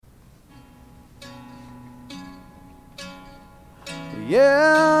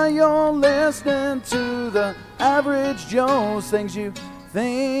Yeah, you're listening to the Average Joe's, things you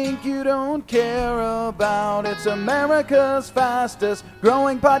think you don't care about. It's America's fastest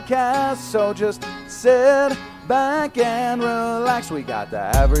growing podcast, so just sit back and relax. We got the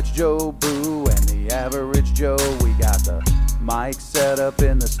Average Joe Boo and the Average Joe. We got the mic set up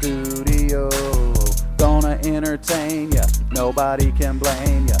in the studio. Gonna entertain ya, nobody can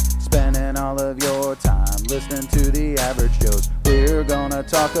blame ya. Spending all of your time listening to the Average Joes. We're gonna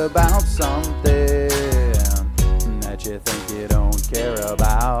talk about something that you think you don't care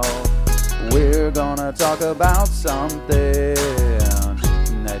about. We're gonna talk about something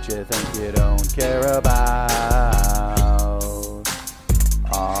that you think you don't care about.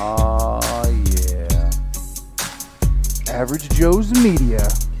 Oh yeah. Average Joe's Media,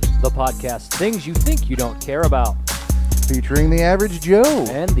 The podcast things you think you don't care about. featuring the Average Joe.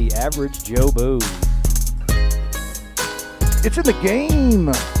 And the Average Joe Boo. It's in the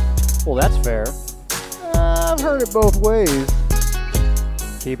game. Well, that's fair. I've heard it both ways.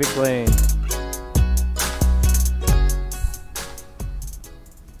 Keep it clean.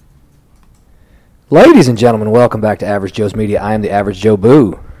 Ladies and gentlemen, welcome back to Average Joe's Media. I am the Average Joe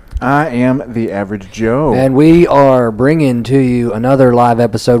Boo. I am the Average Joe. And we are bringing to you another live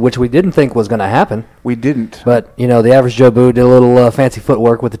episode, which we didn't think was going to happen. We didn't. But, you know, the Average Joe Boo did a little fancy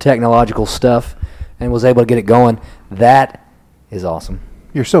footwork with the technological stuff and was able to get it going. That is awesome.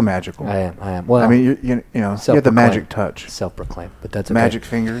 You're so magical. I am. Well, I mean, you know, you have the magic touch. Self-proclaimed, but that's okay. Magic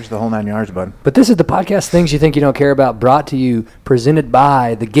fingers, the whole 9 yards, bud. But this is the podcast Things You Think You Don't Care About, brought to you, presented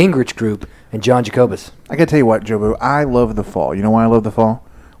by the Gingrich Group and John Jacobus. I got to tell you what, Joe Boo, I love the fall. You know why I love the fall?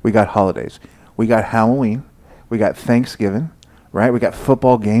 We got holidays. We got Halloween. We got Thanksgiving, right? We got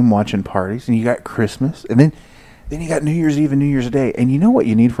football game watching parties. And you got Christmas. And then you got New Year's Eve and New Year's Day. And you know what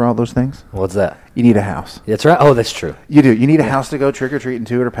you need for all those things? What's that? You need a house. That's right. Oh, that's true. You do. You need a house to go trick-or-treating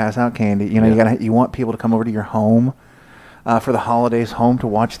to or to pass out candy. You know, you want people to come over to your home for the holidays, home to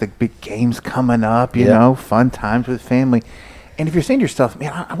watch the big games coming up, you know, fun times with family. And if you're saying to yourself,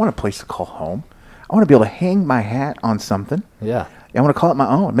 man, I want a place to call home. I want to be able to hang my hat on something. Yeah. I want to call it my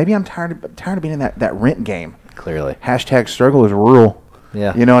own. Maybe I'm tired of being in that rent game. Clearly. Hashtag struggle is rural.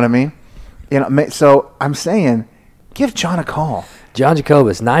 Yeah. You know what I mean? You know, so I'm saying, give John a call. John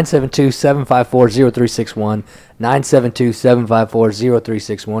Jacobus, 972-754-0361,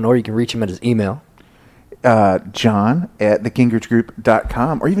 972-754-0361, or you can reach him at his email. John at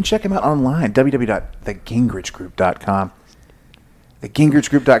thegingrichgroup.com, or even check him out online, www.thegingrichgroup.com.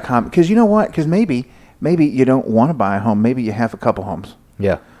 Thegingrichgroup.com, because you know what? Because maybe you don't want to buy a home. Maybe you have a couple homes.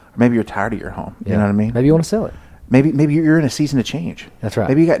 Yeah. Or maybe you're tired of your home. You know what I mean? Maybe you want to sell it. Maybe you're in a season of change. That's right.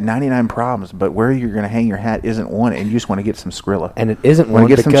 Maybe you got 99 problems, but where you're going to hang your hat isn't one, and you just want to get some Skrilla. And it isn't one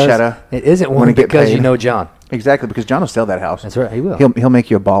get some cheddar. It isn't one because you know John. Exactly, because John will sell that house. That's right, he will. He'll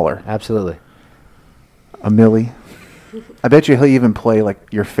make you a baller. Absolutely. A millie. I bet you he'll even play like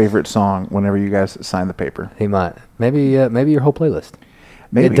your favorite song whenever you guys sign the paper. He might. Maybe your whole playlist.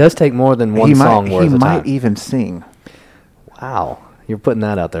 Maybe. It does take more than one song worth of time. He might even sing. Wow. You're putting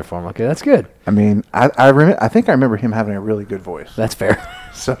that out there for him. Okay, that's good. I mean, I think I remember him having a really good voice. That's fair.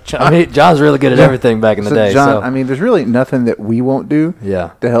 So John, I mean, John's really good at everything back in the day. John, so. I mean, there's really nothing that we won't do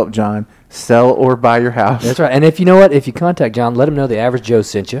to help John sell or buy your house. That's right. And if you know what, if you contact John, let him know the Average Joe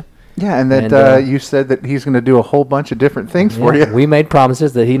sent you. Yeah, and that you said that he's going to do a whole bunch of different things for you. We made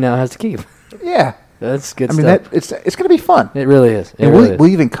promises that he now has to keep. Yeah. That's good stuff. I mean, it's going to be fun. It really is. We'll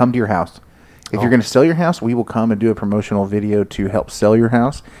even come to your house. If you're going to sell your house, we will come and do a promotional video to help sell your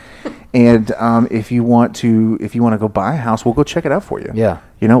house. And if you want to go buy a house, we'll go check it out for you. Yeah.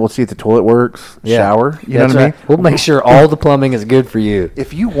 You know, we'll see if the toilet works, shower. You know what I mean? We'll make sure all the plumbing is good for you.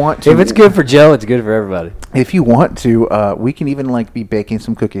 If you want to. If it's good for Joe, it's good for everybody. If you want to, we can even be baking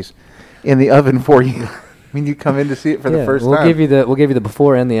some cookies in the oven for you. When you come in to see it for the first time. We'll give you the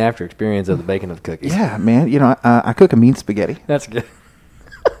before and the after experience of the baking of the cookies. Yeah, man. You know, I cook a mean spaghetti. That's good.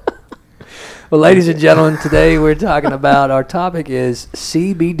 Well, ladies and gentlemen, today we're talking about, our topic is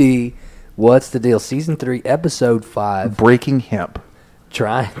CBD. What's the deal? Season 3, Episode 5. Breaking hemp.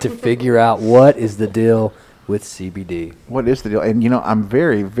 Trying to figure out what is the deal with CBD. What is the deal? And, you know, I'm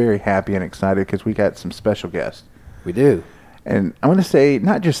very, very happy and excited because we got some special guests. We do. And I want to say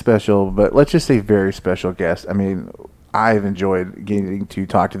not just special, but let's just say very special guests. I mean, I've enjoyed getting to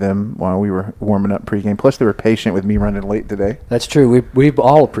talk to them while we were warming up pregame. Plus, they were patient with me running late today. That's true. We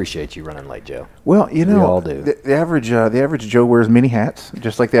all appreciate you running late, Joe. Well, you know, we all do. The average Joe wears many hats,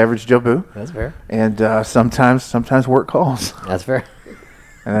 just like the average Joe Boo. That's fair. And sometimes work calls. That's fair.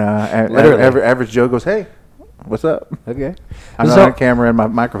 Literally, average Joe goes, "Hey, What's up? Okay. I'm not on camera and my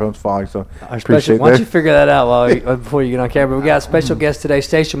microphone's falling, so Our appreciate why don't that. you figure that out before you get on camera? We got a special guest today,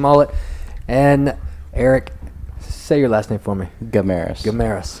 Stacia Mullet, and Eric. Say your last name for me. Gamaris.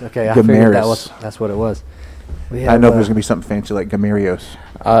 Gamaris. Okay, I figured that's what it was. We I know there's gonna be something fancy like Gamarios.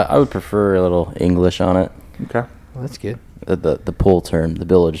 I would prefer a little English on it. Okay. Well, that's good. The pool term, the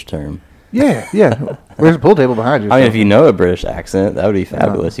village term. Yeah. There's a pool table behind you. I mean, so- if you know a British accent, that would be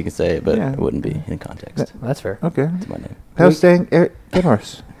fabulous. You can say it, but Yeah. it wouldn't be in context. That's fair. Okay. It's my name. How's staying, Eric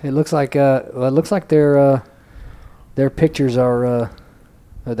Gamars? It looks like their pictures are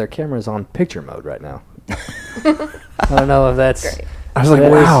their camera's on picture mode right now. I don't know if that's. Great. I was like,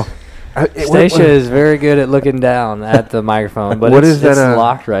 that wow. Stacia is very good at looking down at the microphone, but What it's is that,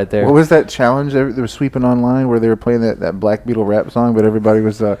 locked right there. What was that challenge they were sweeping online where they were playing that Black Beetle rap song, but everybody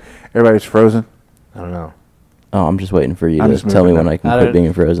was frozen? I don't know. Oh, I'm just waiting for you I'm to just tell me moving when now. I can I quit don't-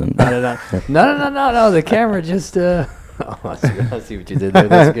 being frozen. No. The camera just. Oh, I see what you did there.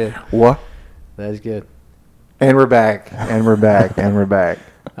 That's good. What? That's good. And we're back. And we're back. And we're back.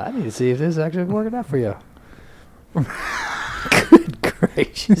 I need to see if this is actually working out for you. Good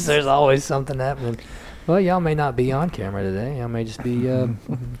gracious. There's always something happening. Well, y'all may not be on camera today. Y'all may just be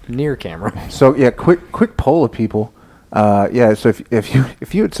near camera. So yeah, quick poll of people. Yeah, so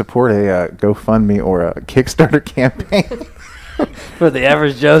if you would support a GoFundMe or a Kickstarter campaign, For the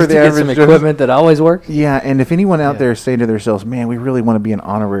average Joes For to the get some average Joes. equipment that always works. yeah, and if anyone out Yeah. there is saying to themselves, "Man, we really want to be an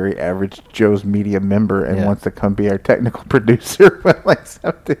honorary Average Joe's Media member and Yeah. wants to come be our technical producer," but like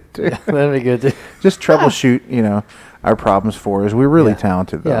something to That'd be good too. just troubleshoot, our problems for us. We're really Yeah.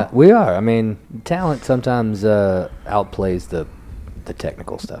 talented, though. Yeah, we are. I mean, talent sometimes outplays the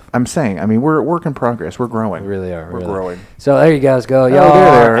technical stuff. I'm saying, we're a work in progress. We're growing. We really are. We're really. growing. So there you guys go. Y'all there they are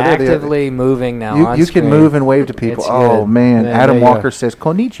are. There they are. actively moving now on You can screen. move and wave to people. It's Oh good. man, Man, Adam there you Walker go. says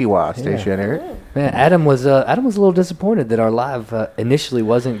 "Konnichiwa," Station Eric. Man, Adam was a little disappointed that our live initially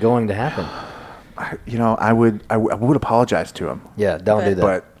wasn't going to happen. I would apologize to him, Yeah, don't do that.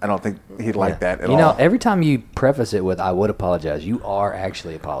 but I don't think he'd like Yeah. that at all. Every time you preface it with "I would apologize," you are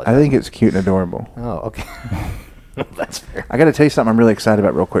actually I apologizing. think it's cute and adorable. Oh, okay. That's fair. I got to tell you something I'm really excited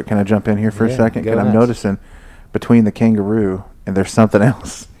about real quick. Can I jump in here for Yeah, a second? go Because I'm nuts. noticing between the kangaroo and there's something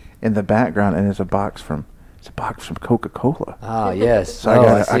else in the background, and it's a box from Coca-Cola. Ah, yes. So Oh,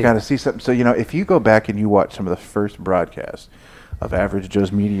 I see. got to see something. So if you go back and you watch some of the first broadcasts of Average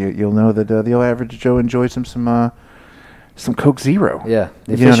Joe's Media, you'll know that the old Average Joe enjoys some Coke Zero. Yeah,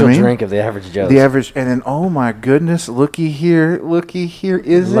 the You know what I official mean? drink of the average Joe. The average, and then oh my goodness, looky here,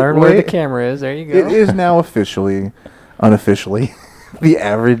 is Learn it? where the Wait. camera is. There you go. It is now unofficially, the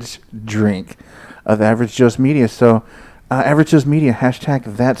average drink of Average Joe's Media. So, Average Joe's Media,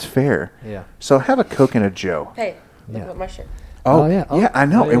 hashtag that's fair. Yeah. So have a Coke and a Joe. Hey, look Yeah. at my shirt. Oh, yeah. Oh. I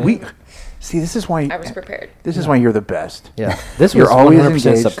know. Yeah, And yeah. see, this is why I was prepared. This is why you're the best. Yeah. This You're was always 100%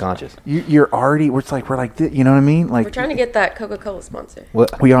 engaged. subconscious. You're already. We're like, you know what I mean? Like We're trying to get that Coca-Cola sponsor.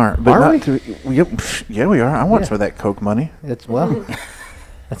 What? we aren't, but Aren't not we? yeah, we are. I want Yeah. some of that Coke money. It's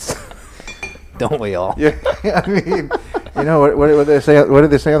that's don't we all? Yeah, I mean, what did they say? What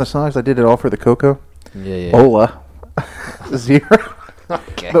did they say on the songs? I did it all for the cocoa. Yeah, yeah. Ola, zero.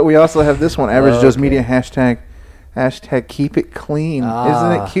 Okay. But we also have this one, Average Joe's Okay. Media, hashtag keep it clean. Isn't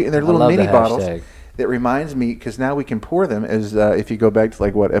Ah, it cute? And they're I little love mini the bottles. hashtag. That reminds me, because now we can pour them, as if you go back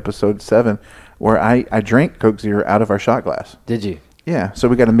to episode 7, where I drank Coke Zero out of our shot glass. Did you? Yeah, so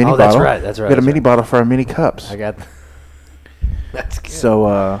we got a mini Oh, bottle. that's right, that's right, We got a that's mini right. bottle for our mini cups. I got. That's good.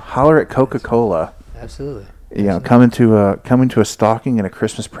 So holler at Coca-Cola. Absolutely. Coming to a stocking and a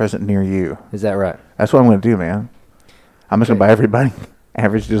Christmas present near you. Is that right? That's what I'm going to do, man. I'm just going to Okay. buy everybody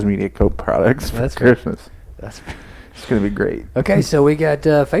Average Joe's Media Coke products for That's fair. Christmas. That's It's going to be great. okay. So we got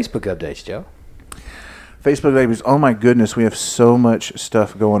Facebook updates, Joe. Facebook babies, oh my goodness, we have so much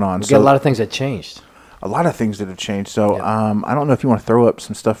stuff going on. We got a lot of things that changed. a lot of things that have changed. So Yeah. I don't know if you want to throw up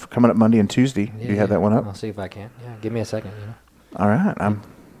some stuff coming up Monday and Tuesday. Do you have that one up? I'll see if I can. Yeah, give me a second. All right.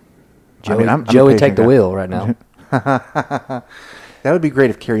 Joey, I'm a Joey patient take the guy. wheel right now. That would be great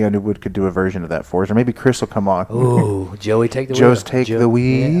if Carrie Underwood could do a version of that for us, or maybe Chris will come on. Ooh, Joey take the wheel. Joe's take the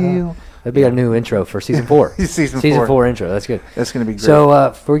wheel. That'd be our new intro for season 4. Season season four. 4 intro. That's good. That's going to be great.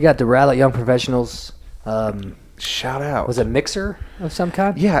 So we got the Rally Young Professionals. Shout out. Was it a mixer of some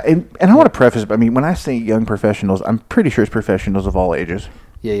kind? Yeah, and I want to preface, I mean, when I say young professionals, I'm pretty sure it's professionals of all ages.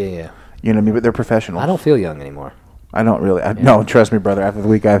 Yeah. You know what I mean? But they're professionals. I don't feel young anymore. I don't really. No, trust me, brother. After the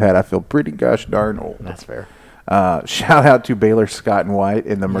week I've had, I feel pretty gosh darn old. That's fair. Shout out to Baylor Scott and White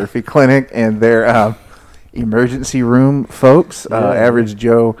in the Murphy Clinic and their emergency room folks. Yeah. Average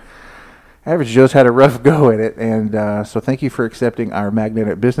Joe Average Joe's had a rough go at it, and so thank you for accepting our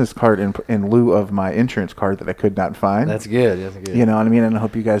magnetic business card in lieu of my insurance card that I could not find. That's good. That's good. You know what I mean? And I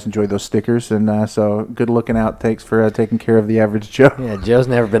hope you guys enjoyed those stickers. And so good looking out. Thanks for taking care of the Average Joe. Yeah, Joe's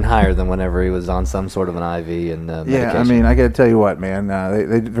never been higher than whenever he was on some sort of an IV and Yeah, medication. I mean, I got to tell you what, man.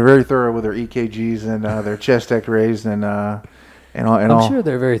 They're very thorough with their EKGs and their chest X-rays and all. I'm sure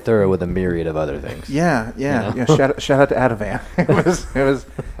they're very thorough with a myriad of other things. Yeah. You know? Yeah, shout out to Ativan.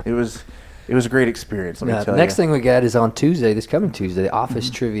 It was a great experience. Let me tell you. Next thing we got is on Tuesday, this coming Tuesday, Office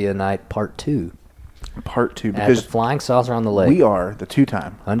Trivia Night Part 2 Part 2 at the because Flying Saucer on the Lake. we are the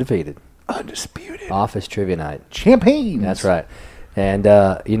two-time Undefeated undisputed Office Trivia Night. champions. That's right. And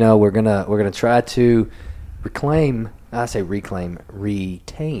we're gonna try to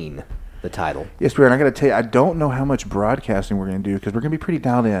retain the title. Yes, we are. And I got to tell you, I don't know how much broadcasting we're going to do because we're going to be pretty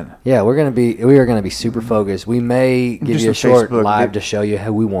dialed in. Yeah, we are gonna be super focused. We may give Do you a some short Facebook live to show you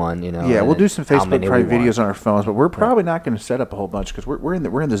how we won. You know. Yeah, we'll and do some how Facebook many probably we won. videos on our phones, but we're probably not going to set up a whole bunch because we're in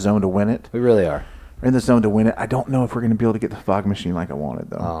the zone to win it. We really are. We're in the zone to win it. I don't know if we're going to be able to get the fog machine like I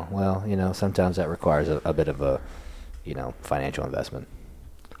wanted though. Oh well, sometimes that requires a bit of a, financial investment.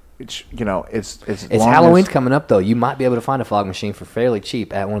 It's It's long Halloween's as- coming up though. You might be able to find a fog machine for fairly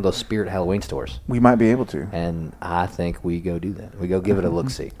cheap at one of those Spirit Halloween stores, We might be able to. and I think we go do that. We go give it a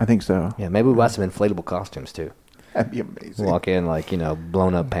look see. I think so. Yeah, maybe we buy some inflatable costumes too. That'd be amazing. Walk in like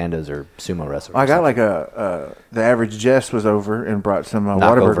blown up pandas or sumo wrestlers. I got like the average Jess was over and brought some knock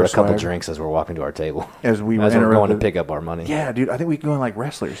Whataburger over a couple swag drinks as we're walking to our table. as we were As we're going to interrupted. pick up our money. Yeah, dude, I think we can go in like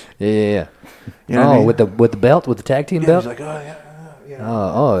wrestlers. Yeah. You know what I mean? with the belt, with the tag team Yeah, belt. he's like, oh yeah, yeah.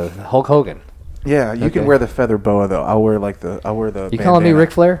 Oh, Hulk Hogan. Yeah, you can Okay. wear the feather boa though. I'll wear the. You calling me bandana.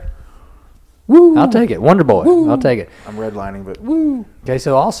 Ric Flair? Woo! I'll take it. Wonder Boy. I'll take it. I'm redlining, but Okay,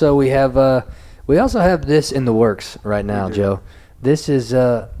 so also we also have this in the works right now, Joe. This is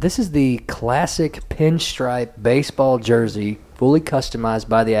the classic pinstripe baseball jersey, fully customized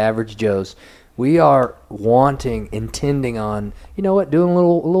by the Average Joes. We are intending on, doing a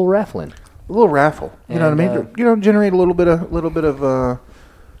little raffling. a little raffle. You know what I And, mean? Generate a little bit of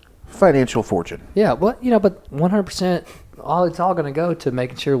financial fortune. Yeah, but 100%. It's all going to go to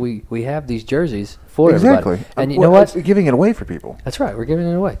making sure we have these jerseys for Exactly. everybody. And you know Well, what? it's giving it away for people. That's right. We're giving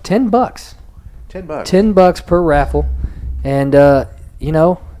it away. $10. $10. $10 per raffle, and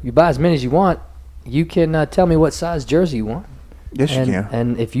you buy as many as you want. You can tell me what size jersey you want. Yes, and, you can.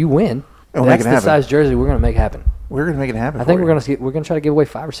 And if you win, We'll make that's it the happen. size jersey we're going to make happen. We're gonna make it happen. I think for we're you. going to try to give away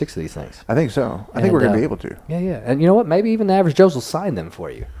 5 or 6 of these things. I think so. I think we're gonna be able to. Yeah. And you know what? Maybe even the Average Joes will sign them for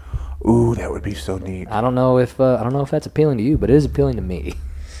you. Ooh, that would be so neat. I don't know if that's appealing to you, but it is appealing to me.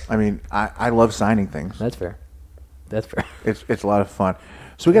 I mean, I love signing things. That's fair. It's a lot of fun.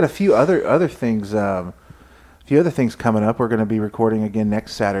 So we got a few other things. A few other things coming up. We're going to be recording again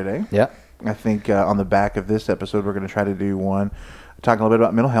next Saturday. Yep. I think on the back of this episode, we're going to try to do one talking a little bit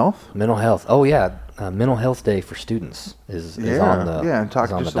about mental health. Mental health. Oh yeah, Mental Health Day for students is on the and talk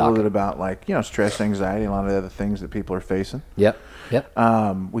is on just the a little docket. bit about stress, anxiety, and a lot of the other things that people are facing. Yep.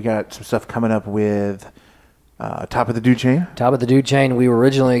 We got some stuff coming up with Top of the Dude Chain. Top of the Dude Chain. We were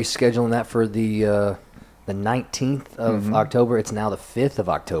originally scheduling that for the 19th of October. It's now the 5th of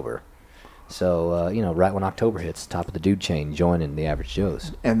October. So right when October hits, Top of the Dude Chain joining the Average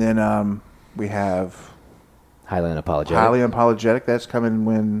Joes. And then we have Highly Unapologetic. Highly Unapologetic. That's coming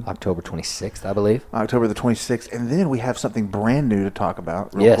when October 26th, I believe. October the 26th. And then we have something brand new to talk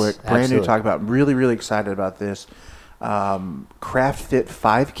about real Yes, quick. Brand new to absolutely. talk about. Really, really excited about this. Craft Fit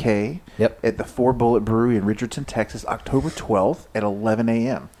 5K Yep. at the 4 Bullet Brewery in Richardson, Texas, October 12th at 11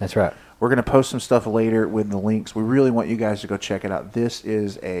 a.m. That's right. We're going to post some stuff later with the links. We really want you guys to go check it out. This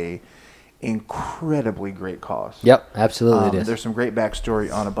is a incredibly great cause. Yep, absolutely it is. There's some great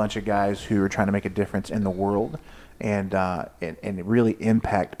backstory on a bunch of guys who are trying to make a difference in the world and really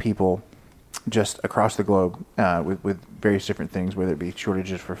impact people just across the globe with various different things, whether it be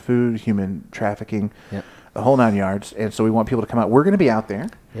shortages for food, human trafficking, Yep. the whole 9 yards. And so we want people to come out. We're going to be out there.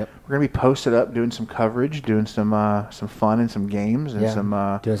 Yep. We're going to be posted up doing some coverage, doing some fun and some games and Yeah,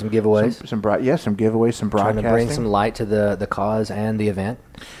 some doing some giveaways. some giveaways, some Trying broadcasting. to bring some light to the cause and the event.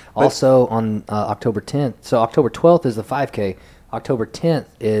 Also on October 10th. So October 12th is the 5K. October 10th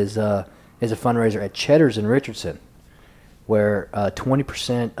is a fundraiser at Cheddar's in Richardson, where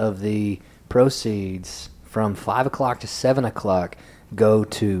 20% of the proceeds from 5 o'clock to 7 o'clock go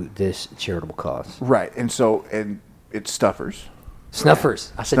to this charitable cause. Right, and it's Stuffers.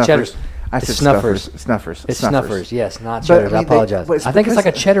 Snuffers. I said Snuffers. Cheddar's. I It's said Snuffers. Snuffers. It's Snuffers. Yes, not But, Cheddar's. I I mean, they- apologize. but it's I think it's like a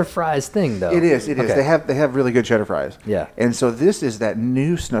because- cheddar fries thing, though. It is. Okay. They have really good cheddar fries. Yeah. And so this is that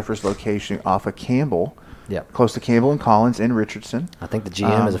new Snuffers location off of Campbell, Yep. Close to Campbell and Collins in Richardson. I think the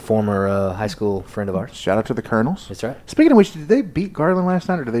GM is a former high school friend of ours. Shout out to the Colonels. That's right. Speaking of which, did they beat Garland last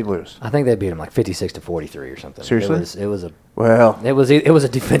night or did they lose? I think they beat him like 56-43 or something. Seriously? It was Well, a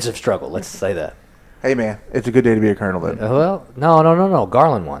defensive struggle. Let's say that. hey man, it's a good day to be a Colonel then. Well, no.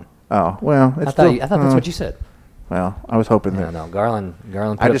 Garland won. Oh well, it's I thought that's what you said. Well, I was hoping that. No. Garland. Put I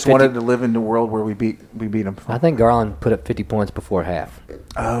up just 50 wanted to live in the world where we beat them. I think Garland put up 50 points before half,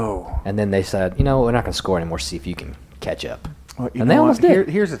 Oh, and then they said, we're not going to score anymore. See if you can catch up. well, you And know they almost what? did.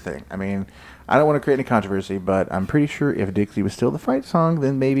 Here's the thing. I mean, I don't want to create any controversy, but I'm pretty sure if Dixie was still the fight song,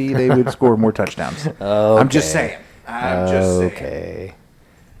 then maybe they would score more touchdowns. I'm just saying. I'm just saying. Okay.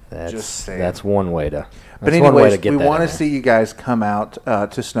 Just saying. That's one way to. But That's one way anyways, to get we that want in to there. see you guys come out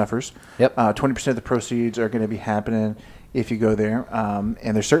to Snuffers. Yep. 20% of the proceeds are going to be happening if you go there.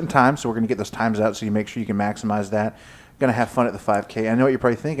 And there's certain times, so we're going to get those times out so you make sure you can maximize that. Going to have fun at the 5K. I know what you're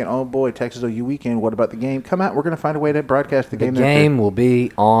probably thinking. Oh boy, Texas OU weekend. What about the game? Come out. We're going to find a way to broadcast the The game. there, game too. will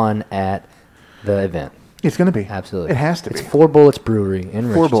be on at the event. It's going to be. Absolutely. It has to It's be. 4 Bullets Brewery in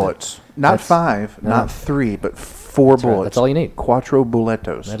Richardson. 4 bullets. Not That's- 5, no. not 3, but 4 That's right. bullets. That's all you need. Quattro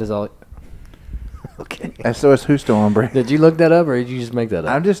bulletos. That is all. Okay. SOS Justo, hombre. Did you look that up, or did you just make that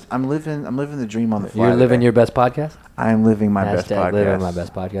up? I'm living the dream on the fly. You're living today. your best podcast. I am living my best Hashtag podcast. living my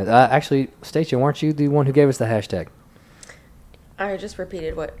best podcast. Actually, Stacia, weren't you the one who gave us the hashtag? I just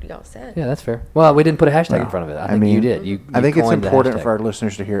repeated what y'all said. Yeah, that's fair. Well, we didn't put a hashtag in No. front of it. I I think mean, you did. I think it's coined the important hashtag. for our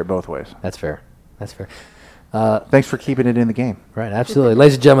listeners to hear it both ways. That's fair. That's fair. Thanks for keeping it in the game. Right, absolutely.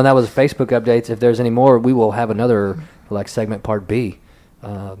 Ladies and gentlemen, that was Facebook updates. If there's any more, we will have another segment part B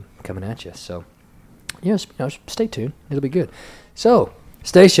coming at you. So, yes, stay tuned. It'll be good. So,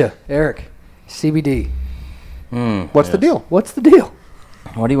 Stacia, Eric, CBD, What's the deal? what's the deal?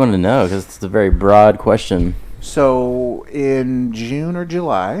 What do you want to know? Because it's a very broad question. So in June or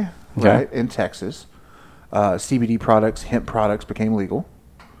July, Okay. right, in Texas, CBD products, hemp products became legal.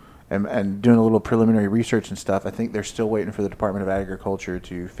 And doing a little preliminary research and stuff, I think they're still waiting for the Department of Agriculture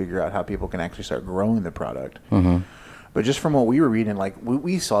to figure out how people can actually start growing the product. But just from what we were reading, like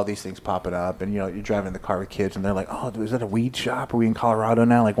we saw these things popping up, and you're driving in the car with kids, and they're like, "Oh, is that a weed shop? Are we in Colorado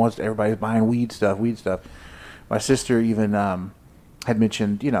now? Like, once everybody's buying weed stuff." My sister even had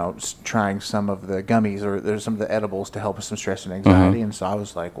mentioned, trying some of the gummies or there's some of the edibles to help with some stress and anxiety, and so I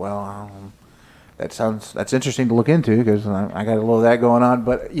was like, "Well, that's interesting to look into because I got a little of that going on."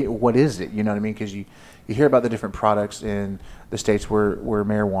 But what is it? You know what I mean? Because you hear about the different products in the states where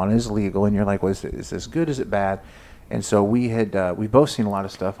marijuana is legal, and you're like, "Well, is this good? Is it bad?" And so we both seen a lot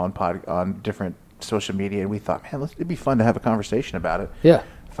of stuff on different social media, and we thought, man, it'd be fun to have a conversation about it. Yeah.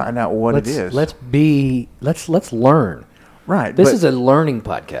 Find out what it is. Let's learn. Right. This but is a learning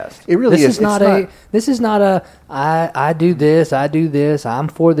podcast. It really this is. Is not It's a. not- This is not a. I do this. I do this. I'm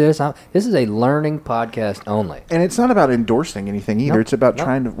for this. This is a learning podcast only. And it's not about endorsing anything either. Nope, It's about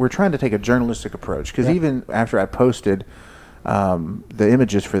nope. we're trying to take a journalistic approach. Because Yeah. even after I posted the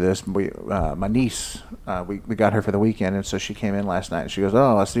images for this, my niece, we got her for the weekend, and so she came in last night and she goes,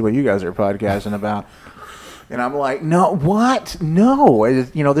 "Oh, I see what you guys are podcasting about." And I'm like, "No, what? No,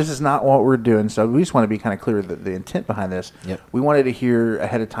 this is not what we're doing." So we just want to be kind of clear that the intent behind this. Yep. We wanted to hear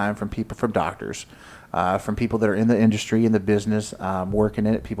ahead of time from people, from doctors, from people that are in the industry, in the business, working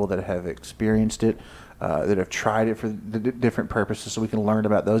in it, people that have experienced it, that have tried it for the different purposes, so we can learn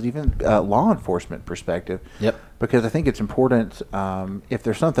about those, even law enforcement perspective. Yep. Because I think it's important, if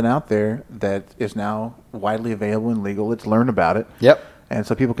there's something out there that is now widely available and legal, let's learn about it. Yep. And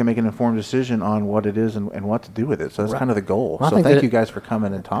so people can make an informed decision on what it is and what to do with it. So that's Right. kind of the goal. Well, I so think thank that- you guys for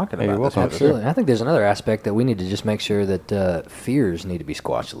coming and talking Hey, you're about this. welcome. with us. Absolutely. I think there's another aspect that we need to just make sure that fears need to be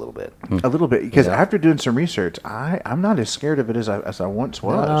squashed a little bit. A little bit, because Yeah. after doing some research, I'm not as scared of it as I once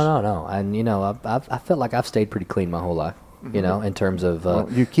was. No. And I felt like I've stayed pretty clean my whole life. In terms of Well,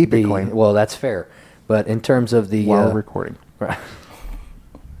 you keep it clean. Well, that's fair. But in terms of the While recording. right.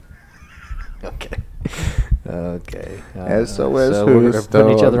 Okay. Okay. SOS so we're Who's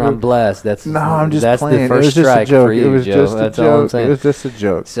putting each other on Dog. blast. That's No, I'm just that's playing. the It first was just strike a joke. for you, it was Joe. just That's a all I'm joke. saying. It was just a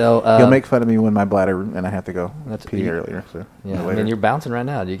joke. So He'll make fun of me when my bladder and I have to go That's- pee you- earlier. So Yeah, I later. mean, you're bouncing right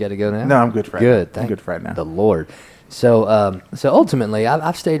now. Do you got to go now? No, I'm good for right now. Good. I'm Thank good for right now. The Lord. So, so ultimately,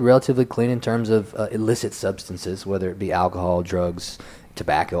 I've stayed relatively clean in terms of illicit substances, whether it be alcohol, drugs,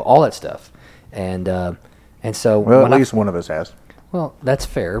 tobacco, all that stuff. And so, well, when at least one of us has. well, that's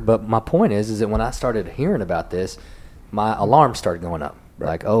fair. But my point is that when I started hearing about this, my alarms started going up.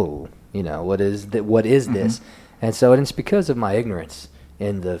 Like, oh, what is what is this? And so it's because of my ignorance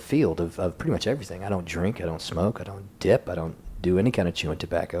in the field of pretty much everything. I don't drink. I don't smoke. I don't dip. I don't do any kind of chewing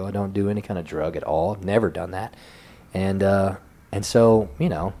tobacco. I don't do any kind of drug at all. Never done that. And so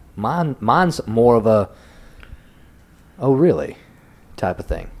mine's more of oh, really? Type of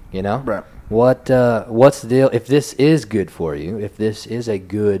thing, you know? Right. What's the deal? If this is good for you, if this is a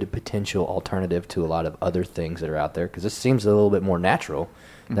good potential alternative to a lot of other things that are out there, because this seems a little bit more natural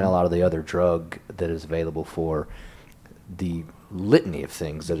than a lot of the other drug that is available for the litany of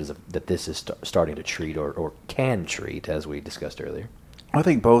things that this is starting to treat or can treat, as we discussed earlier. I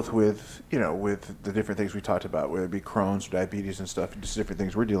think both with the different things we talked about, whether it be Crohn's, diabetes, and stuff, just different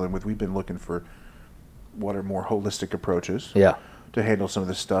things we're dealing with. We've been looking for what are more holistic approaches. Yeah. To handle some of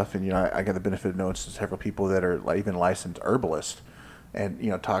this stuff, and I got the benefit of knowing several people that are even licensed herbalists, and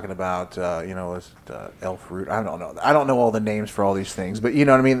talking about elf root. I don't know all the names for all these things, but you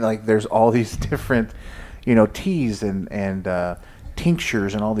know what I mean. Like there's all these different teas and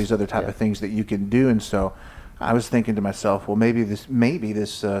tinctures and all these other type of things that you can do. And so I was thinking to myself, well, maybe this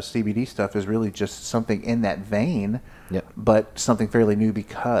CBD stuff is really just something in that vein, but something fairly new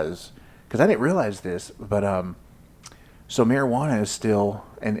because I didn't realize this, but so marijuana is still,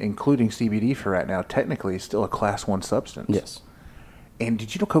 and including CBD for right now, technically still a Class 1 substance. Yes. And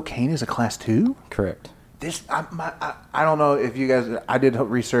did you know cocaine is a Class 2? Correct. I don't know if you guys, I did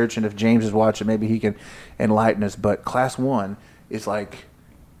research, and if James is watching, maybe he can enlighten us, but Class 1 is like,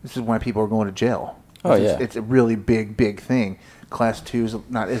 this is why people are going to jail. Oh, yeah. It's a really big thing. Class 2 is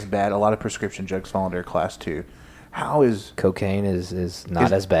not as bad. A lot of prescription drugs fall under Class 2. How is... Cocaine is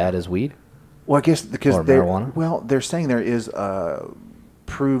not as bad as weed? Well, I guess because marijuana? They're saying there is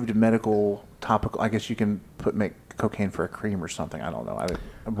proved medical topical. I guess you can make cocaine for a cream or something. I don't know.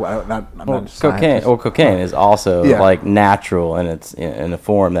 I'm not a scientist. Cocaine is also Yeah. like natural, and it's in a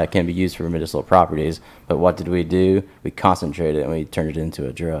form that can be used for medicinal properties. But what did we do? We concentrated it and we turned it into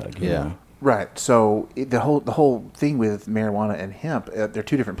a drug. you know? Right. So the whole thing with marijuana and hemp, they're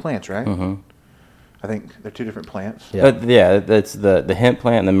two different plants, right? Mm-hmm. I think they're two different plants. Yeah, that's the hemp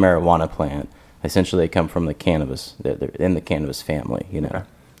plant and the marijuana plant. Essentially, they come from the cannabis. They're in the cannabis family, Okay.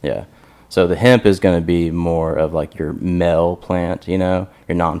 Yeah. So the hemp is going to be more of like your male plant, your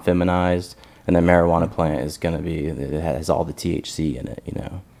non-feminized, and the marijuana plant is going to be, it has all the THC in it,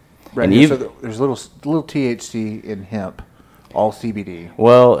 Right. And So there's little THC in hemp, all CBD.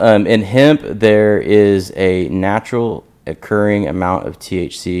 Well, in hemp, there is a natural occurring amount of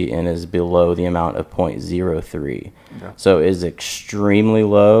THC and is below the amount of 0.03. Okay. So it is extremely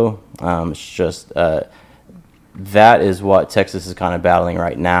low. It's just that is what Texas is kind of battling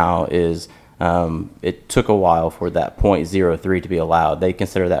right now is it took a while for that 0.03 to be allowed. They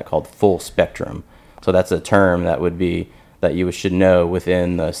consider that called full spectrum. So that's a term that would be that you should know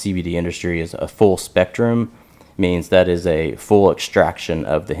within the CBD industry is a full spectrum means that is a full extraction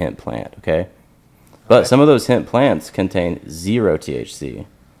of the hemp plant, okay? But some of those hemp plants contain 0 THC.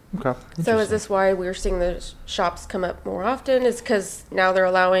 Okay. So is this why we're seeing the shops come up more often? Is because now they're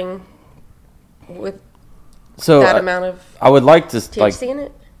allowing with that amount of I would like to THC in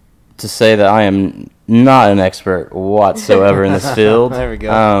it? To say that I am not an expert whatsoever in this field. There we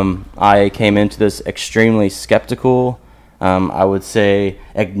go. I came into this extremely skeptical. I would say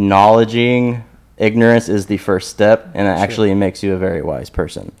acknowledging ignorance is the first step, and it actually makes you a very wise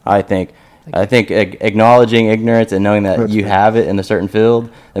person. I think acknowledging ignorance and knowing that you have it in a certain field,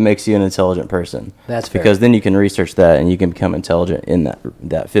 it makes you an intelligent person. That's fair. Because then you can research that and you can become intelligent in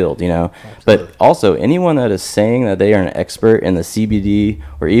that field, Absolutely. But also, anyone that is saying that they are an expert in the CBD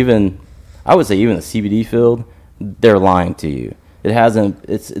or even, I would say even the CBD field, they're lying to you.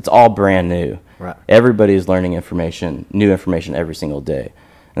 It's all brand new. Right. Everybody is learning new information every single day.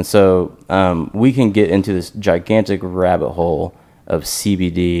 And so we can get into this gigantic rabbit hole of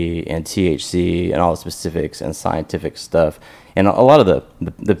CBD and THC and all the specifics and scientific stuff. And a lot of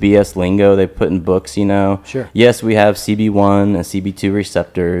the BS lingo they put in books, Sure. Yes, we have CB1 and CB2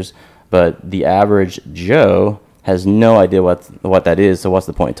 receptors, but the average Joe has no idea what that is, so what's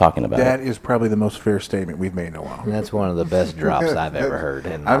the point of talking about That it? is probably the most fair statement we've made in a while. That's one of the best drops I've ever heard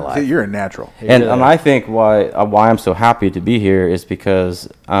in my life. You're a natural. And I think why I'm so happy to be here is because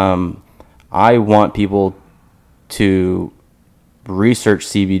I want people to research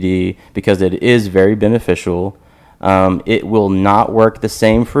CBD because it is very beneficial. It will not work the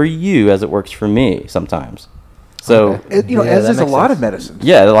same for you as it works for me sometimes. So, as is a lot of medicines.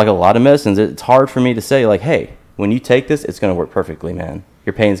 Yeah, like a lot of medicines, it's hard for me to say, like, hey, when you take this, it's going to work perfectly, man.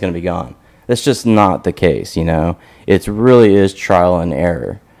 Your pain's going to be gone. That's just not the case, It really is trial and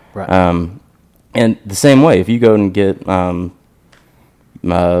error. Right. And the same way, if you go and get some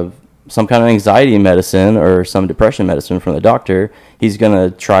kind of anxiety medicine or some depression medicine from the doctor, he's going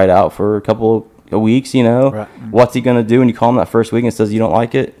to try it out for a couple of weeks, Right. What's he going to do when you call him that first week and says you don't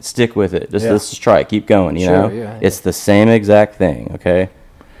like it? Stick with it. Let's just try it. Keep going, Sure, yeah. It's the same exact thing, okay?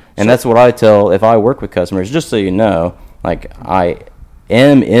 And that's what I tell if I work with customers, just so you know, Like, I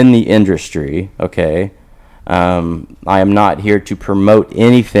am in the industry, okay? I am not here to promote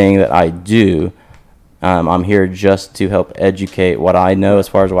anything that I do. I'm here just to help educate what I know, as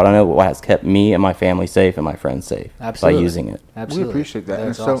far as what I know, what has kept me and my family safe and my friends safe. Absolutely. By using it. Absolutely. We appreciate that.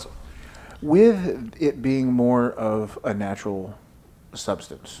 That's And so, awesome. with it being more of a natural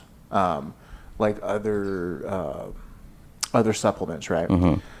substance, like other supplements, right?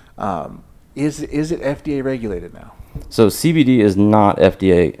 Mm-hmm. Is it FDA regulated now? So CBD is not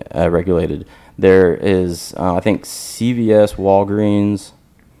FDA regulated. There is, I think, CVS, Walgreens.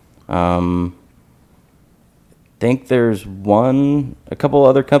 Think there's a couple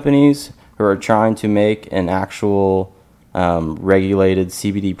other companies who are trying to make an actual regulated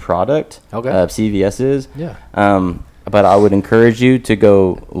CBD product. Okay. CVS is. Yeah. But I would encourage you to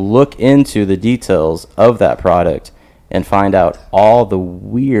go look into the details of that product and find out all the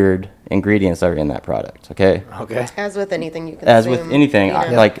weird ingredients that are in that product. Okay. Okay. As with anything you consume. As with anything, you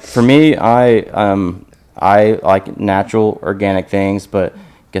know. like for me, I like natural, organic things, but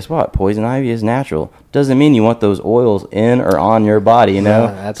guess what? Poison ivy is natural. Doesn't mean you want those oils in or on your body, you know?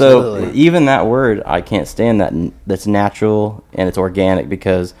 Yeah, absolutely. So even that word, I can't stand that. That's natural and it's organic,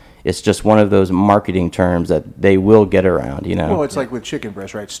 because it's just one of those marketing terms that they will get around, you know? Well, it's like with chicken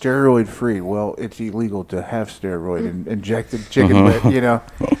breast, right? Steroid free. Well, it's illegal to have steroid and injected chicken breast, you know?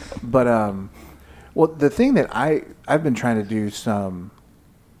 But, well, the thing that I've been trying to do some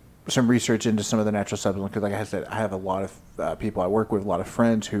research into some of the natural supplements, because like I said, I have a lot of people I work with, a lot of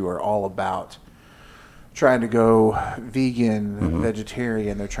friends who are all about trying to go vegan,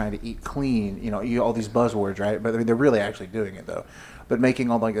 vegetarian. They're trying to eat clean, you know, all these buzzwords, right? But I mean, they're really actually doing it though. But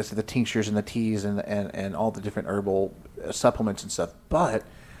making all, like I said, the tinctures and the teas and all the different herbal supplements and stuff. But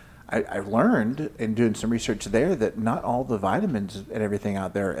I've learned in doing some research there that not all the vitamins and everything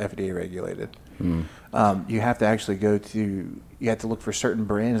out there are FDA regulated. You have to actually you have to look for certain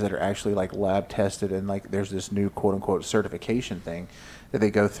brands that are actually like lab tested, and like there's this new quote unquote certification thing that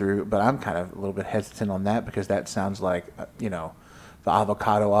they go through. But I'm kind of a little bit hesitant on that, because that sounds like, you know, the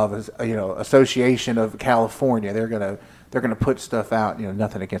Avocado Association of California. They're gonna put stuff out. You know,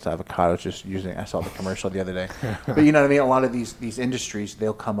 nothing against avocados, just I saw the commercial the other day. But you know what I mean? A lot of these industries,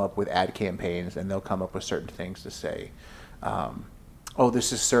 they'll come up with ad campaigns, and they'll come up with certain things to say, oh,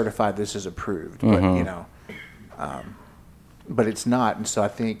 this is certified, this is approved. But you know, but it's not. And so I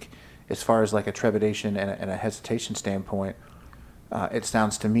think, as far as like a trepidation and a hesitation standpoint, it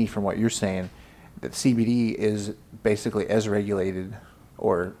sounds to me from what you're saying that CBD is basically as regulated,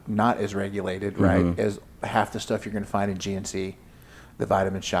 or not as regulated, right, as half the stuff you're going to find in GNC, the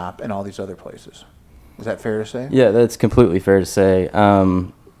Vitamin Shop, and all these other places. Is that fair to say? Yeah, that's completely fair to say.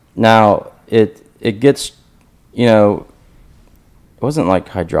 Now, it gets, you know, it wasn't like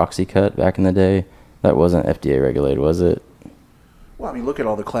Hydroxycut back in the day. That wasn't FDA regulated, was it? Well, I mean, look at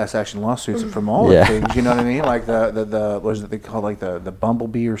all the class action lawsuits from all the things. You know what I mean? Like the what is it they call, like the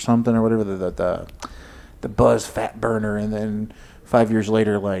Bumblebee or something or whatever, the Buzz fat burner, and then 5 years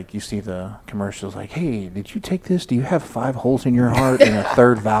later, like, you see the commercials like, hey, did you take this? Do you have 5 holes in your heart and a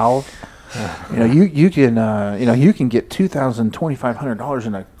third valve? You know, you can get $2,500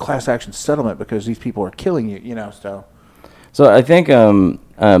 in a class action settlement because these people are killing you. You know, So I think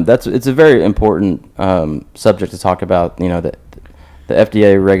it's a very important subject to talk about. You know, the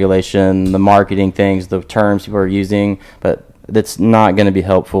FDA regulation, the marketing things, the terms people are using, but that's not going to be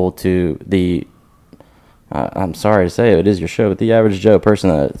helpful to the. I'm sorry to say it is your show, but the average Joe person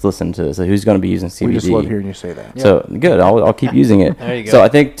that's listening to this, who's going to be using CBD. We just love hearing you say that. So good, I'll keep using it. There you go. So I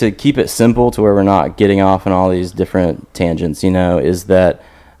think to keep it simple, to where we're not getting off on all these different tangents, you know, is that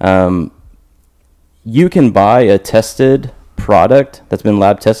you can buy a tested product that's been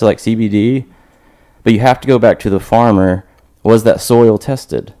lab tested, like CBD, but you have to go back to the farmer. Was that soil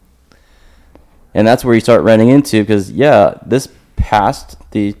tested? And that's where you start running into, because this passed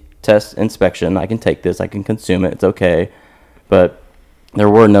the test inspection. I can take this, I can consume it, it's okay, but there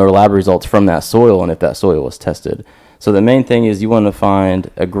were no lab results from that soil, and if that soil was tested. So the main thing is you want to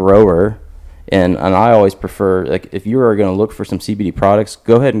find a grower, and I always prefer, like, if you are going to look for some CBD products,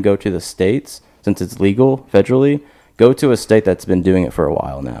 go ahead and go to the states, since it's legal federally. Go to a state that's been doing it for a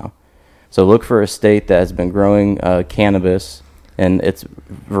while now. So look for a state that has been growing cannabis in its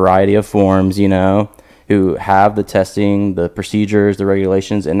variety of forms, you know, who have the testing, the procedures, the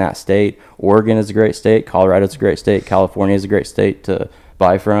regulations in that state. Oregon is a great state. Colorado is a great state. California is a great state to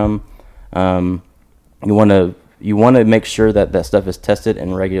buy from. You want to make sure that that stuff is tested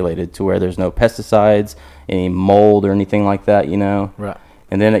and regulated to where there's no pesticides, any mold or anything like that, you know. Right.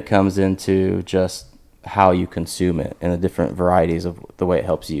 And then it comes into just how you consume it and the different varieties of the way it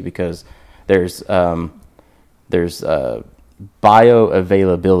helps you, because there's there's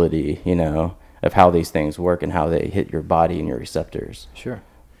bioavailability, you know, of how these things work and how they hit your body and your receptors. Sure.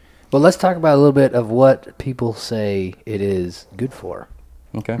 Well, let's talk about a little bit of what people say it is good for.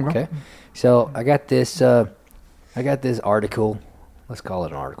 Okay. So I got this article. Let's call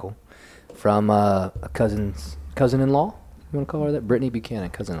it an article from a cousin-in-law. You want to call her that? Brittany Buchanan,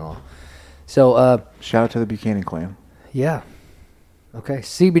 cousin-in-law. So shout out to the Buchanan clan. Yeah. Okay.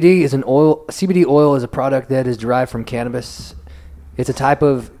 CBD is an oil. CBD oil is a product that is derived from cannabis. It's a type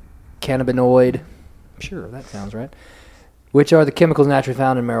of cannabinoid. Sure, that sounds right. Which are the chemicals naturally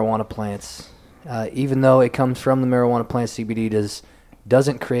found in marijuana plants. Even though it comes from the marijuana plant, CBD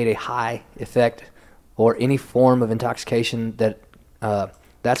doesn't create a high effect or any form of intoxication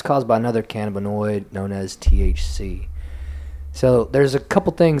that's caused by another cannabinoid known as THC. So there's a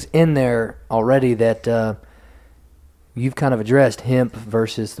couple things in there already that you've kind of addressed, hemp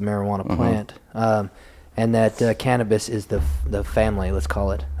versus the marijuana plant, and that cannabis is the family, let's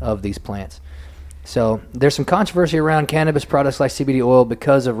call it, of these plants. So there's some controversy around cannabis products like CBD oil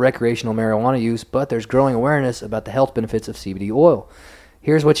because of recreational marijuana use, but there's growing awareness about the health benefits of CBD oil.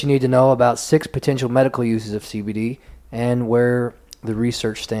 Here's what you need to know about 6 potential medical uses of CBD and where the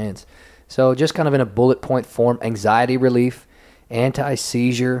research stands. So just kind of in a bullet point form: anxiety relief,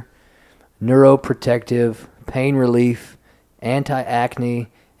 anti-seizure, neuroprotective, pain relief, anti-acne,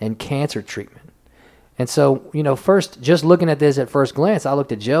 and cancer treatment. And so, you know, first, just looking at this at first glance, I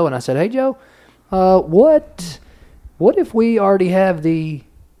looked at Joe and I said, hey, Joe, what if we already have the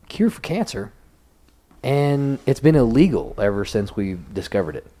cure for cancer and it's been illegal ever since we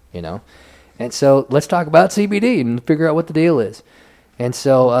discovered it, you know? And so let's talk about CBD and figure out what the deal is. And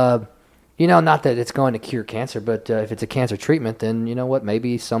so, you know, not that it's going to cure cancer, but if it's a cancer treatment, then you know what,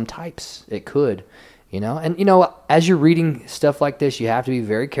 maybe some types it could, you know? And, you know, as you're reading stuff like this, you have to be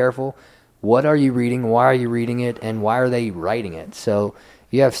very careful. What are you reading? Why are you reading it? And why are they writing it? So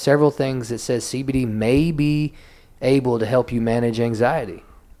you have several things that says CBD may be able to help you manage anxiety.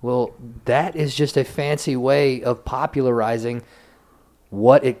 Well, that is just a fancy way of popularizing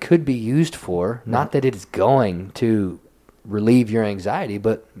what it could be used for. Not that it's going to relieve your anxiety,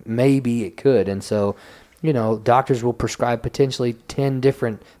 but maybe it could. And so, you know, doctors will prescribe potentially 10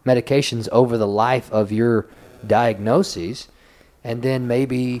 different medications over the life of your diagnoses, and then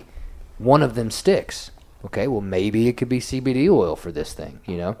maybe one of them sticks. Okay, well, maybe it could be CBD oil for this thing,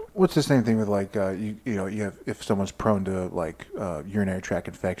 you know? What's the same thing with, like, you have, if someone's prone to, like, urinary tract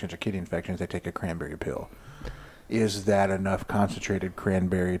infections or kidney infections, they take a cranberry pill. Is that enough concentrated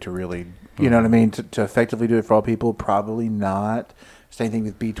cranberry to really, you know what I mean, to effectively do it for all people? Probably not. Same thing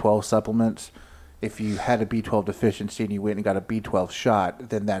with B12 supplements. If you had a B12 deficiency and you went and got a B12 shot,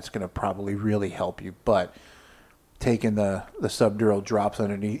 then that's going to probably really help you. But taking the subdural drops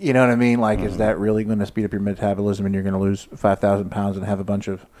underneath, you know what I mean? Like, is that really going to speed up your metabolism and you're going to lose 5,000 pounds and have a bunch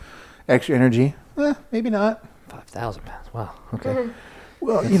of extra energy? Maybe not. 5,000 pounds. Wow. Okay.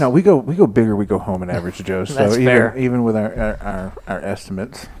 Well, you know, we go bigger, we go home in Average Joe. So That's fair. even with our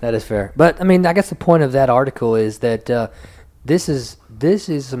estimates. That is fair. But I mean, I guess the point of that article is that this is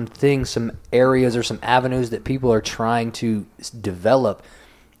some areas or some avenues that people are trying to develop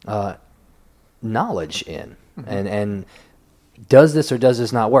knowledge in. And does this or does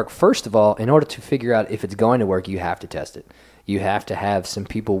this not work? First of all, in order to figure out if it's going to work, you have to test it. You have to have some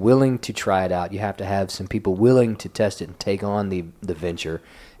people willing to try it out. You have to have some people willing to test it and take on the venture.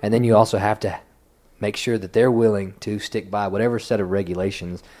 And then you also have to make sure that they're willing to stick by whatever set of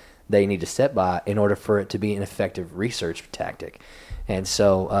regulations they need to set by in order for it to be an effective research tactic. And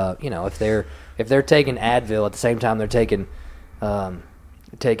so, you know, if they're taking Advil at the same time they're taking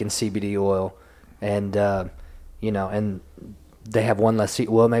CBD oil, and you know, and they have one less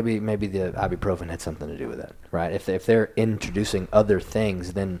well, maybe the ibuprofen had something to do with that, right? If they're introducing other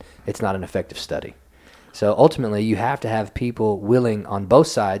things, then it's not an effective study. So ultimately, you have to have people willing on both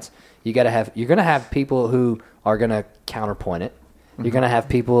sides. You're going to have people who are going to counterpoint it. You're going to have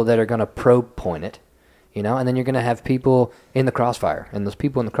people that are going to pro-point it, you know, and then you're going to have people in the crossfire. And those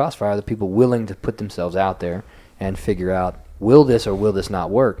people in the crossfire are the people willing to put themselves out there and figure out, will this or will this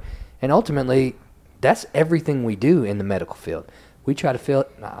not work? And ultimately, that's everything we do in the medical field. We try to feel,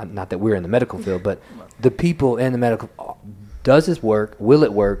 not that we're in the medical field, but the people in the medical, does this work? Will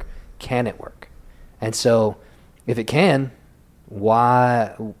it work? Can it work? And so, if it can,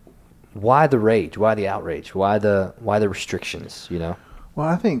 why the rage? Why the outrage? Why the restrictions? You know. Well,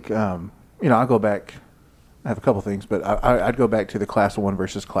 I think you know, I'll go back. I have a couple things, but I'd go back to the Class 1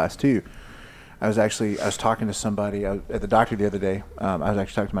 versus Class 2. I was talking to somebody at the doctor the other day. I was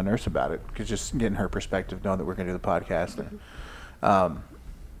actually talking to my nurse about it, because just getting her perspective, knowing that we're going to do the podcast.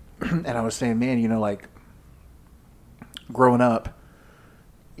 And I was saying, man, you know, like, growing up,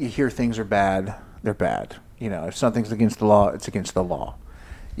 you hear things are bad, they're bad. If something's against the law, it's against the law.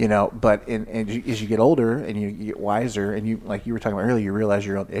 But as you get older and you get wiser, and you, like you were talking about earlier, you realize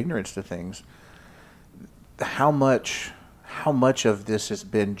your own ignorance to things. How much of this has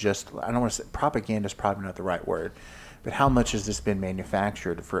been just, I don't want to say, propaganda is probably not the right word, but how much has this been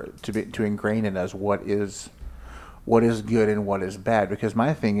manufactured to ingrain in us what is good and what is bad? Because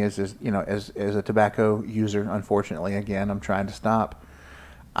my thing is as a tobacco user, unfortunately, again, I'm trying to stop.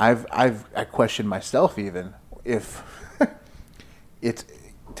 I question myself even if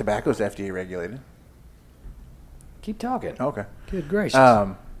tobacco's FDA regulated. Keep talking. Okay. Good gracious.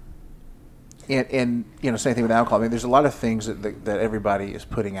 And same thing with alcohol. I mean, there's a lot of things that everybody is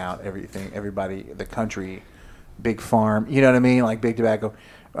putting out. Everybody, the country, big farm. You know what I mean? Like big tobacco.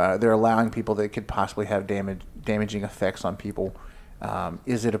 They're allowing people that could possibly have damaging effects on people.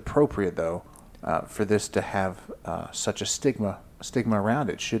 Is it appropriate though for this to have such a stigma around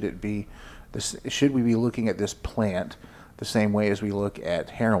it? Should it be this? Should we be looking at this plant the same way as we look at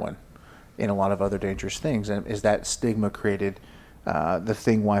heroin and a lot of other dangerous things? And is that stigma created the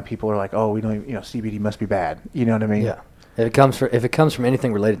thing why people are like, oh, we don't even, CBD must be bad? You know what I mean? Yeah. If it comes from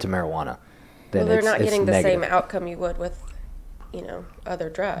anything related to marijuana, then they're not getting the negative. same outcome you would with, other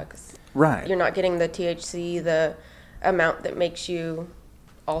drugs. Right. You're not getting the THC, the amount that makes you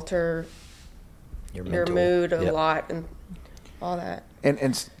alter your mood a lot and all that.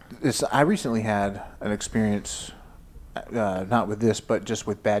 And I recently had an experience, not with this, but just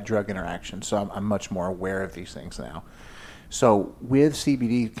with bad drug interactions. So I'm much more aware of these things now. So with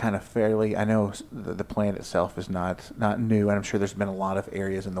CBD, kind of fairly, I know the plant itself is not new, and I'm sure there's been a lot of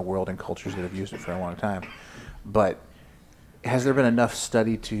areas in the world and cultures that have used it for a long time. But has there been enough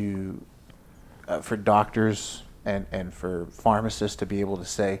study for doctors and for pharmacists to be able to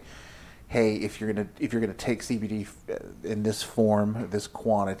say, hey, if you're gonna take CBD in this form, this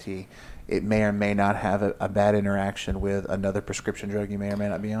quantity, it may or may not have a bad interaction with another prescription drug you may or may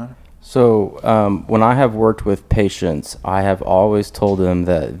not be on? So when I have worked with patients, I have always told them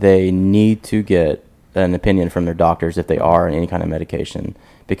that they need to get an opinion from their doctors if they are on any kind of medication,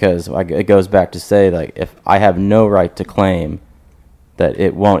 because it goes back to say, like, if I have no right to claim that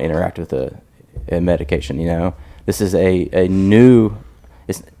it won't interact with a medication, this is a new,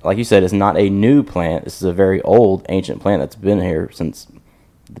 it's like you said, it's not a new plant. This is a very old, ancient plant that's been here since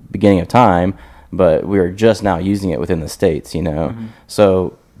the beginning of time, but we are just now using it within the States, Mm-hmm.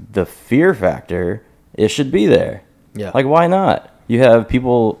 So the fear factor, it should be there. Yeah. Like, why not? You have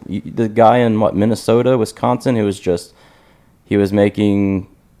people, the guy in Minnesota, Wisconsin, he was making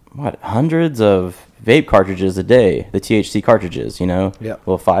hundreds of vape cartridges a day, the THC cartridges, Yeah.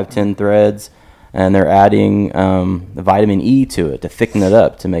 Well, 510 threads, and they're adding vitamin E to it to thicken it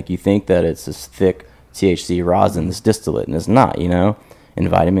up to make you think that it's this thick THC rosin, this distillate, and it's not, And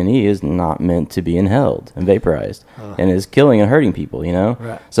vitamin E is not meant to be inhaled and vaporized, and is killing and hurting people,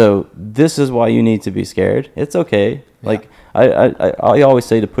 Right. So this is why you need to be scared. It's okay. Yeah. Like I always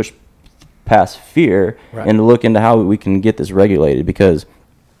say to push past fear and to look into how we can get this regulated, because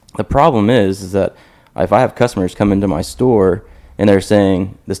the problem is that if I have customers come into my store and they're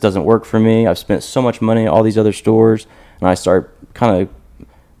saying, this doesn't work for me, I've spent so much money at all these other stores, and I start kind of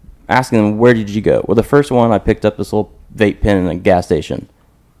asking them, where did you go? Well, the first one, I picked up this little vape pen in a gas station.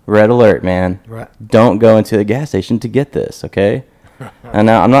 Red alert, man. Right. Don't go into the gas station to get this, okay? And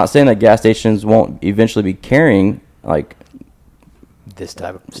now I'm not saying that gas stations won't eventually be carrying like this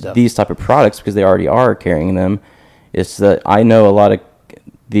type of stuff, these type of products, because they already are carrying them. It's that I know a lot of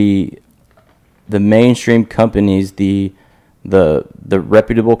the mainstream companies, the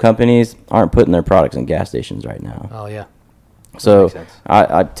reputable companies aren't putting their products in gas stations right now. Oh yeah. So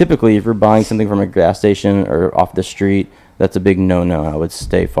I typically, if you're buying something from a gas station or off the street, that's a big no-no. I would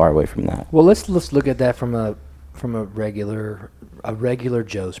stay far away from that. Well, let's look at that from a regular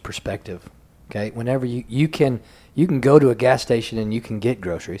Joe's perspective. Okay, whenever you can go to a gas station and you can get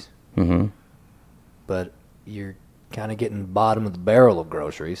groceries, but you're kind of getting bottom of the barrel of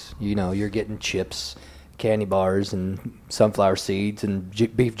groceries. You're getting chips, candy bars, and sunflower seeds and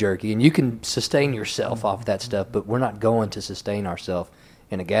beef jerky, and you can sustain yourself off that stuff, but we're not going to sustain ourselves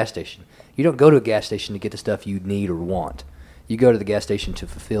in a gas station. You don't go to a gas station to get the stuff you need or want. You go to the gas station to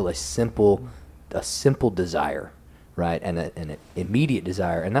fulfill a simple desire, right, and an immediate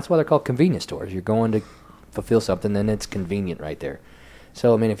desire, and that's why they're called convenience stores. You're going to fulfill something, and it's convenient right there.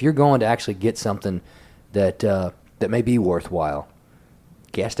 So, I mean, if you're going to actually get something that may be worthwhile,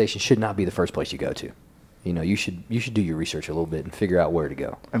 gas station should not be the first place you go to. you should do your research a little bit and figure out where to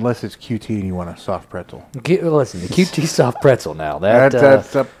go. Unless it's QT and you want a soft pretzel. Listen, the QT soft pretzel now.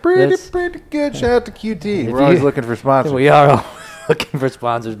 That's a pretty good. Shout out to QT. We're always looking for sponsors. We are looking for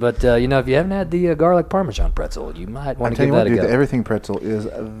sponsors, but if you haven't had the garlic parmesan pretzel, you might want to give that a go. The everything pretzel is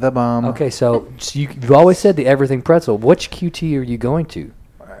the bomb. Okay, so you've always said the everything pretzel. Which QT are you going to?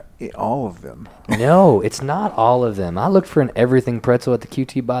 All of them. No, it's not all of them. I looked for an everything pretzel at the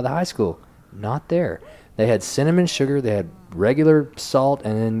QT by the high school. Not there. They had cinnamon sugar, they had regular salt,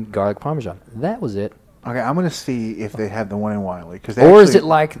 and then garlic parmesan. That was it. Okay, I'm going to see if they have the one in Wiley. Is it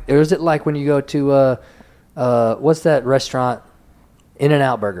like when you go to what's that restaurant?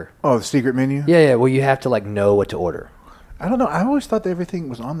 In-N-Out Burger. Oh, the secret menu? Yeah. Well, you have to know what to order. I don't know. I always thought that everything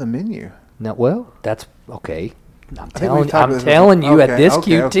was on the menu. No, well, that's okay. I'm telling you, at this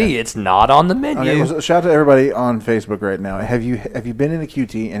QT, it's not on the menu. Okay, well, shout out to everybody on Facebook right now. Have you been in a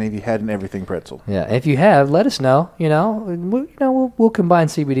QT and have you had an everything pretzel? Yeah, if you have, let us know. We'll combine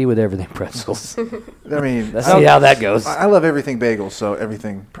CBD with everything pretzels. I mean, let's see how that goes. I love everything bagels, so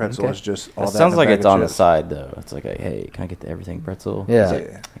everything pretzel is just all that. Sounds like it's on the side though. It's like, hey, can I get the everything pretzel?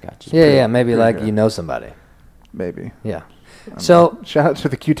 Yeah, I got you. Yeah, maybe somebody. Maybe. Yeah. So shout out to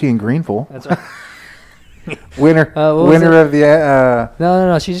the QT in Greenville. That's right. winner of the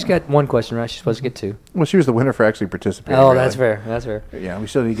no, she just got one question right. She's supposed to get two. Well, she was the winner for actually participating. Oh, really. That's fair. Yeah, we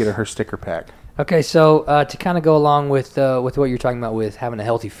still need to get her sticker pack. Okay, so to kind of go along with what you're talking about with having a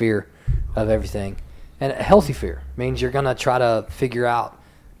healthy fear of everything, and a healthy fear means you're gonna try to figure out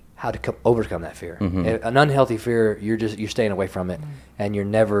how to overcome that fear. Mm-hmm. An unhealthy fear, you're staying away from it, and you're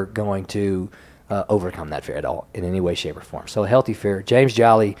never going to overcome that fear at all in any way, shape, or form. So a healthy fear. James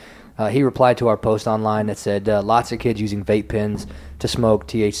Jolly. He replied to our post online that said, lots of kids using vape pens to smoke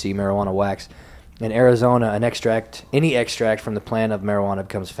THC marijuana wax. In Arizona, any extract from the plant of marijuana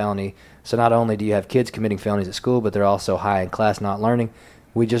becomes felony. So not only do you have kids committing felonies at school, but they're also high in class not learning.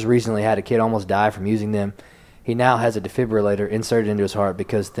 We just recently had a kid almost die from using them. He now has a defibrillator inserted into his heart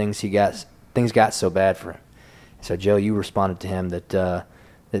because things got so bad for him. So Joe, you responded to him that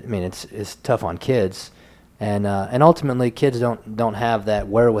it's tough on kids. And ultimately, kids don't have that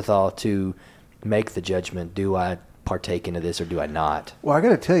wherewithal to make the judgment. Do I partake into this or do I not? Well, I got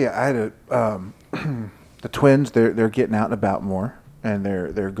to tell you, I had the twins. They're getting out and about more, and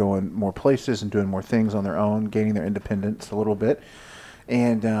they're going more places and doing more things on their own, gaining their independence a little bit.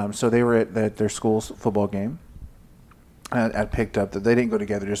 And so they were at their school's football game. I picked up that they didn't go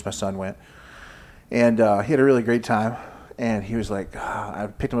together; just my son went, and he had a really great time. And he was like, I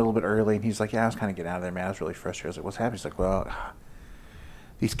picked him a little bit early, and he's like, yeah, I was kind of getting out of there, man. I was really frustrated. I was like, what's happening? He's like, well,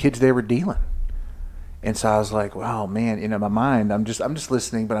 these kids, they were dealing. And so I was like, wow, man, in my mind, I'm just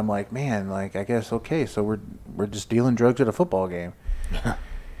listening, but I'm like, man, like, I guess, okay, so we're just dealing drugs at a football game.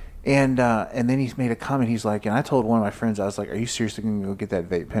 And then he made a comment. He's like, and I told one of my friends, I was like, are you seriously going to go get that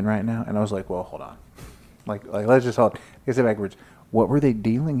vape pen right now? And I was like, well, hold on. Like let's just hold. Let's say backwards. What were they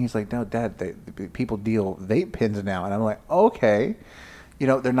dealing? He's like, no, Dad, people deal vape pens now. And I'm like, okay.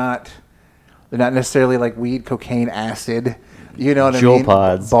 They're not necessarily like weed, cocaine, acid. You know what I mean? Juul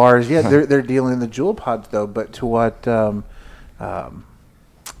pods. Bars. Yeah, they're dealing in the Juul pods, though. But to what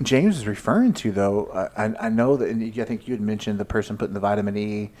James is referring to, though, I know that, and I think you had mentioned the person putting the vitamin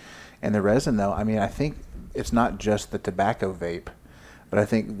E and the resin, though. I mean, I think it's not just the tobacco vape, but I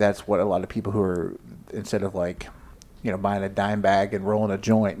think that's what a lot of people who are, instead of like, buying a dime bag and rolling a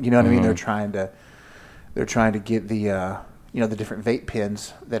joint. You know what I mean? They're trying to get the the different vape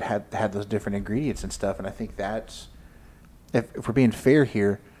pens that had those different ingredients and stuff. And I think that's, if we're being fair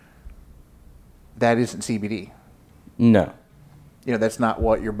here, that isn't CBD. No. That's not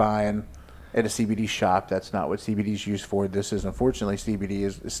what you're buying at a CBD shop. That's not what CBD is used for. This is, unfortunately, CBD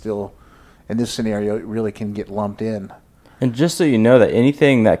is still, in this scenario, it really can get lumped in. And just so you know that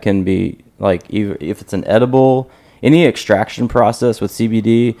anything that can be, like, if it's an edible, any extraction process with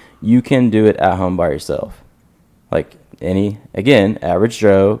CBD, you can do it at home by yourself. Like average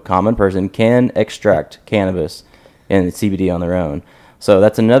Joe, common person can extract cannabis and CBD on their own. So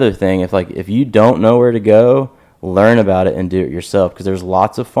that's another thing. If you don't know where to go, learn about it and do it yourself. Because there's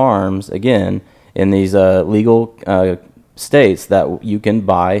lots of farms, again, in these legal states that you can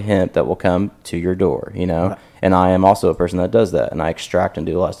buy hemp that will come to your door, Right. And I am also a person that does that. And I extract and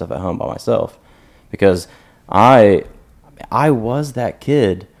do a lot of stuff at home by myself. Because I was that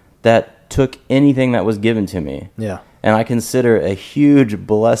kid that took anything that was given to me. Yeah. And I consider it a huge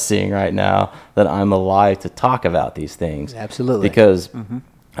blessing right now that I'm alive to talk about these things. Absolutely. Because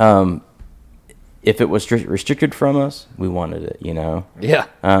if it was restricted from us, we wanted it,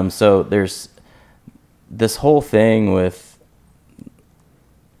 Yeah. So there's this whole thing with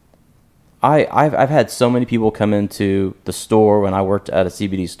I've had so many people come into the store when I worked at a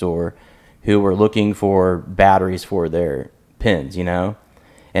CBD store who were looking for batteries for their pens, you know?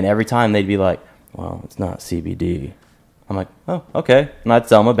 And every time they'd be like, well, it's not CBD. I'm like, oh, okay. And I'd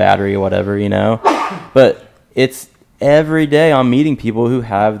sell them a battery or whatever, you know? But it's every day I'm meeting people who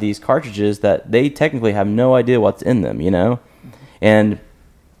have these cartridges that they technically have no idea what's in them, you know? And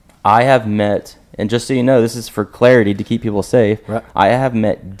I have met, and just so you know, this is for clarity to keep people safe, right. I have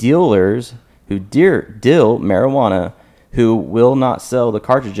met dealers who deal marijuana who will not sell the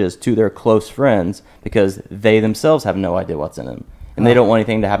cartridges to their close friends because they themselves have no idea what's in them. And they don't want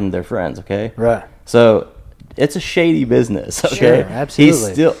anything to happen to their friends, okay? Right. So it's a shady business, okay? Sure,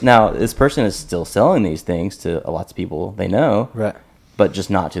 absolutely. Now, this person is still selling these things to lots of people they know, right. but just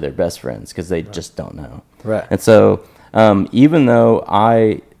not to their best friends because they just don't know. Right. And so even though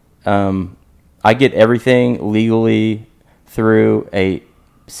I get everything legally through a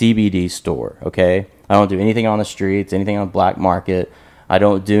CBD store, okay? I don't do anything on the streets, anything on the black market. I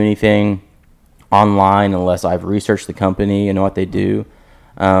don't do anything online unless I've researched the company and know what they do.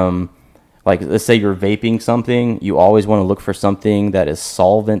 Like, let's say you're vaping something, you always want to look for something that is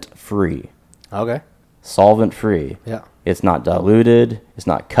solvent-free. Okay. Solvent-free. Yeah. It's not diluted. It's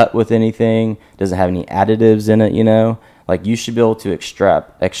not cut with anything. Doesn't have any additives in it, you know? Like, you should be able to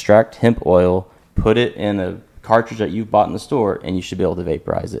extract hemp oil, put it in a cartridge that you've bought in the store, and you should be able to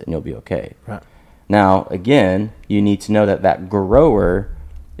vaporize it, and you'll be okay. Right. Now, again, you need to know that grower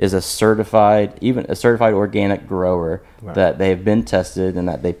is a certified organic grower, right, that they have been tested and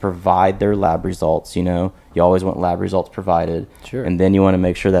that they provide their lab results, you know. You always want lab results provided. Sure. And then you want to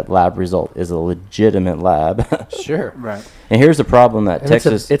make sure that lab result is a legitimate lab. Sure. Right. And here's the problem that And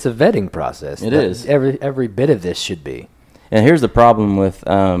Texas... It's a vetting process. It is. Every bit of this should be. And here's the problem with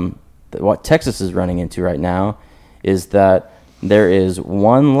what Texas is running into right now is that there is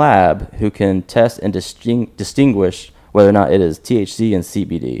one lab who can test and distinguish whether or not it is THC and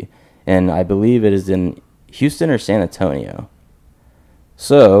CBD. And I believe it is in Houston or San Antonio.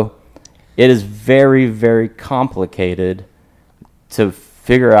 So it is very, very complicated to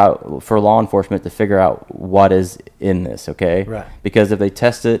figure out, for law enforcement to figure out what is in this, okay? Right. Because if they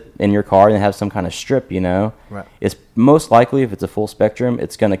test it in your car and they have some kind of strip, you know, right, it's most likely, if it's a full spectrum,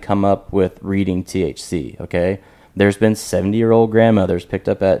 it's going to come up with reading THC, okay? There's been 70-year-old grandmothers picked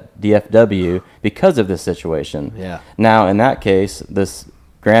up at DFW because of this situation. Yeah. Now, in that case, this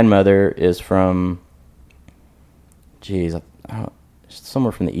grandmother is from,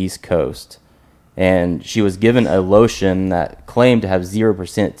 somewhere from the East Coast. And she was given a lotion that claimed to have 0%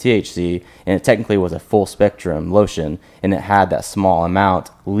 THC, and it technically was a full-spectrum lotion, and it had that small amount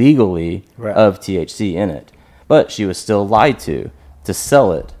legally, right, of THC in it. But she was still lied to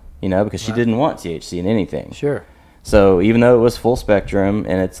sell it, you know, because she, right, didn't want THC in anything. Sure. So even though it was full spectrum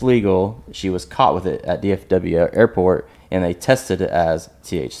and it's legal, she was caught with it at DFW airport, and they tested it as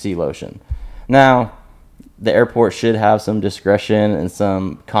THC lotion. Now, the airport should have some discretion and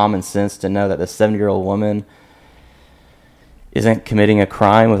some common sense to know that the 70-year-old woman isn't committing a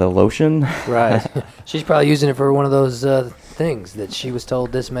crime with a lotion. Right. She's probably using it for one of those things that she was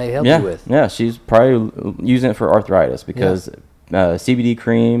told this may help you with. Yeah, she's probably using it for arthritis because... Yeah. CBD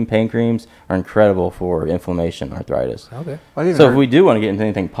cream, pain creams are incredible for inflammation, arthritis. Okay. So if we do want to get into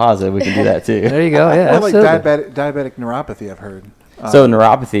anything positive, we can do that too. There you go. Yeah, well, like diabetic neuropathy, I've heard. So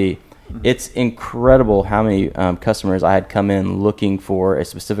neuropathy, it's incredible how many customers I had come in looking for a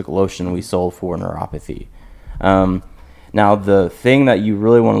specific lotion we sold for neuropathy. Now, the thing that you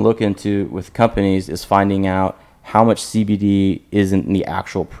really want to look into with companies is finding out how much CBD is in the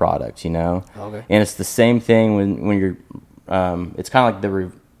actual product, you know? Okay. And it's the same thing when you're... it's kind of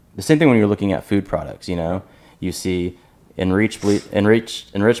like the same thing when you're looking at food products, you know. You see enriched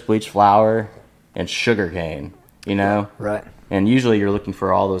bleach flour and sugar cane, you know. Right. And usually you're looking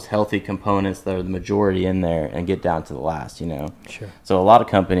for all those healthy components that are the majority in there and get down to the last, you know. Sure. So a lot of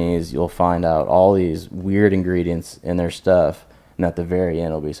companies, you'll find out all these weird ingredients in their stuff, and at the very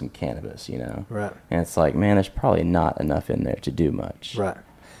end will be some cannabis, you know. Right. And it's like, man, there's probably not enough in there to do much. Right.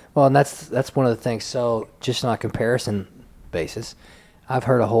 Well, and that's one of the things. So just on a comparison basis, I've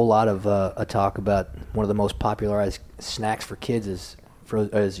heard a whole lot of a talk about one of the most popularized snacks for kids is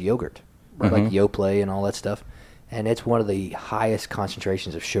yogurt, right, like Yoplait and all that stuff, and it's one of the highest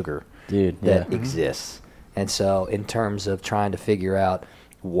concentrations of sugar that exists. And so, in terms of trying to figure out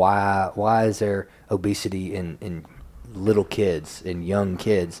why is there obesity in little kids, in young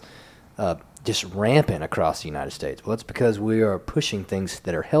kids, just rampant across the United States? Well, it's because we are pushing things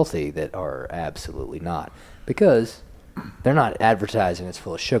that are healthy that are absolutely not, because they're not advertising it's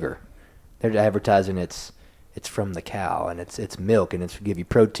full of sugar. They're advertising it's it's from the cow, and it's milk, and it's give you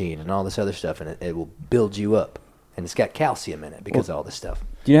protein and all this other stuff, and it will build you up, and it's got calcium in it because of all this stuff.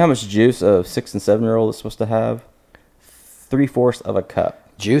 Do you know how much juice a 6 and 7-year-old is supposed to have? 3/4 of a cup.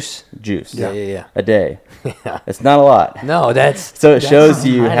 Juice. Yeah. A day. Yeah. It's not a lot. No, so it shows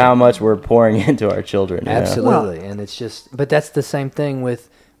you how much we're pouring into our children. Absolutely, and it's just, but that's the same thing with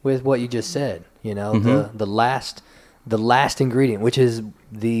what you just said. You know, the last ingredient, which is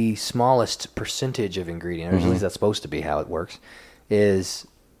the smallest percentage of ingredient, or at least that's supposed to be how it works, is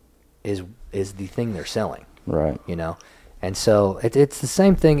the thing they're selling. Right. You know, and so it's the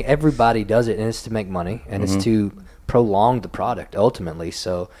same thing. Everybody does it, and it's to make money, and it's to prolong the product ultimately.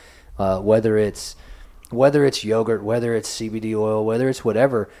 So whether it's yogurt, whether it's CBD oil, whether it's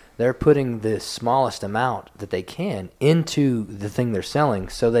whatever, they're putting the smallest amount that they can into the thing they're selling,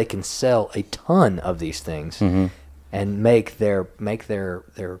 so they can sell a ton of these things and make their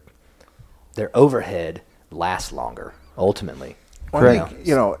overhead last longer ultimately. Well, I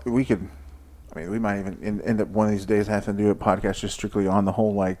think, we could. I mean, we might even end up one of these days having to do a podcast just strictly on the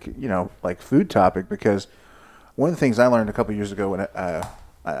whole, like food topic, because one of the things I learned a couple of years ago when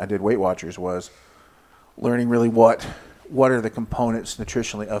I did Weight Watchers was learning really what are the components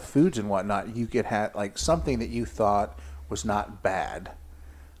nutritionally of foods and whatnot. You could have like something that you thought was not bad.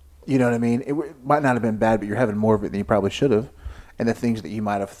 You know what I mean? It might not have been bad, but you're having more of it than you probably should have. And the things that you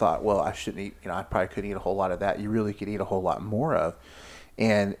might have thought, well, I shouldn't eat, I probably couldn't eat a whole lot of that. You really could eat a whole lot more of.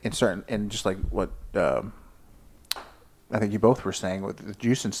 And just like what I think you both were saying with the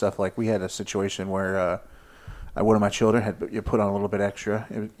juice and stuff, like we had a situation where one of my children had put on a little bit extra.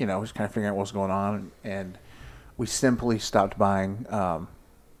 It was kind of figuring out what was going on, and we simply stopped buying.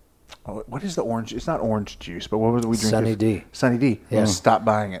 What is the orange? It's not orange juice, but what was it we drink? Sunny D. Sunny D. Yeah. Stop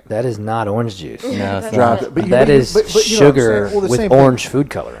buying it. That is not orange juice. No, it's dropped not. it. But that is sugar with orange food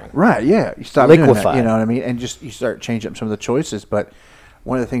coloring. Right. Yeah. You stop doing that. You know what I mean? And just you start changing up some of the choices. But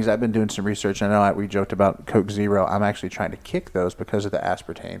one of the things I've been doing some research. I know we joked about Coke Zero. I'm actually trying to kick those because of the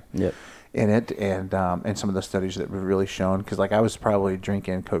aspartame. Yep. In it, and some of the studies that have really shown, because like I was probably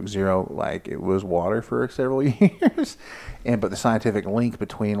drinking Coke Zero like it was water for several years, but the scientific link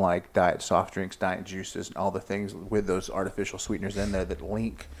between like diet soft drinks, diet juices, and all the things with those artificial sweeteners in there that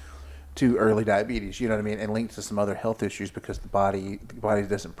link to early diabetes, you know what I mean, and link to some other health issues because the body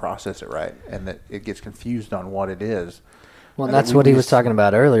doesn't process it right, and that it gets confused on what it is. Well, and that's what he was talking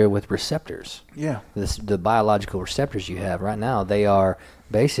about earlier with receptors. Yeah. The biological receptors you have right now, they are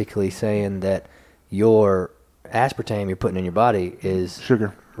basically saying that your aspartame you're putting in your body is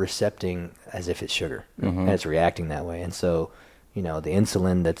sugar, recepting as if it's sugar, and it's reacting that way. And so, the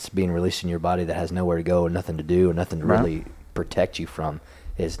insulin that's being released in your body that has nowhere to go and nothing to do and nothing to really protect you from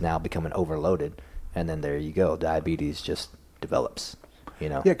is now becoming overloaded. And then there you go. Diabetes just develops.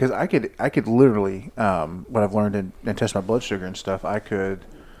 Yeah, because I could literally, what I've learned in test my blood sugar and stuff, I could,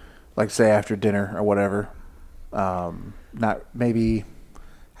 like say after dinner or whatever, not maybe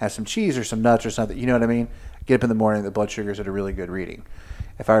have some cheese or some nuts or something, you know what I mean? Get up in the morning, the blood sugar's at a really good reading.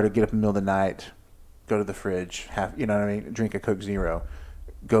 If I were to get up in the middle of the night, go to the fridge, drink a Coke Zero,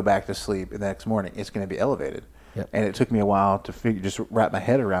 go back to sleep, and the next morning it's going to be elevated. Yep. And it took me a while to just wrap my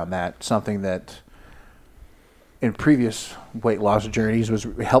head around that, something that in previous weight loss journeys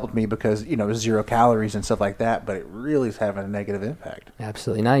helped me because, it was 0 calories and stuff like that, but it really is having a negative impact.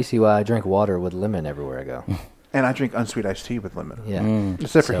 Absolutely. Now you see why I drink water with lemon everywhere I go. And I drink unsweet iced tea with lemon. Yeah.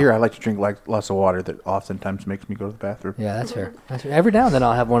 Except for here, I like to drink lots of water that oftentimes makes me go to the bathroom. Yeah, that's fair. Every now and then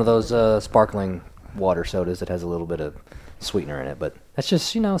I'll have one of those sparkling water sodas that has a little bit of sweetener in it, but that's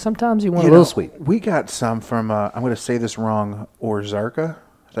just, sometimes you want a little sweet. We got some from, I'm going to say this wrong, Ozarka.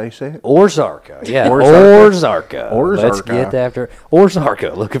 Is that how you say it? Ozarka, yeah. Ozarka. Let's get after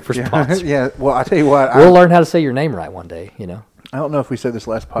Ozarka, looking for sponsors. Yeah, well, I'll tell you what. We'll learn how to say your name right one day, I don't know if we said this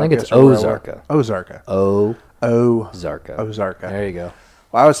last podcast. I think it's Ozarka. Ozarka. Ozarka. There you go.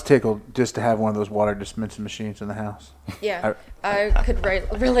 Well, I was tickled just to have one of those water dispensing machines in the house. Yeah, I could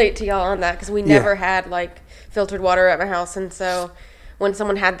relate to y'all on that because we never had filtered water at my house, and so when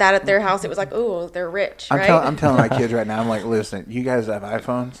someone had that at their house, it was like, ooh, they're rich, right? I'm telling my kids right now, I'm like, listen, you guys have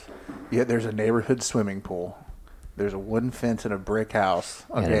iPhones, yet there's a neighborhood swimming pool. There's a wooden fence and a brick house.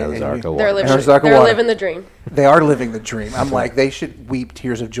 Okay, and Ozarka they're living the dream. They are living the dream. I'm like, they should weep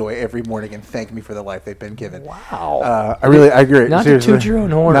tears of joy every morning and thank me for the life they've been given. Wow. I agree. Not seriously. to toot your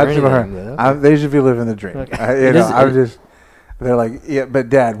own horn or anything. They should be living the dream. Okay. They're like, yeah, but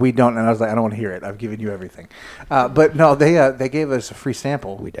Dad, we don't. And I was like, I don't want to hear it. I've given you everything. But no, they gave us a free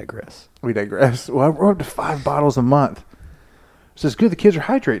sample. We digress. Well, we're up to 5 bottles a month. So it's good the kids are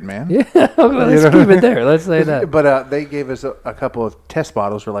hydrating, man. Yeah, let's keep it there. Let's say that. But they gave us a couple of test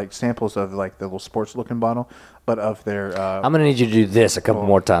bottles or like samples of like the little sports looking bottle, but of their. I'm gonna need you to do this a couple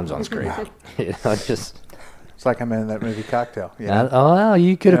more times on screen. It's like I'm in that movie Cocktail. You know? Well,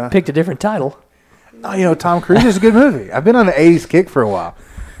 you could have picked a different title. Oh, Tom Cruise is a good movie. I've been on the 80s kick for a while.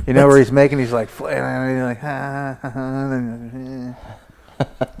 Where he's like,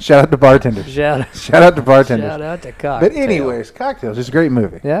 shout out to bartenders. Shout out to bartenders. Shout out to Cocktail. But anyways, Cocktails is a great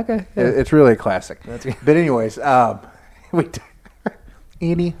movie. Yeah, okay. Yeah. It's really a classic. That's good. But anyways,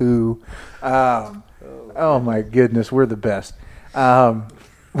 anywho, oh my goodness, we're the best.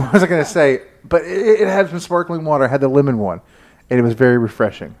 What was I going to say? But it had some sparkling water. It had the lemon one, and it was very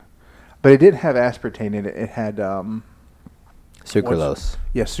refreshing. But it didn't have aspartame in it. It had Sucralose.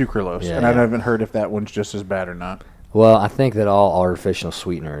 Sucralose. Yeah, and I haven't heard if that one's just as bad or not. Well, I think that all artificial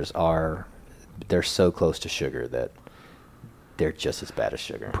sweeteners they're so close to sugar that they're just as bad as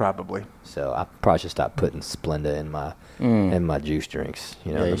sugar. Probably. So I probably should stop putting Splenda in my juice drinks.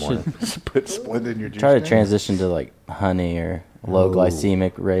 In the morning. Put Splenda in your juice. Try to drink. transition to like honey or low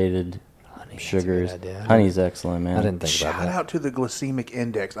glycemic rated sugars. That's a good idea. Honey's excellent, man. I didn't think Shout about that. out to the glycemic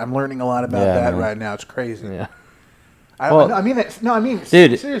index. I'm learning a lot about Yeah, that man. right now. It's crazy. Yeah.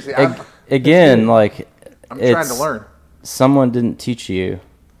 Dude, seriously. again, like I'm trying to learn. Someone didn't teach you,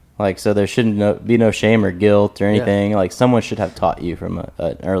 like, so there shouldn't be no shame or guilt or anything. Like, someone should have taught you from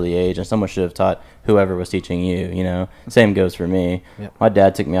an early age, and someone should have taught whoever was teaching you. Same goes for me. Yep. My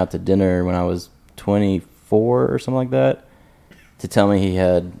dad took me out to dinner when I was 24 or something like that to tell me he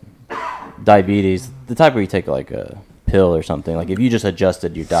had diabetes, the type where you take like a pill or something. Like, if you just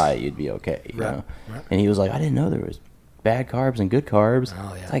adjusted your diet, you'd be okay. You know? Right. And he was like, I didn't know there was bad carbs and good carbs.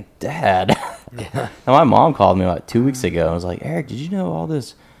 Oh, yeah. It's like, Dad. Yeah. And my mom called me like 2 weeks ago and was like, Eric, did you know all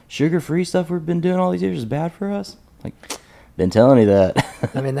this sugar-free stuff we've been doing all these years is bad for us? Like, been telling you that.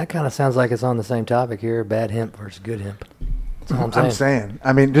 I mean, that kind of sounds like it's on the same topic here: bad hemp versus good hemp. That's all I'm saying.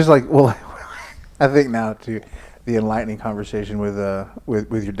 I mean, just like, well, I think now to the enlightening conversation with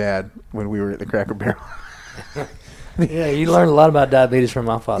your dad when we were at the Cracker Barrel. Yeah, you learned a lot about diabetes from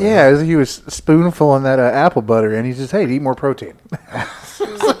my father. Yeah, he was spoonfuling that apple butter, and he just, hey, eat more protein.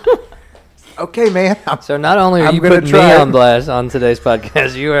 Okay, man. So not only are I'm you gonna putting me try. on blast on today's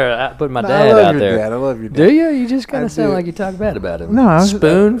podcast, you are putting my dad I love out your there. dad. I love your dad. Do you? You just kind I of sound do. like you talk bad about him. No, I was-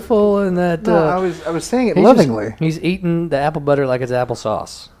 spoonful and that. No, I was saying it he's lovingly. just- he's eating the apple butter like it's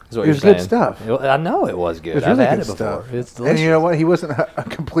applesauce. Is what It was you're good saying. stuff. I know it was good. It was I've really had good it before. stuff. It's delicious. And you know what? He wasn't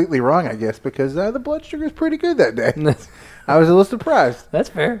completely wrong, I guess, because the blood sugar is pretty good that day. I was a little surprised. That's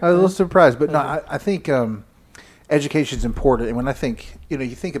fair. I was a little surprised, but no, I think education is important. And when I think,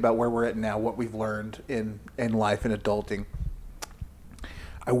 you think about where we're at now, what we've learned in life and adulting,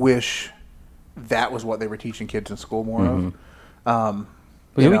 I wish that was what they were teaching kids in school more of.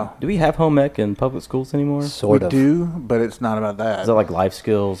 Do we have home ec in public schools anymore? Sort we of. do, but it's not about that. Is that like life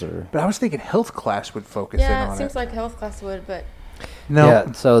skills or? But I was thinking health class would focus in Yeah, on it seems it. like health class would, but No,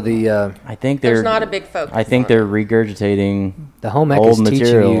 Yeah. So the I think they're. there's not a big focus. I think on they're regurgitating. home ec Old is teaching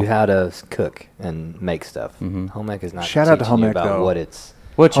material. you how to cook and make stuff. Home ec is not Shout out to teaching home you ec, about though. what it's.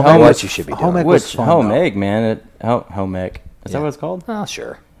 Which Home home, ec what was- you should be home doing. ec was which fun, home though. egg, man? Home ec. Is that what it's called? Oh,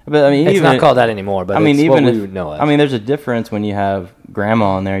 sure. But I mean, It's even not called that anymore, but I mean, it's even what if we would know as. I mean, there's a difference when you have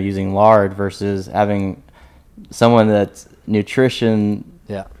grandma in there using lard versus having someone that's nutrition,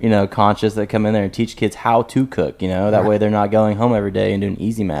 Yeah. conscious that come in there and teach kids how to cook. That way they're not going home every day and doing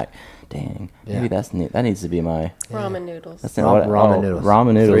Easy Mac. Dang, Yeah. maybe that needs to be my. ramen noodles. That's not what, ramen noodles.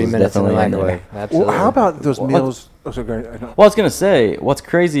 Ramen noodles 3 is minutes in the definitely in there. microwave. Absolutely. Well, how about those meals? Oh, so great. I know. Well, I was gonna say, what's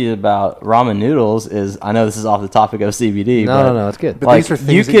crazy about ramen noodles is I know this is off the topic of CBD. but No, it's good. But like these are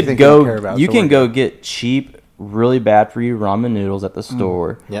things you that you could think you don't care go, about, you so can we're go good. get cheap, really bad for you ramen noodles at the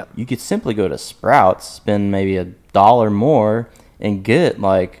store. Yep. You could simply go to Sprouts, spend maybe $1 more, and get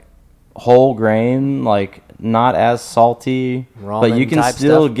like whole grain, like not as salty, but you Ramen can type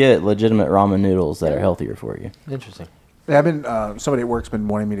still stuff. get legitimate ramen noodles that are healthier for you. Interesting. Yeah, I've been somebody at work's been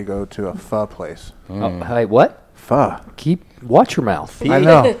wanting me to go to a pho place. Oh, hey, what? Pho. Watch your mouth. I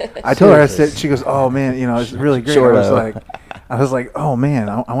know. I told her. I said. She goes, "Oh man, it's really great." Short I was like, "Oh man,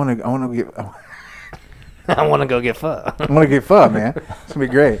 I want to get, I want to go get pho. I want to get pho, man. It's gonna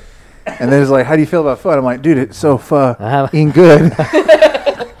be great." And then it's like, "How do you feel about pho?" And I'm like, "Dude, it's so pho, haven't- good."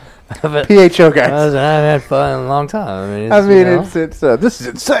 But PHO guys. I haven't had pho in a long time. I mean, It's this is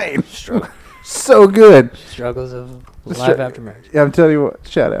insane. So good. struggles of Str- life after marriage. Yeah, I'm telling you what.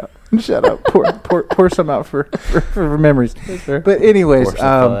 Shout out. Pour some out for memories. But anyways, Pour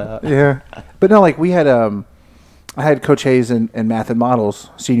some pho out. yeah. But no, like we had I had Coach Hayes in math and models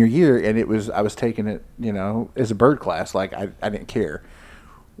senior year, and I was taking it, as a bird class. Like I didn't care.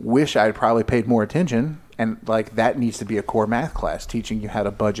 Wish I'd probably paid more attention, and like that needs to be a core math class, teaching you how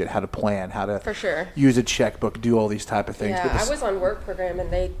to budget, how to plan, how to For sure. use a checkbook, do all these type of things. Yeah, I was on work program, and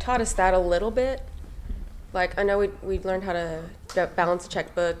they taught us that a little bit. Like, I know we learned how to balance a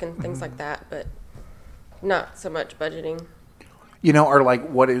checkbook and things like that, but not so much budgeting. Or like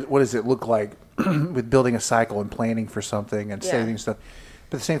what does it look like with building a cycle and planning for something and saving stuff.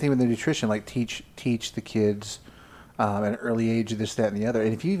 But the same thing with the nutrition, like teach the kids at an early age this, that, and the other.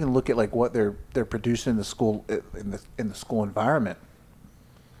 And if you even look at like what they're producing in the school in the school environment,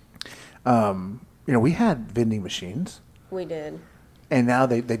 we had vending machines. We did. And now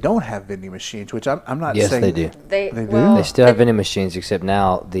they don't have vending machines, which I'm not Yes, saying. they do. They do? They still have vending machines, except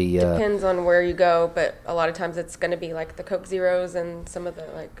now the Depends on where you go, but a lot of times it's going to be like the Coke Zeros and some of the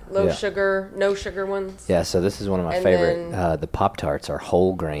like low sugar, no sugar ones. yeah. So this is one of my And favorite. then- The Pop Tarts are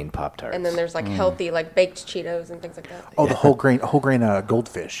whole grain Pop Tarts. And then there's like healthy, like baked Cheetos and things like that. Oh, the whole grain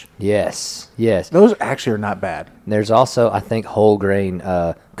goldfish. yes. Those actually are not bad. There's also, I think, whole grain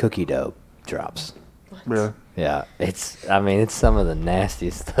cookie dough drops. Really. Yeah, it's some of the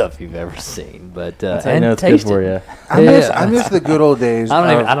nastiest stuff you've ever seen, but That's how you and know it's good tasty. for you. I miss the good old days.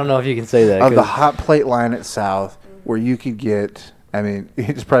 I don't know if you can say that. of the 'cause- hot plate line at South, where you could get. I mean,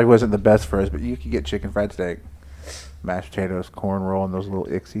 it just probably wasn't the best for us, but you could get chicken fried steak, mashed potatoes, corn roll, and those little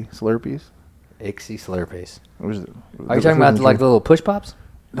Ixie Slurpees. Ixie Slurpees. Are you Are you talking about like the little push pops?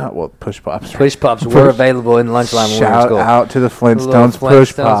 Not push pops. Push pops were available in lunch line when we were in Shout school. out to the The little Flintstones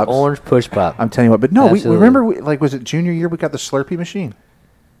push Flintstones pops. orange push pop. I'm telling you what, but no, we Absolutely. remember. Was it junior year? We got the Slurpee machine.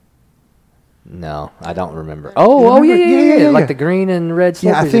 No, I don't remember. You Oh, remember? yeah. Yeah. Like the green and red Slurpees.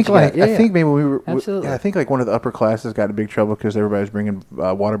 Yeah, I think that you got. I think maybe we were. Absolutely. I think like one of the upper classes got in big trouble because everybody was bringing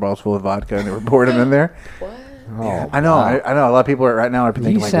water bottles full of vodka and they were pouring them in there. What? Oh, I know. wow. I know. A lot of people right now are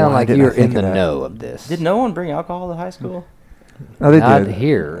thinking You like, sound "Why like didn't I you're think in of the that?" know of this. Did no one bring alcohol to high school? No, they Not did.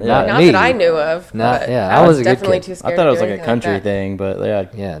 here. Yeah. Not me. that I knew of. Not- but yeah, I was a good definitely kid. too scared. I thought it to was do like a anything country that. thing, but they had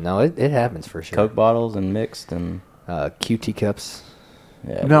Yeah, no, it happens for sure. Coke bottles and mixed and QT cups.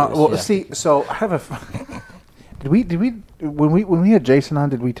 yeah. No, it was- well, yeah. see, so I have a. Did we when we had Jason on?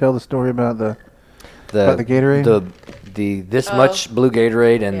 Did we tell the story about the About the Gatorade? The this much blue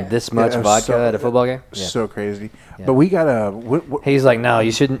Gatorade and Yeah. this much it was vodka so- at a football game. Yeah. so crazy? Yeah. But we got a. He's like, no,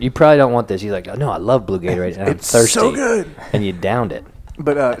 you shouldn't. You probably don't want this. He's like, no, I love blue Gatorade. And I'm It's thirsty. so good. And you downed it.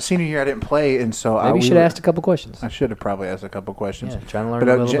 But senior year I didn't play, and so Maybe you should have asked a couple questions. I should have probably asked a couple questions. Yeah, trying to learn But,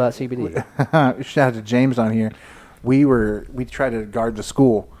 a little about CBD. Shout out to James on here. We tried to guard the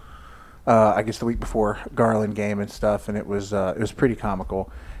school. I guess the week before Garland game and stuff, and it was pretty comical.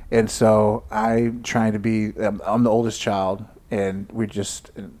 And so I'm trying to be. I'm the oldest child, and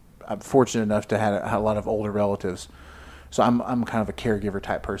I'm fortunate enough to have a lot of older relatives. So I'm kind of a caregiver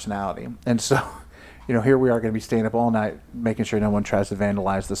type personality, and so. Here we are going to be staying up all night, making sure no one tries to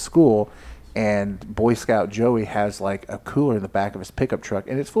vandalize the school. And Boy Scout Joey has like a cooler in the back of his pickup truck,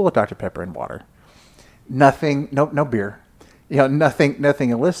 and it's full of Dr. Pepper and water. Nothing, no beer, nothing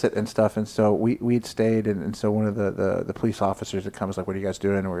illicit and stuff. And so we'd stayed, and so one of the police officers that comes like, "What are you guys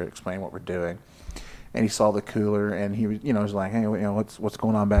doing?" And we're explaining what we're doing. And he saw the cooler, and he was like, "Hey, what's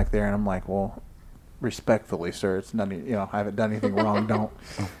going on back there?" And I'm like, "Well, respectfully, sir, it's nothing. I haven't done anything wrong. Don't."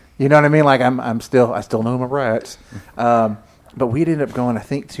 You know what I mean? Like I still know my rights. But we'd end up going, I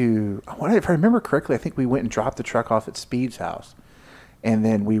think, if I remember correctly, I think we went and dropped the truck off at Speed's house. And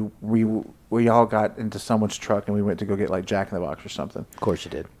then we all got into someone's truck and we went to go get like Jack in the Box or something. Of course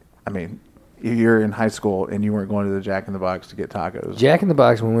you did. I mean, you're in high school and you weren't going to the Jack in the Box to get tacos. Jack in the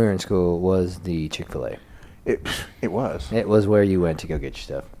Box when we were in school was the Chick-fil-A. It was. It was where you went to go get your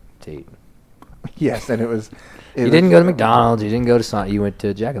stuff to eat. Yes, and it was. You didn't go to McDonald's. You didn't go to Sonic. You went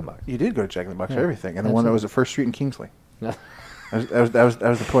to Jack in the Box. You did go to Jack in the Box for Yeah, everything, and the one that was at First Street in Kingsley. No. That was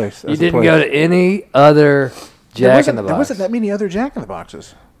the place. That You was the didn't place. go to any other Jack in the Box. There wasn't that many other Jack in the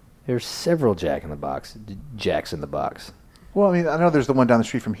Boxes. There's several Jack in the Box. Jacks in the Box. Well, I mean, I know there's the one down the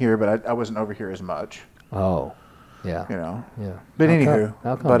street from here, but I wasn't over here as much. Oh, yeah. Yeah. How But anywho,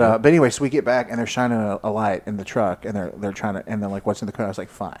 come, but anyway, so we get back and they're shining a light in the truck, and they're trying to, and they're like, "What's in the car?" I was like,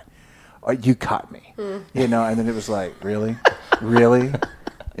 "Fine, you caught me," And then it was like, "Really, really."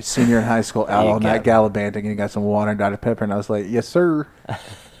 It's senior in high school, out You all night got gallivanting, and you got some water and Dr. Pepper, and I was like, "Yes, sir."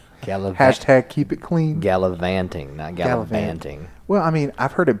 Hashtag keep it clean. Gallivanting, not gallivanting. Well, I mean,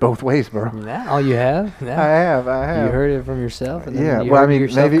 I've heard it both ways, bro. Now you have. Now. I have. You heard it from yourself. And then Yeah, you well, I heard mean,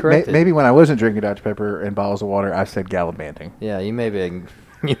 yourself corrected. maybe when I wasn't drinking Dr. Pepper and bottles of water, I said gallivanting. Yeah, you may be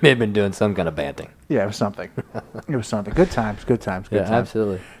You may have been doing some kind of banting. Yeah, it was something. It was something. Good times. Good times. Good Yeah, times.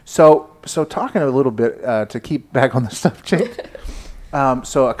 absolutely. So talking a little bit to keep back on the subject.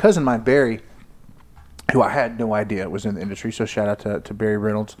 So a cousin of mine, Barry, who I had no idea was in the industry. So shout out to Barry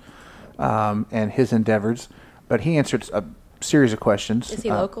Reynolds and his endeavors. But he answered a series of questions. Is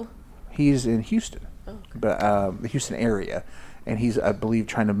he local? He's in Houston, but the Houston area, and he's, I believe,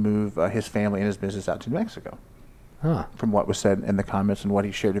 trying to move his family and his business out to New Mexico. Huh. From what was said in the comments and what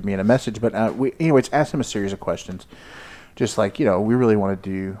he shared with me in a message. But we, anyways, asked him a series of questions, just like, we really want to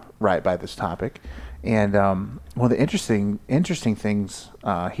do right by this topic. And one of the interesting things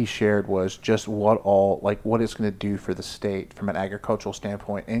he shared was just what it's going to do for the state from an agricultural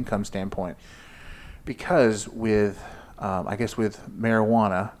standpoint, income standpoint. Because with, I guess with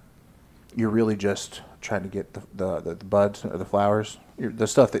marijuana, you're really just trying to get the buds or the flowers, the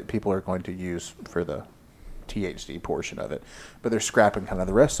stuff that people are going to use for the THC portion of it, but they're scrapping kind of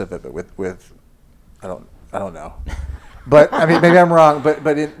the rest of it. But with I don't know, but I mean maybe I'm wrong. But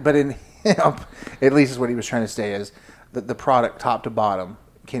in hemp, at least is what he was trying to say is that the product top to bottom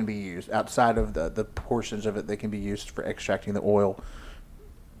can be used outside of the portions of it that can be used for extracting the oil.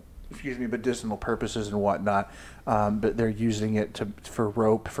 Medicinal purposes and whatnot. But they're using it for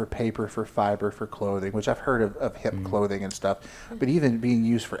rope, for paper, for fiber, for clothing, which I've heard of hemp clothing and stuff. But even being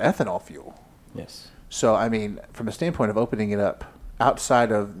used for ethanol fuel. Yes. So, I mean, from a standpoint of opening it up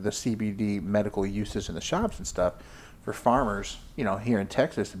outside of the CBD medical uses in the shops and stuff, for farmers, here in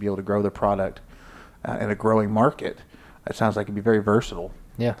Texas to be able to grow their product in a growing market, it sounds like it'd be very versatile.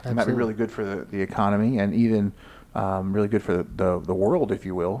 Yeah, absolutely. It might be really good for the economy and even really good for the world, if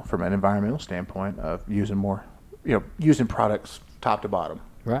you will, from an environmental standpoint of using more, using products top to bottom.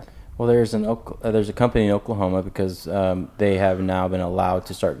 Right. Well, there's a company in Oklahoma because they have now been allowed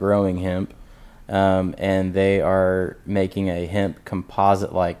to start growing hemp. And they are making a hemp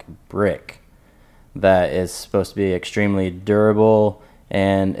composite-like brick that is supposed to be extremely durable.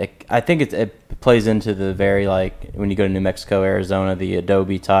 And I think it plays into the very, like, when you go to New Mexico, Arizona, the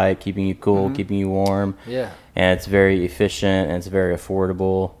Adobe type, keeping you cool, keeping you warm. Yeah. And it's very efficient and it's very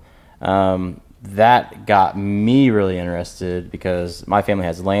affordable. That got me really interested because my family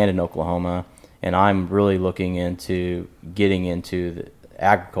has land in Oklahoma, and I'm really looking into getting into the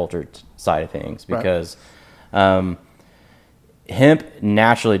agriculture side of things because hemp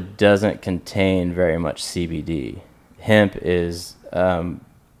naturally doesn't contain very much CBD. Hemp is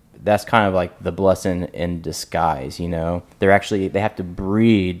that's kind of like the blessing in disguise. They have to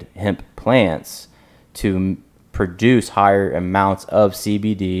breed hemp plants to produce higher amounts of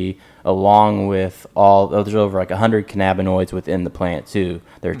CBD, along with there's over like 100 cannabinoids within the plant too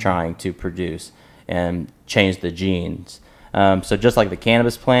they're trying to produce and change the genes. So just like the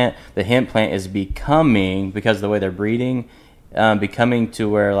cannabis plant, the hemp plant is becoming, because of the way they're breeding, becoming to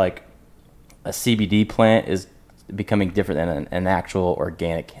where like a CBD plant is becoming different than an actual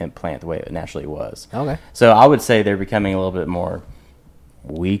organic hemp plant the way it naturally was. Okay. So I would say they're becoming a little bit more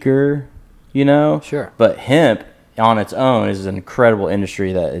weaker, Sure. But hemp on its own is an incredible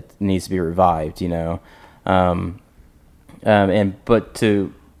industry that it needs to be revived, about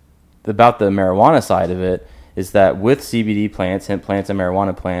the marijuana side of it, is that with CBD plants, hemp plants, and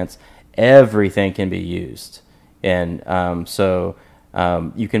marijuana plants, everything can be used. And so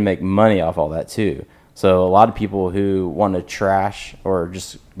you can make money off all that too. So a lot of people who want to trash or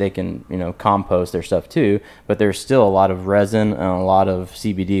just they can, compost their stuff too, but there's still a lot of resin and a lot of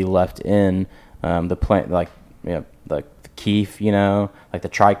CBD left in the plant, like the keef, like the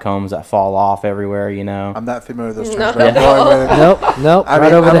trichomes that fall off everywhere, I'm not familiar with those No. terms. But I'm going with it. Nope.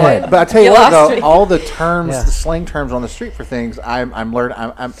 Right over the head. But I tell you You what, lost though, me. all the terms, Yeah. the slang terms on the street for things, I'm learning.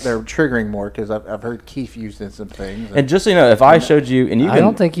 They're triggering more because I've heard keef used in some things. And just so you know, if I showed you, and you can, I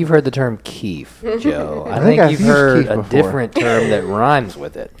don't think you've heard the term keef, Joe. I think think I've you've used heard keef a before. different term that rhymes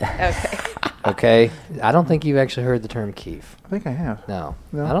with it. Okay. Okay? I don't think you've actually heard the term keef. I think I have. No.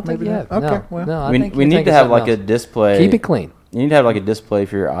 No, I don't think maybe you not. have. Okay, No. well. No, I we think we you're need to thinking have something like a else. display. Keep it clean. You need to have like a display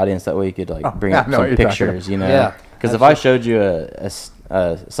for your audience. That way you could like bring I up know some what you're talking pictures, about. Yeah, Because if I showed you a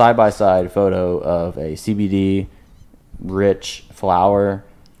side-by-side photo of a CBD-rich flower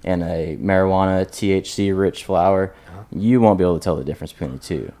and a marijuana THC-rich flower, you won't be able to tell the difference between the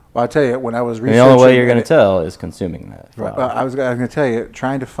two. Well, I'll tell you, when I was And researching, the only way you're going to tell is consuming that flower. I was going to tell you,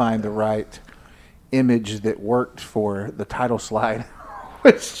 trying to find the right image that worked for the title slide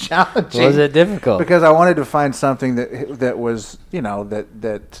was challenging. Was it difficult? Because I wanted to find something that was,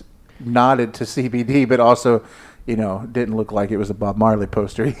 that nodded to CBD, but also, didn't look like it was a Bob Marley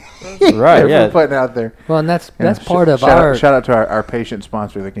poster. Right, yeah. We're putting out there. Well, and that's Yeah, part of shout our... out, shout out to our patient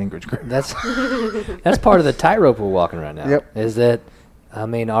sponsor, the Gingrich Group. That's part of the tightrope we're walking right now. Yep. Is that I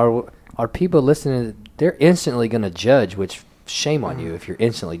mean, are people listening? They're instantly going to judge, which shame on you if you're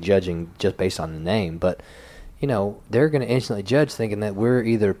instantly judging just based on the name. But, you know, they're going to instantly judge thinking that we're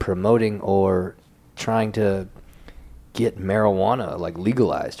either promoting or trying to get marijuana like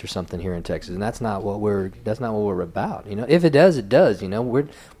legalized or something here in Texas, and that's not what we're about. You know, if it does, it does. You know,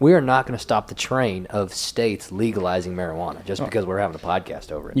 we are not going to stop the train of states legalizing marijuana just because we're having a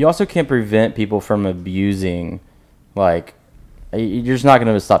podcast over it. You also can't prevent people from abusing, like, you're just not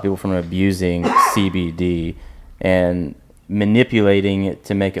going to stop people from abusing CBD and manipulating it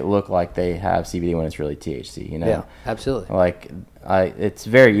to make it look like they have CBD when it's really THC, you know? Yeah, absolutely. Like, it's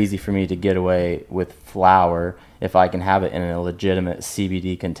very easy for me to get away with flour if I can have it in a legitimate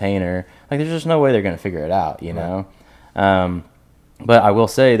CBD container. Like, there's just no way they're going to figure it out, you know? But I will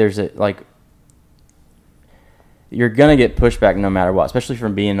say you're going to get pushback no matter what, especially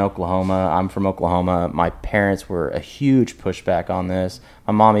from being in Oklahoma. I'm from Oklahoma. My parents were a huge pushback on this.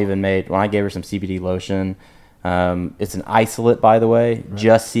 My mom even when I gave her some CBD lotion, it's an isolate, by the way, right.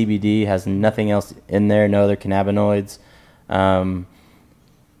 Just CBD, has nothing else in there, no other cannabinoids.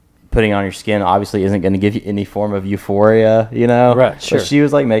 Putting on your skin obviously isn't going to give you any form of euphoria, you know? Right, sure. But she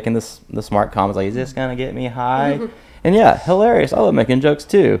was like making the smart comments, like, is this going to get me high? And yeah, hilarious. I love making jokes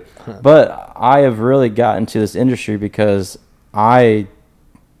too. But I have really gotten to this industry because I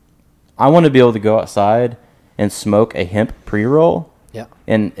want to be able to go outside and smoke a hemp pre-roll. Yeah.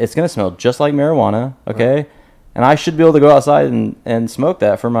 And it's going to smell just like marijuana, okay? Right. And I should be able to go outside and smoke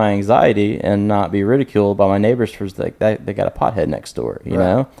that for my anxiety and not be ridiculed by my neighbors for like that they got a pothead next door, you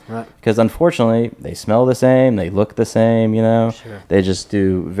know? Right. Because unfortunately, they smell the same, they look the same, you know? Sure. They just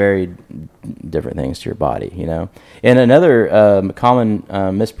do very different things to your body, you know? And another common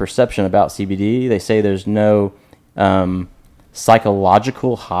misperception about CBD, they say there's no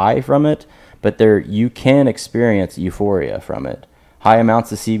psychological high from it, but you can experience euphoria from it. High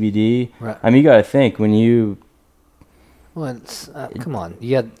amounts of CBD. Right. I mean, you got to think when you... Well, come on.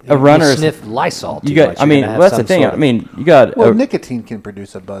 You sniff Lysol. I mean, that's the thing. I mean, you got... Well, nicotine can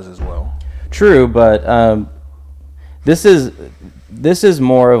produce a buzz as well. True, but this is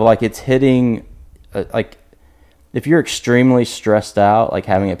more of like it's hitting... like, if you're extremely stressed out, like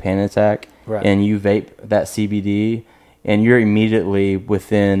having a panic attack, right. And you vape that CBD, and you're immediately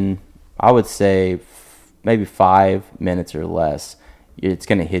within, I would say, maybe 5 minutes or less, it's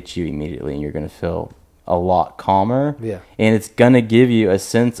going to hit you immediately, and you're going to feel a lot calmer. Yeah. And it's going to give you a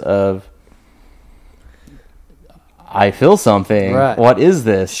sense of, I feel something. Right. What is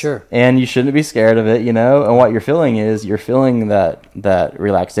this? Sure. And you shouldn't be scared of it, you know? And what you're feeling is you're feeling that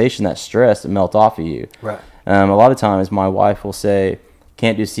relaxation, that stress melt off of you. Right. A lot of times my wife will say,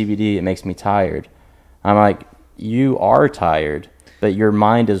 can't do CBD, it makes me tired. I'm like, you are tired, but your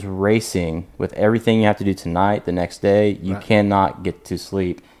mind is racing with everything you have to do tonight, the next day. You cannot get to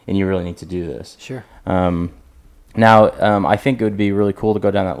sleep, and you really need to do this. Sure. Now, I think it would be really cool to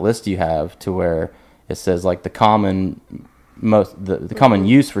go down that list you have to where it says like the common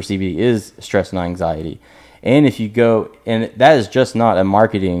use for CBD is stress and anxiety. And if you go, and that is just not a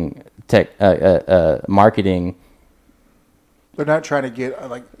marketing. They're not trying to get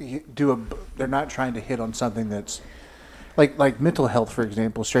they're not trying to hit on something that's like mental health, for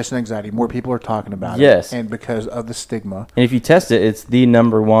example, stress and anxiety. More people are talking about it, and because of the stigma. And if you test it, it's the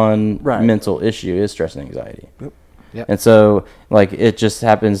number one mental issue is stress and anxiety. Yep. And so, like, it just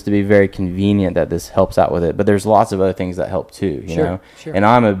happens to be very convenient that this helps out with it. But there's lots of other things that help too, you know. Sure. And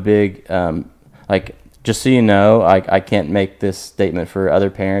I'm a big just so you know, I can't make this statement for other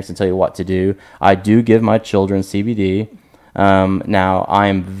parents and tell you what to do. I do give my children CBD. Now, I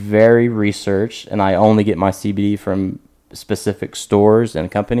am very researched, and I only get my CBD from specific stores and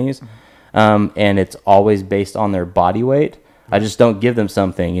companies, and it's always based on their body weight. I just don't give them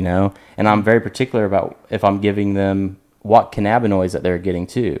something, you know, and I'm very particular about if I'm giving them what cannabinoids that they're getting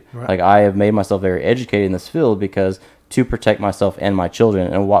too. Right. Like, I have made myself very educated in this field because to protect myself and my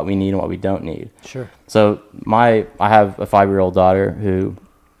children and what we need and what we don't need. Sure. So I have a 5-year-old daughter who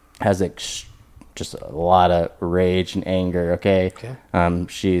has just a lot of rage and anger. Okay.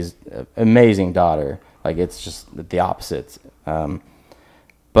 She's an amazing daughter. Like, it's just the opposite.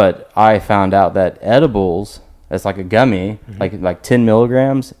 But I found out that edibles, it's like a gummy, like 10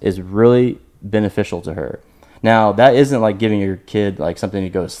 milligrams is really beneficial to her. Now, that isn't like giving your kid like something to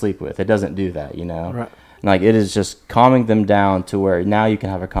go to sleep with. It doesn't do that, you know? Right. Like, it is just calming them down to where now you can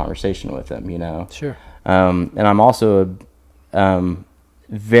have a conversation with them, you know? Sure. And I'm also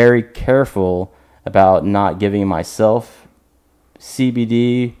very careful about not giving myself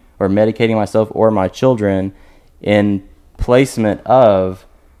CBD or medicating myself or my children in placement of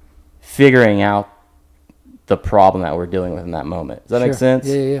figuring out the problem that we're dealing with in that moment. Does that make Sure. sense?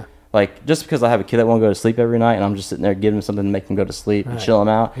 Yeah. Like, just because I have a kid that won't go to sleep every night and I'm just sitting there giving him something to make him go to sleep and Right. chill him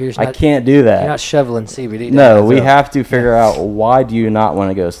out, You're just I not- can't do that. You're not shoveling CBD. down No, his we throat. have to figure out why do you not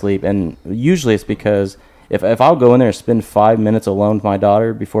want to go to sleep. And usually it's because if I'll go in there and spend 5 minutes alone with my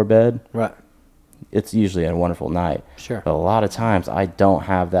daughter before bed, Right. it's usually a wonderful night. Sure. But a lot of times I don't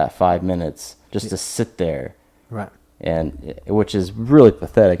have that 5 minutes just to sit there. Right. And which is really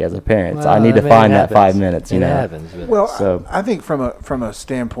pathetic as a parent. So I Well, need to I mean, find it that 5 happens. minutes, you It know. happens. But Well, So- I think from a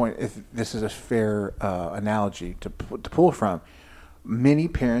standpoint, if this is a fair analogy to pull from, many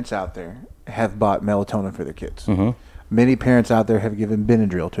parents out there have bought melatonin for their kids. Mhm. Many parents out there have given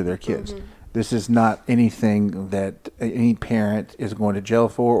Benadryl to their kids. This is not anything that any parent is going to jail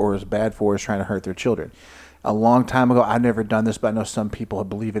for or is bad for, is trying to hurt their children. A long time ago, I've never done this, but I know some people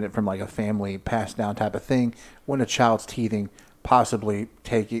believe in it from like a family passed down type of thing. When a child's teething, possibly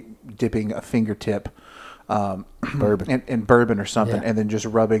dipping a fingertip Bourbon. in bourbon or something, Yeah. and then just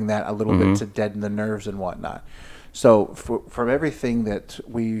rubbing that a little bit to deaden the nerves and whatnot. So from everything that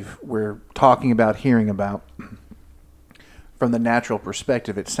we're talking about, hearing about, from the natural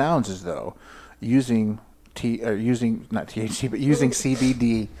perspective, it sounds as though using not THC, but using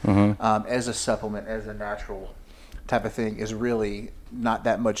CBD as a supplement, as a natural type of thing, is really not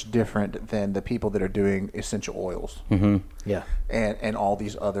that much different than the people that are doing essential oils yeah. and all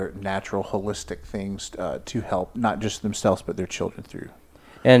these other natural holistic things to help not just themselves but their children through.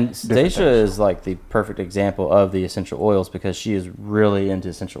 And Different Stacia things. is like the perfect example of the essential oils because she is really into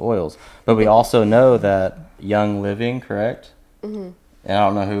essential oils. But we also know that Young Living, correct? Mm-hmm. And I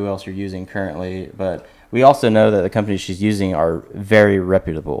don't know who else you're using currently, but we also know that the companies she's using are very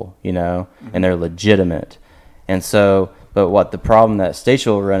reputable, you know, and they're legitimate. And so, but what the problem that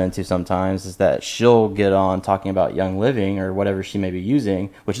Stacia will run into sometimes is that she'll get on talking about Young Living or whatever she may be using,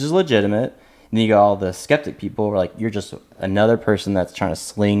 which is legitimate. And then you got all the skeptic people who are like, you're just another person that's trying to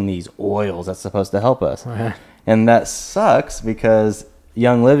sling these oils that's supposed to help us. Right. And that sucks because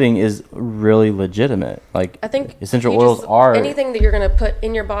Young Living is really legitimate. Like, I think essential you oils just- are anything that you're going to put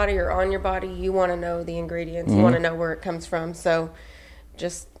in your body or on your body. You want to know the ingredients. You want to know where it comes from. So,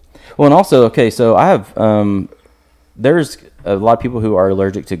 just Well, and also, okay, so I have, there's a lot of people who are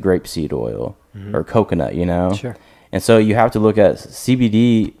allergic to grapeseed oil or coconut, you know? Sure. And so you have to look at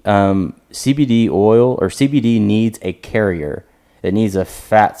CBD, CBD oil, or CBD needs a carrier. It needs a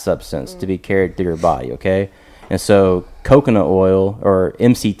fat substance to be carried through your body, okay? And so coconut oil or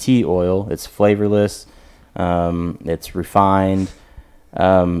MCT oil, it's flavorless, it's refined,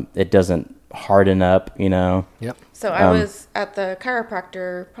 it doesn't harden up, you know? Yep. So I was at the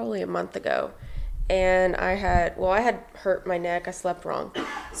chiropractor probably a month ago, and I had hurt my neck. I slept wrong.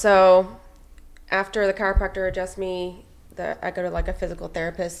 So after the chiropractor adjusts me, I go to like a physical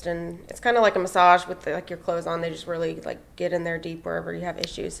therapist, and it's kind of like a massage with like your clothes on. They just really like get in there deep wherever you have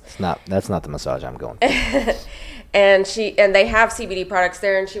issues. That's not the massage I'm going for. And they have CBD products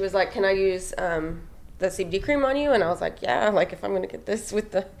there, and she was like, "Can I use the CBD cream on you?" And I was like, "Yeah, like if I'm gonna get this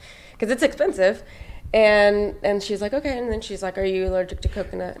because it's expensive." And she's like, "Okay." And then she's like, "Are you allergic to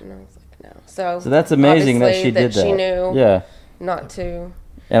coconut?" And I was like, "No." So that's amazing that obviously she did that. She knew Yeah. not to.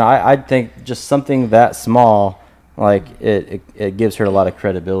 And I think just something that small, like it gives her a lot of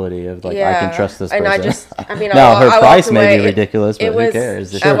credibility of like, I can trust this person. And I mean, now her I price walked may away, be ridiculous, but who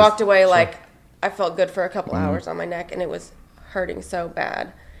cares? I walked away like I felt good for a couple hours on my neck, and it was hurting so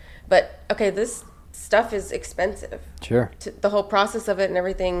bad. But okay, this stuff is expensive. Sure. The whole process of it and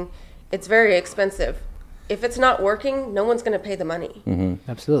everything, it's very expensive. If it's not working, no one's going to pay the money.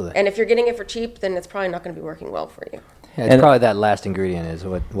 Absolutely. And if you're getting it for cheap, then it's probably not going to be working well for you. Yeah, it's And- probably that last ingredient is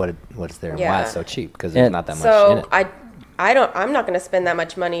what's there and why Yeah. it's so cheap because there's And not that much in So it. I'm not going to spend that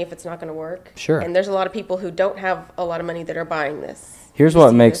much money if it's not going to work. Sure. And there's a lot of people who don't have a lot of money that are buying this. Here's You what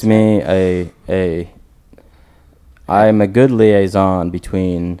see makes this, me I'm a good liaison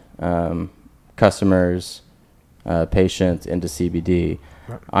between customers, patients, into CBD.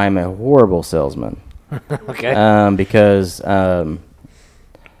 I'm a horrible salesman. Okay. Because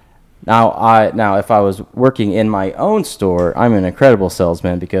now if I was working in my own store, I'm an incredible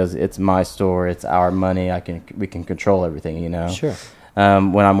salesman because it's my store, it's our money. We can control everything, you know. Sure.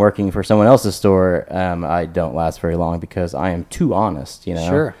 When I'm working for someone else's store, I don't last very long because I am too honest, you know.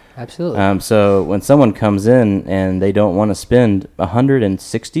 Sure. Absolutely. So when someone comes in and they don't want to spend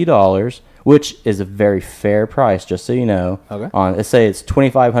 $160, which is a very fair price, just so you know. Okay. Let's say it's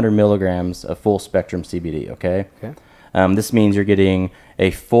 2,500 milligrams of full spectrum CBD. Okay. Okay. This means you're getting a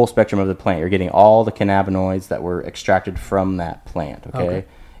full spectrum of the plant. You're getting all the cannabinoids that were extracted from that plant. Okay.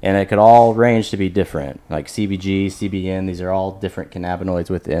 And it could all range to be different, like CBG, CBN. These are all different cannabinoids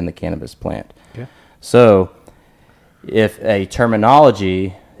within the cannabis plant. Okay. So if a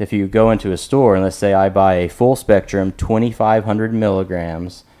terminology, if you go into a store and let's say I buy a full spectrum 2,500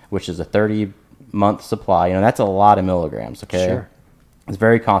 milligrams, which is a 30-month supply, that's a lot of milligrams, okay? Sure. It's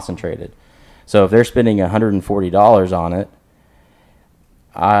very concentrated. So if they're spending $140 on it,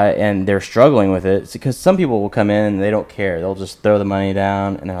 and they're struggling with it, it's because some people will come in and they don't care. They'll just throw the money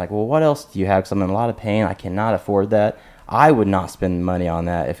down and they're like, well, what else do you have? Because I'm in a lot of pain. I cannot afford that. I would not spend money on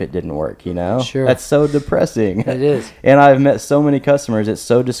that if it didn't work, Sure. That's so depressing. It is. And I've met so many customers. It's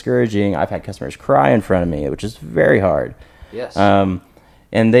so discouraging. I've had customers cry in front of me, which is very hard. Yes.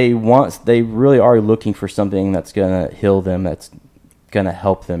 And they really are looking for something that's going to heal them, that's going to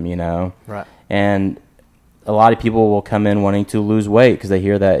help them, Right. And a lot of people will come in wanting to lose weight because they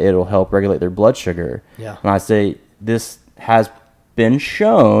hear that it'll help regulate their blood sugar. Yeah. And I say this has been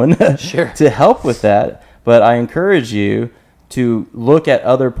shown Sure. to help with that, but I encourage you to look at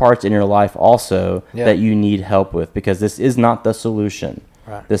other parts in your life also that you need help with, because this is not the solution.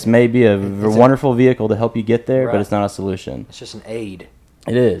 Right. This may be a wonderful vehicle to help you get there, Right. but it's not a solution. It's just an aid.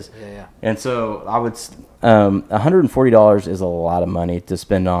 It is. Yeah. And so I would, $140 is a lot of money to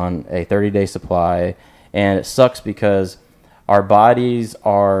spend on a 30-day supply. And it sucks because our bodies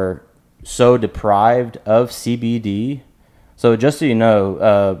are so deprived of CBD. So just so you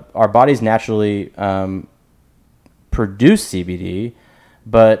know, our bodies naturally produce CBD,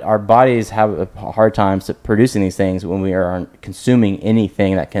 but our bodies have a hard time producing these things when we are consuming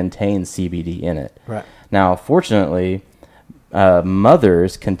anything that contains CBD in it. Right. Now, fortunately,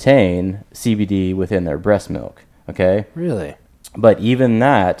 mothers contain CBD within their breast milk, okay? Really? But even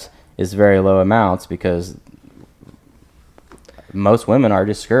that is very low amounts because most women are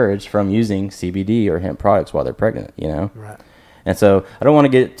discouraged from using CBD or hemp products while they're pregnant, Right. And so I don't want to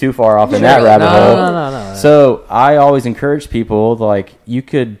get too far off in that rabbit hole. No. So I always encourage people, like, you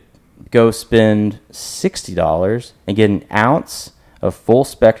could go spend $60 and get an ounce of full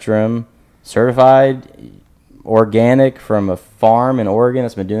spectrum certified organic from a farm in Oregon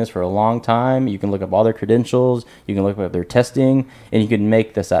that's been doing this for a long time. You can look up all their credentials, you can look up their testing, and you can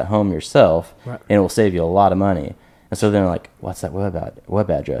make this at home yourself, Right. and it will save you a lot of money. And so they're like, what's that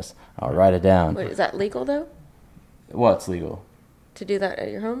web address? I'll write it down. Wait, is that legal though? What's legal? To do that at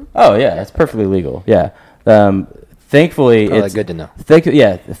your home? Oh, yeah, it's perfectly legal. Yeah. Thankfully, Probably it's good to know.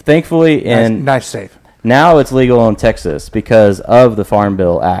 Thankfully, and nice save. now it's legal in Texas because of the Farm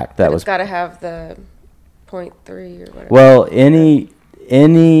Bill Act that But was. it's got to have the 0.3 or whatever. Well,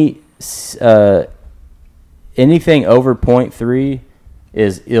 anything over 0.3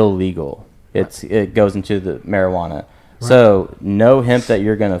 is illegal. It goes into the marijuana. Right. So no hemp that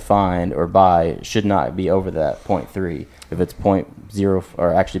you're going to find or buy should not be over that 0.3. If it's 0.0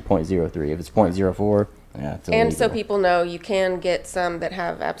 or actually 0.03, if it's 0.04, yeah, it's illegal. And so people know you can get some that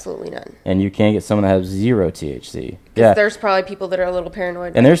have absolutely none. And you can get some that have zero THC. Yeah, there's probably people that are a little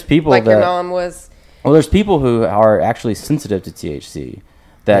paranoid. And there's people like that, your mom was. Well, there's people who are actually sensitive to THC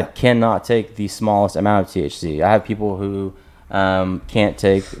that cannot take the smallest amount of THC. I have people who can't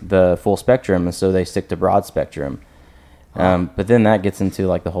take the full spectrum, and so they stick to broad spectrum. But then that gets into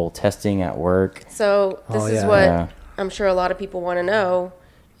like the whole testing at work. So this is what I'm sure a lot of people want to know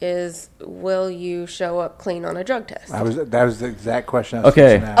is, will you show up clean on a drug test? That was the exact question I was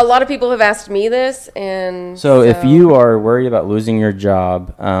Okay. fixing to ask. A lot of people have asked me this, and So if you are worried about losing your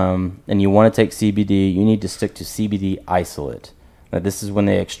job and you want to take CBD, you need to stick to CBD isolate. Now, this is when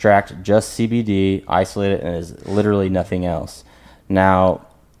they extract just CBD, isolate it, and is literally nothing else. Now,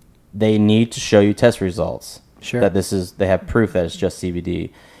 they need to show you test results. Sure. That they have proof that it's just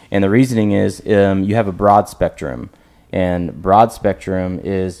CBD. And the reasoning is you have a broad spectrum. And broad spectrum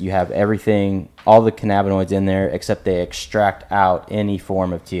is you have everything, all the cannabinoids in there, except they extract out any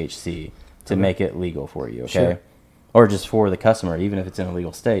form of THC to make it legal for you, okay? Sure. Or just for the customer, even if it's in a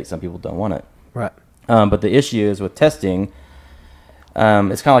legal state. Some people don't want it. Right. But the issue is with testing, it's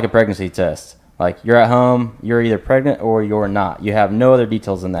kind of like a pregnancy test. Like, you're at home, you're either pregnant or you're not. You have no other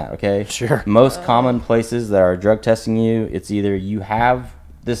details than that, okay? Sure. Most common places that are drug testing you, it's either you have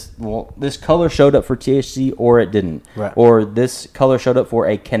this color showed up for THC or it didn't. Right. Or this color showed up for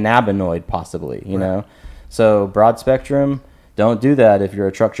a cannabinoid possibly, you know? So broad spectrum, don't do that if you're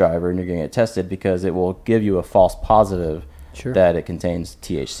a truck driver and you're going to get tested, because it will give you a false positive that it contains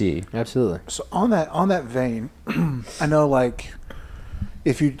THC. Absolutely. So on that vein, I know, like,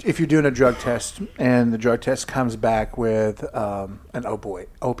 if you're doing a drug test and the drug test comes back with an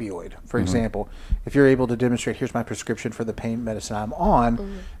opioid, for example, if you're able to demonstrate, here's my prescription for the pain medicine I'm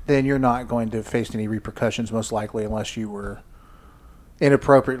on, then you're not going to face any repercussions, most likely, unless you were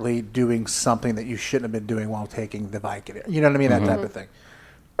inappropriately doing something that you shouldn't have been doing while taking the Vicodin. You know what I mean? That type of thing.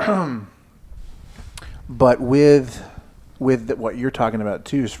 But with what you're talking about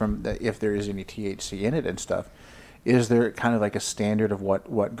too is from if there is any THC in it and stuff, is there kind of like a standard of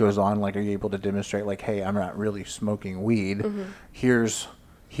what goes on? Like, are you able to demonstrate like, hey, I'm not really smoking weed. Mm-hmm.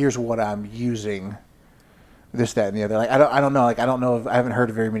 Here's what I'm using. This, that, and the other. Like, I don't know. Like, I don't know if I haven't heard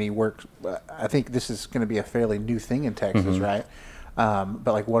of very many work. I think this is going to be a fairly new thing in Texas, right?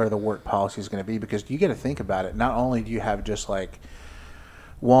 But like, what are the work policies going to be? Because you got to think about it. Not only do you have just like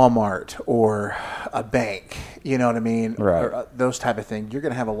Walmart or a bank, you know what I mean, right? Or, those type of things. You're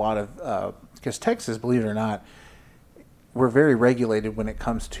going to have a lot of because Texas, believe it or not, we're very regulated when it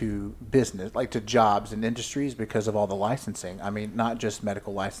comes to business, like to jobs and industries, because of all the licensing. I mean, not just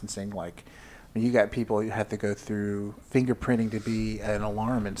medical licensing, like. You got people who have to go through fingerprinting to be an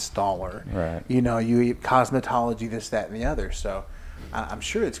alarm installer. Right. You know, you eat cosmetology, this, that, and the other. So I'm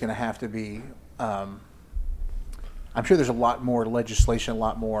sure it's going to have to be, I'm sure there's a lot more legislation, a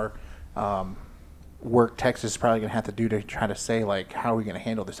lot more work Texas is probably going to have to do to try to say, like, how are we going to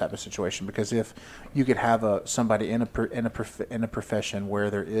handle this type of situation? Because if you could have somebody in a profession where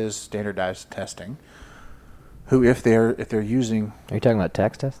there is standardized testing, who if they're using. Are you talking about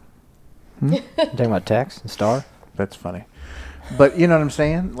tax test? You talking about tax and star? That's funny, but you know what I'm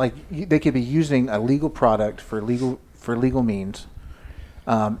saying. Like they could be using a legal product for legal means,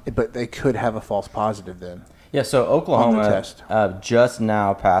 but they could have a false positive then. Yeah. So On the Oklahoma test. just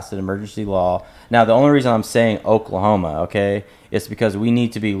now passed an emergency law. Now the only reason I'm saying Oklahoma, okay, is because we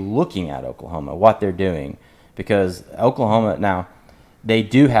need to be looking at Oklahoma, what they're doing, because Oklahoma now they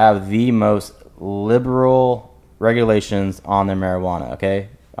do have the most liberal regulations on their marijuana. Okay.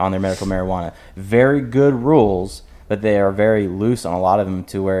 On their medical marijuana. Very good rules, but they are very loose on a lot of them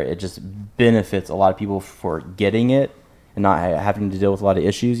to where it just benefits a lot of people for getting it and not having to deal with a lot of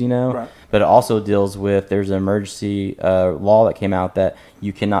issues, you know. Right. But it also deals with, there's an emergency law that came out that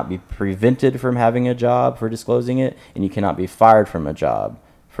you cannot be prevented from having a job for disclosing it, and you cannot be fired from a job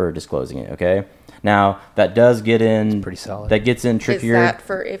for disclosing it, okay? Now, that does get in... That's pretty solid. That gets in trickier. Is that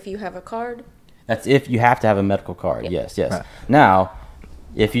for if you have a card? That's if you have to have a medical card, Yep. yes. Right. Now...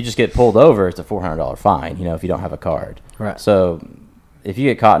 if you just get pulled over, it's a $400 fine, you know, if you don't have a card. Right. So if you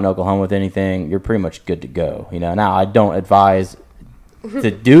get caught in Oklahoma with anything, you're pretty much good to go, you know. Now, I don't advise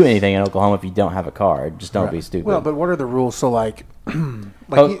to do anything in Oklahoma if you don't have a card. Just don't be stupid. Well, but what are the rules? So like, That's you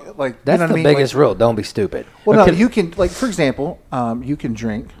know what I the mean? biggest rule. Don't be stupid. Well, no, Okay. you can, like, for example, you can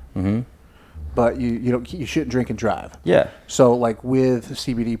drink, but you shouldn't drink and drive. Yeah. So like with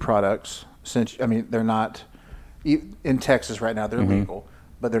CBD products, since they're not in Texas right now, they're legal,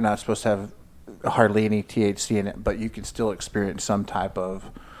 but they're not supposed to have hardly any THC in it. But you can still experience some type of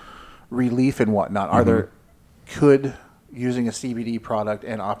relief and whatnot. Could using a CBD product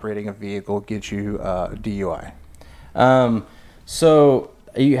and operating a vehicle get you DUI? So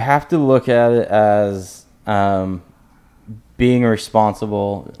you have to look at it as being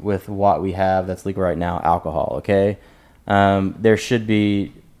responsible with what we have that's legal right now, alcohol, okay? There shouldn't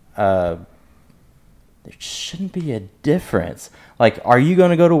be a difference. Like, are you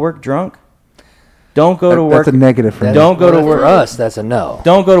going to go to work drunk? Don't go to work. That's a negative for me. Don't go to For work. us, that's a no.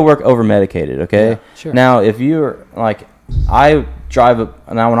 Don't go to work over medicated, okay? Yeah, sure. Now, if you're like, I drive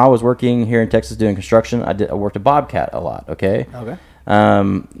now when I was working here in Texas doing construction, I worked a Bobcat a lot, okay? Okay.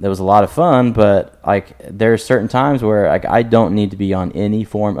 That was a lot of fun, but like there are certain times where like I don't need to be on any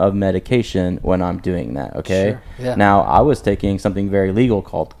form of medication when I'm doing that, okay? Sure, yeah. Now, I was taking something very legal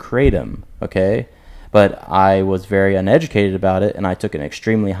called Kratom, okay? But I was very uneducated about it, and I took an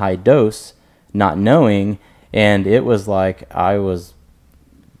extremely high dose, not knowing, and it was like I was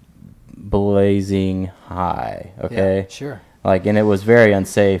blazing high, okay? Yeah, sure. Like, and it was very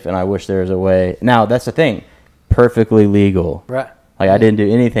unsafe, and I wish there was a way. Now, that's the thing. Perfectly legal. Right. Like, I didn't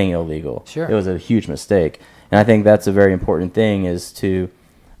do anything illegal. Sure. It was a huge mistake. And I think that's a very important thing is to,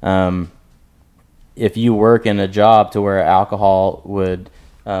 if you work in a job to where alcohol would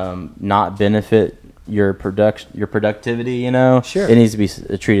not benefit your productivity, you know, Sure. it needs to be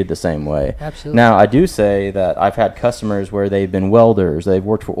treated the same way. Absolutely. Now, I do say that I've had customers where they've been welders, they've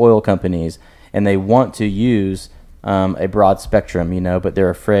worked for oil companies, and they want to use a broad spectrum, you know, but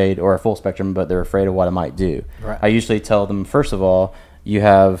they're afraid, or a full spectrum, but they're afraid of what it might do. Right. I usually tell them, first of all, you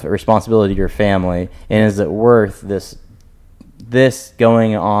have a responsibility to your family, and is it worth this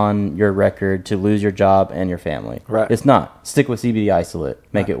going on your record to lose your job and your family? Right. It's not. Stick with CBD isolate.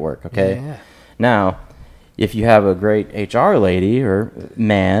 Make it work, okay? Yeah. Now, if you have a great HR lady or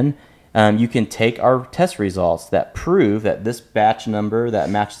man, you can take our test results that prove that this batch number that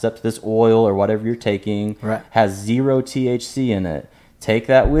matches up to this oil or whatever you're taking Right. has 0 THC in it. Take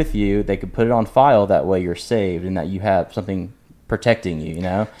that with you. They could put it on file. That way you're saved and that you have something protecting you, you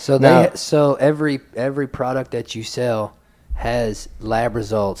know? So Now, so every product that you sell has lab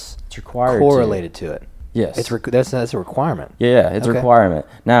results it's required correlated to it. Yes. That's a requirement. Yeah, it's a Okay. requirement.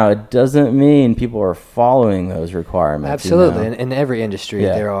 Now, it doesn't mean people are following those requirements. Absolutely. You know? In every industry,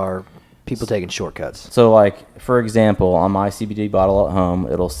 Yeah. there are people taking shortcuts. So, like, for example, on my CBD bottle at home,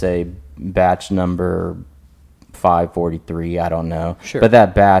 it'll say batch number 543. I don't know. Sure. But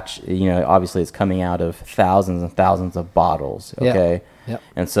that batch, you know, obviously it's coming out of thousands and thousands of bottles. Yeah. Okay. Yep.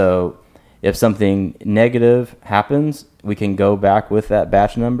 And so, if something negative happens, we can go back with that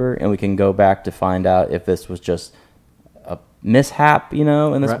batch number and we can go back to find out if this was just a mishap, you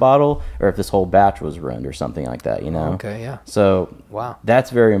know, in this Right. bottle, or if this whole batch was ruined or something like that, you know. Okay, yeah. So Wow. that's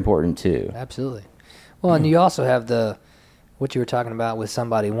very important too. Absolutely. Well, and you also have what you were talking about with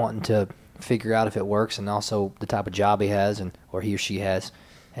somebody wanting to figure out if it works, and also the type of job he has, or he or she has,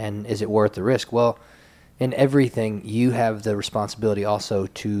 and is it worth the risk? Well, in everything, you have the responsibility also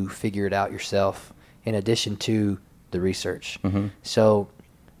to figure it out yourself, in addition to the research. Mm-hmm. So,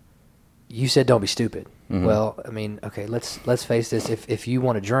 you said don't be stupid. Well, I mean, okay, let's face this. If you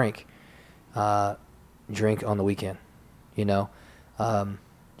want to drink, drink on the weekend. You know,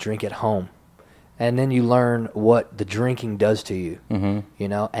 drink at home. And then you learn what the drinking does to you, you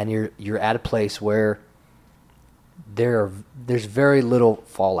know, and you're at a place where there's very little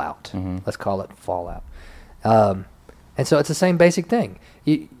fallout. Let's call it fallout. And so it's the same basic thing.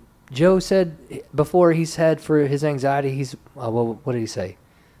 Joe said before he's had for his anxiety, he's what did he say?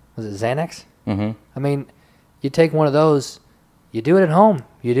 Was it Xanax? Mm-hmm. I mean, you take one of those, you do it at home,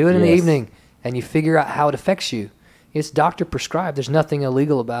 you do it in the Yes. evening, and you figure out how it affects you. It's doctor prescribed. There's nothing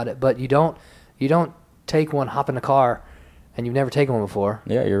illegal about it, but you don't take one, hop in the car, and you've never taken one before.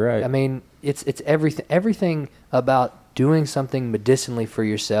 Yeah, you're right. I mean, it's everything about doing something medicinally for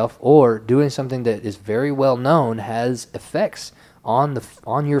yourself or doing something that is very well known has effects on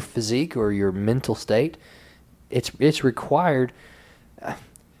your physique or your mental state. It's required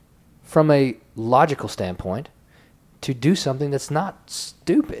from a logical standpoint to do something that's not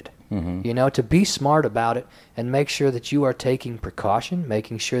stupid. You know, to be smart about it and make sure that you are taking precaution,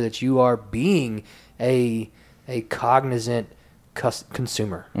 making sure that you are being a cognizant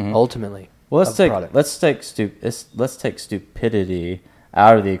consumer ultimately. Well, of the product. let's take stupidity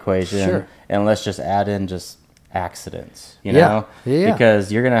out of the equation, Sure. and let's just add in just accidents. You Yeah. know, Yeah. because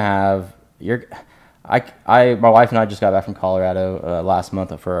you're gonna have my wife and I just got back from Colorado last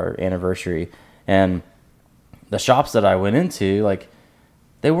month for our anniversary, and the shops that I went into, like,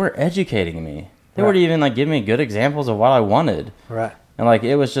 they weren't educating me. They Right. weren't even like giving me good examples of what I wanted, Right. and like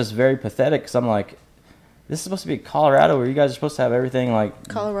it was just very pathetic. Because I'm like, this is supposed to be Colorado, where you guys are supposed to have everything like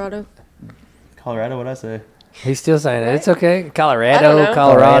Colorado. Colorado. What'd I say? He's still saying it. It's okay. I don't Colorado. know.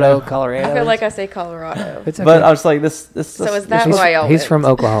 Colorado. I feel like I say Colorado. It's okay. But I was like, this. So is that he's, why y'all he's went? from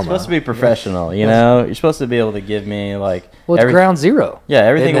Oklahoma. supposed to be professional, you know. You're supposed to be able to give me like Well, it's every- ground zero. Yeah,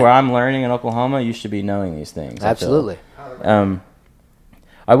 everything isn't it? where I'm learning in Oklahoma, you should be knowing these things. I feel. Absolutely.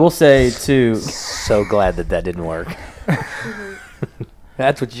 I will say too. So glad that didn't work.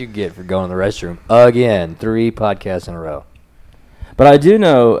 That's what you get for going to the restroom again. 3 podcasts in a row. But I do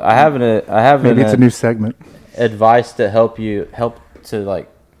know I have Maybe it's a new segment. advice to help to like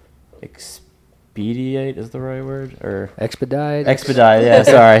expedite is the right word, or Expedite. yeah,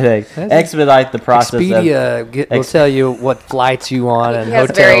 sorry, thanks. That's- Expedite the process Expedia will tell you what flights you want and He has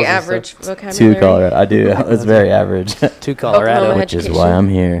a hotels. very and stuff. average to vocabulary. Colorado. I do. It's very average, To Colorado. Oklahoma which is Education. why I'm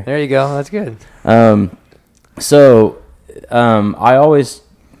here. There you go. That's good. I always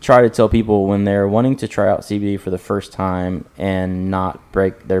try to tell people when they're wanting to try out CBD for the first time and not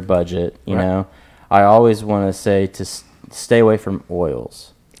break their budget, you Right. know, I always want to say to stay away from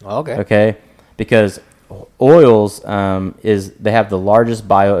oils. Okay. Okay, because oils they have the largest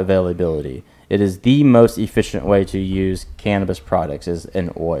bioavailability. It is the most efficient way to use cannabis products is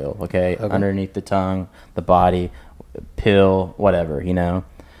an oil. Okay, underneath the tongue, the body, pill, whatever, you know.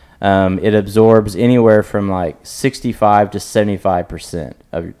 It absorbs anywhere from like 65 to 75%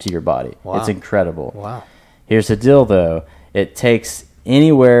 to your body. Wow. It's incredible. Wow. Here's the deal, though. It takes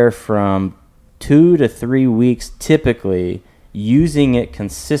anywhere from 2 to 3 weeks, typically, using it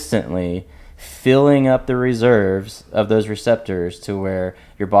consistently, filling up the reserves of those receptors to where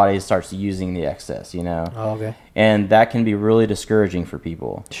your body starts using the excess, you know? Oh, okay. And that can be really discouraging for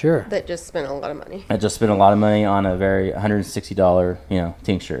people. Sure. That just spent a lot of money. I just spent a lot of money on a very $160,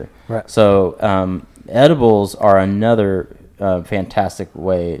 tincture. Right. So edibles are another fantastic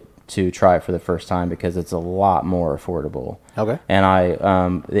way to try it for the first time because it's a lot more affordable. Okay.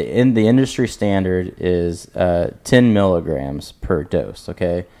 And the industry standard is 10 milligrams per dose.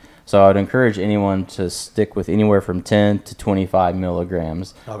 Okay. So I would encourage anyone to stick with anywhere from 10 to 25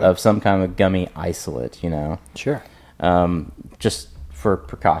 milligrams of some kind of gummy isolate, Sure. Just for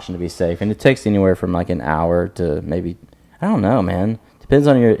precaution to be safe. And it takes anywhere from like an hour to maybe, I don't know, man.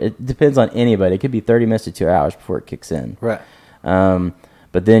 It depends on anybody. It could be 30 minutes to 2 hours before it kicks in. Right.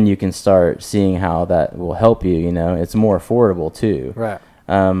 But then you can start seeing how that will help you, It's more affordable too. Right.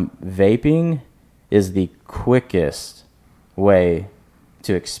 Vaping is the quickest way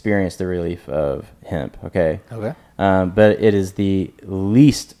to experience the relief of hemp, okay? Okay. But it is the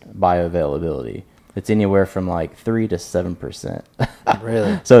least bioavailability. It's anywhere from like 3 to 7%.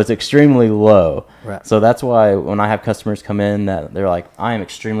 Really? So it's extremely low. Right. So that's why when I have customers come in that they're like, I am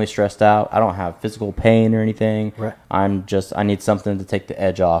extremely stressed out. I don't have physical pain or anything. Right. I need something to take the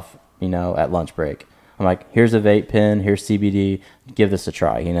edge off, at lunch break. I'm like, here's a vape pen, here's CBD, give this a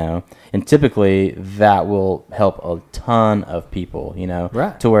try, And typically that will help a ton of people,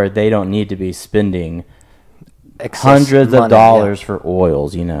 Right. to where they don't need to be spending Excess hundreds money, of dollars for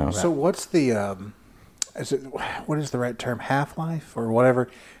oils, So what's the what is the right term? Half-life or whatever?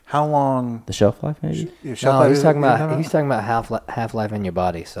 How long? The shelf life, maybe? Your shelf No, life he's is- talking you're about he's talking about half life in your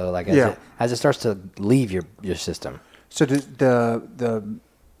body. So like as it starts to leave your system. So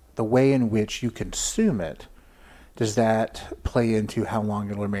the way in which you consume it, does that play into how long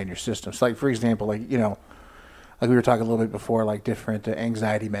it'll remain in your system? So like, for example, like we were talking a little bit before, like different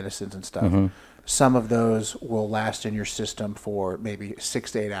anxiety medicines and stuff. Mm-hmm. Some of those will last in your system for maybe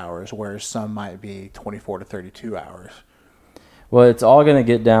 6 to 8 hours, whereas some might be 24 to 32 hours. Well, it's all going to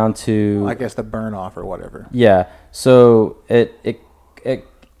get down to, I guess, the burn off or whatever. yeah. So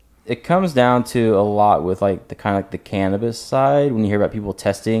it comes down to a lot with like the kind of like the cannabis side. When you hear about people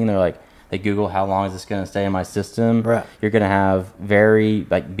testing, they Google how long is this going to stay in my system. Right. You're going to have very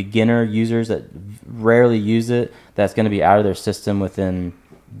like beginner users that rarely use it. That's going to be out of their system within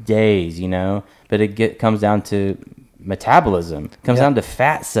days, But it comes down to metabolism. It comes down to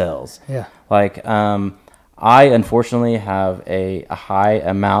fat cells. Yeah. Like I unfortunately have a high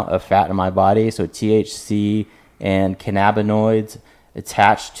amount of fat in my body, so THC and cannabinoids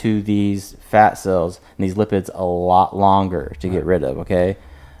attached to these fat cells and these lipids a lot longer to get rid of, okay?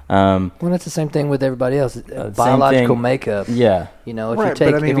 Well, that's the same thing with everybody else. Biological makeup. Yeah. If Right, you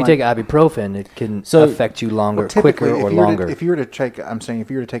take but I mean, if you take ibuprofen, it can So- affect you longer, Typically, quicker, or if you were longer. if you were to take, I'm saying, if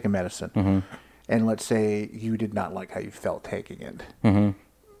you were to take a medicine, Mm-hmm. and let's say you did not like how you felt taking it, Mm-hmm.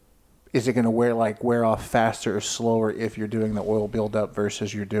 is it going to wear off faster or slower if you're doing the oil buildup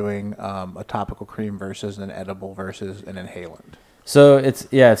versus you're doing a topical cream versus an edible versus an inhalant? So it's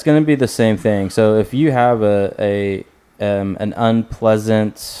going to be the same thing. So if you have an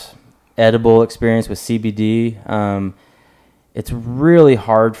unpleasant edible experience with CBD, it's really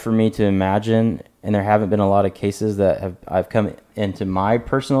hard for me to imagine, and there haven't been a lot of cases that I've come into my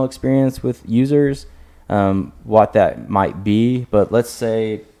personal experience with users, what that might be. But let's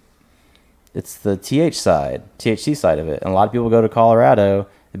say it's the THC side of it, and a lot of people go to Colorado,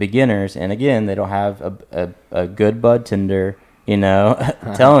 the beginners, and again, they don't have a good bud tender,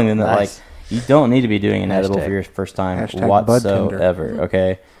 telling them that Nice. like you don't need to be doing an edible Hashtag. for your first time Hashtag bud tender. whatsoever,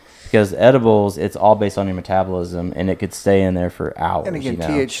 okay? Because edibles, it's all based on your metabolism, and it could stay in there for hours. And again,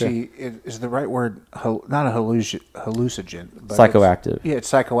 THC is the right word, not a hallucinogen. But Psychoactive. It's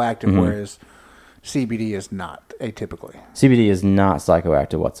psychoactive, whereas CBD is not, atypically. CBD is not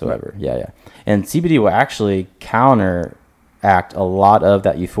psychoactive whatsoever. Yeah. And CBD will actually counteract a lot of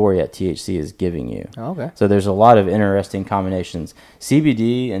that euphoria that THC is giving you. Oh, okay. So there's a lot of interesting combinations.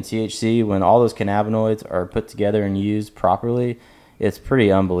 CBD and THC, when all those cannabinoids are put together and used properly, it's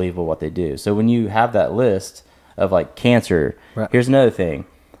pretty unbelievable what they do. So when you have that list of like cancer, Right. here's another thing.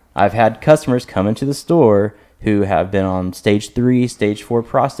 I've had customers come into the store who have been on stage 3, stage 4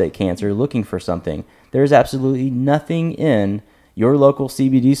 prostate cancer looking for something. There's absolutely nothing in your local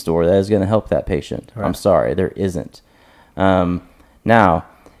CBD store that is going to help that patient. Right. I'm sorry, there isn't. Now,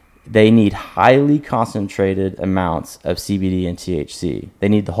 they need highly concentrated amounts of CBD and THC. They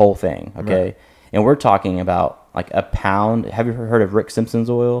need the whole thing, okay? Right. And we're talking about like a pound. Have you heard of Rick Simpson's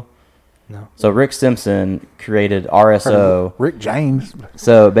oil? No. So Rick Simpson created RSO. Rick James.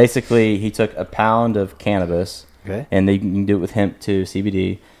 So basically, he took a pound of cannabis, Okay. and you can do it with hemp too,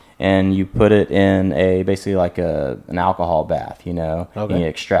 CBD, and you put it in basically like an alcohol bath, Okay. and you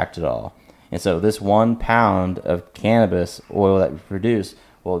extract it all. And so this 1 pound of cannabis oil that we produce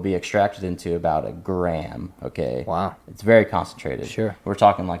will be extracted into about a gram, okay? Wow. It's very concentrated. Sure. We're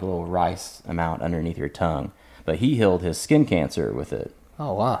talking like a little rice amount underneath your tongue. But he healed his skin cancer with it.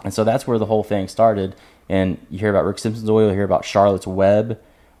 Oh, wow. And so that's where the whole thing started. And you hear about Rick Simpson's oil, you hear about Charlotte's Web,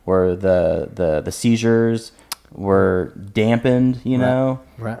 where the seizures were dampened, you know,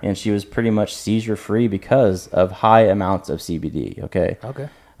 Right. and she was pretty much seizure free because of high amounts of CBD. Okay.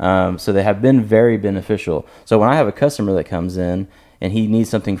 So they have been very beneficial. So when I have a customer that comes in and he needs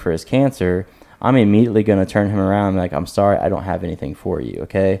something for his cancer, I'm immediately going to turn him around and be like, I'm sorry, I don't have anything for you.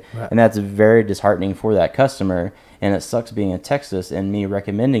 Okay. Right. And that's very disheartening for that customer. And it sucks being in Texas and me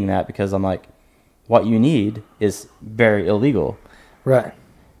recommending that because I'm like, what you need is very illegal. Right.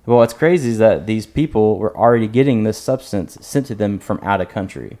 Well, what's crazy is that these people were already getting this substance sent to them from out of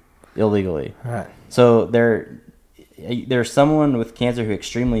country illegally. Right. So there's someone with cancer who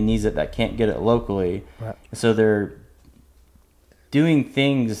extremely needs it that can't get it locally. Right. So they're doing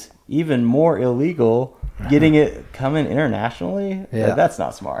things even more illegal, getting it coming internationally. Yeah. That's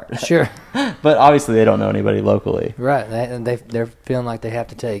not smart. Sure. But obviously they don't know anybody locally. Right. They're feeling like they have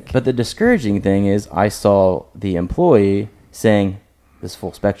to take. But the discouraging thing is I saw the employee saying, this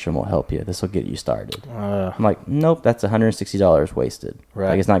full spectrum will help you. This will get you started. I'm like, nope, that's $160 wasted. Right.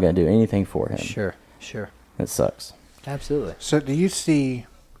 Like, it's not going to do anything for him. Sure. It sucks. Absolutely. So do you see?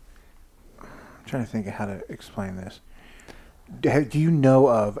 I'm trying to think of how to explain this. Do you know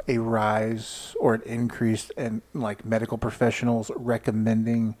of a rise or an increase in like medical professionals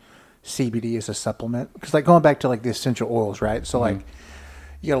recommending CBD as a supplement? Because like going back to like the essential oils, right? So like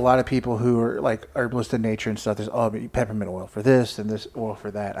you got a lot of people who are like herbalist in nature and stuff. There's peppermint oil for this and this oil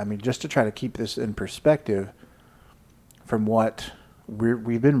for that. I mean, just to try to keep this in perspective from what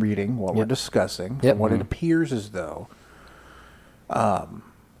we've been reading, what we're discussing, from what it appears as though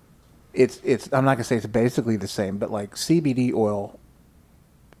it's I'm not gonna say it's basically the same, but like CBD oil,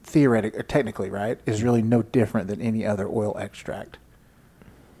 theoretically or technically, right, is really no different than any other oil extract.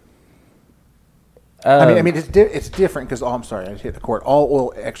 I mean, it's different because I'm sorry, I hit the court. All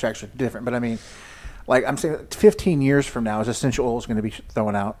oil extracts are different, but I mean, like I'm saying, 15 years from now, is essential oil is going to be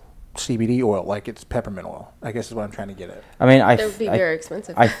throwing out CBD oil like it's peppermint oil? I guess is what I'm trying to get at. I mean, That would be very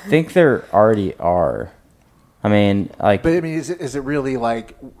expensive. I think there already are. I mean, like, But I mean, is it really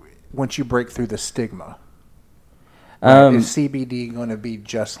like once you break through the stigma? Right, is CBD going to be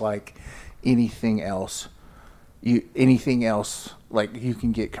just like anything else? Anything else like you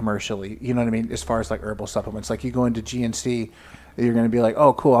can get commercially? You know what I mean? As far as like herbal supplements, like you go into GNC, you're going to be like,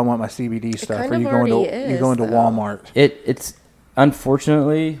 oh, cool, I want my CBD stuff. kind Or of you already go into is, though. Walmart. it's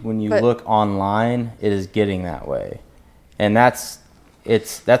unfortunately when you But- look online, it is getting that way, and that's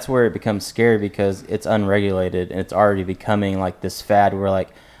where it becomes scary because it's unregulated and it's already becoming like this fad. Where like,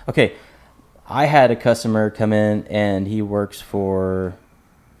 okay, I had a customer come in and he works for,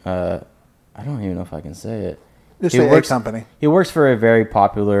 I don't even know if I can say it. Just He say a works- company. He works for a very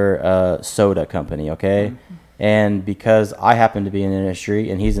popular soda company, okay? And because I happen to be in the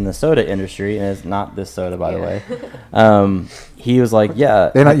industry and he's in the soda industry, and it's not this soda, by the way, he was like, yeah.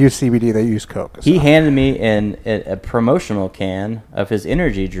 They don't use CBD; they use Coke. He handed me a promotional can of his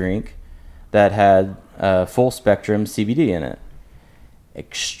energy drink that had full spectrum CBD in it.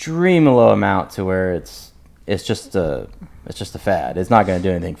 Extreme low amount to where it's just a fad. It's not going to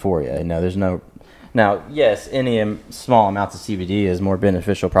do anything for you. There's no. Now, yes, any small amounts of CBD is more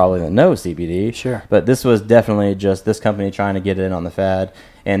beneficial probably than no CBD. Sure. But this was definitely just this company trying to get in on the fad,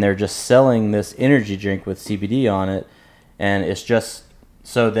 and they're just selling this energy drink with CBD on it, and it's just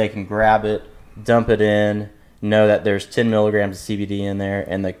so they can grab it, dump it in, know that there's 10 milligrams of CBD in there,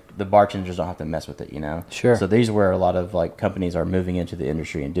 and the bartenders don't have to mess with it, Sure. So these are where a lot of like companies are moving into the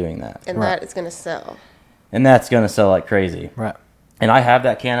industry and doing that. And that is going to sell. And that's going to sell like crazy. Right. And I have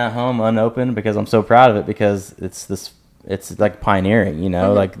that can at home unopened because I'm so proud of it because it's like pioneering,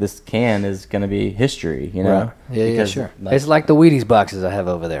 like this can is going to be history, Right. Yeah, because, sure. It's like the Wheaties boxes I have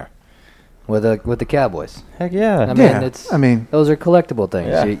over there with the Cowboys. Heck yeah. I mean, Yeah, those are collectible things.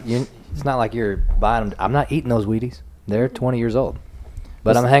 Yeah. It's not like you're buying them. I'm not eating those Wheaties. They're 20 years old,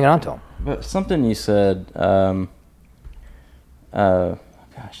 but I'm hanging on to them. But something you said, gosh,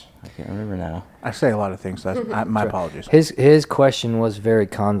 I can't remember now. I say a lot of things. So my apologies. His question was very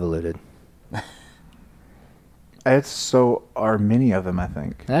convoluted. So are many of them, I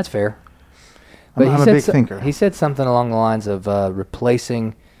think. That's fair. I'm a big so- thinker. He said something along the lines of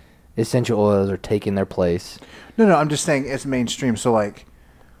replacing essential oils or taking their place. No, I'm just saying it's mainstream. So like,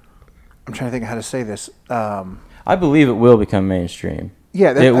 I'm trying to think of how to say this. I believe it will become mainstream.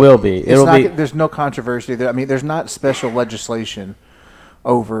 Yeah, it will be. It'll be. There's no controversy there. I mean, there's not special legislation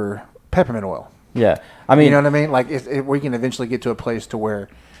over peppermint oil. Yeah, I mean, You know what I mean? Like, we can eventually get to a place to where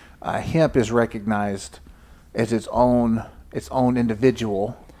hemp is recognized as its own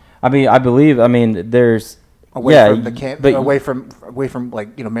individual. I mean, I believe. I mean, there's away from the but away from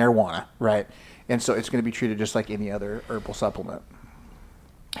like marijuana, right? And so it's going to be treated just like any other herbal supplement.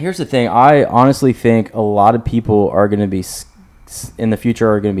 Here's the thing. I honestly think a lot of people are going to be, in the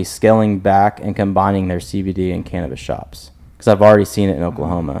future, are going to be scaling back and combining their CBD and cannabis shops. Because I've already seen it in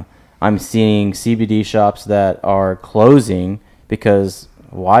Oklahoma. I'm seeing CBD shops that are closing because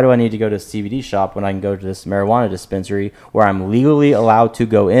why do I need to go to a CBD shop when I can go to this marijuana dispensary where I'm legally allowed to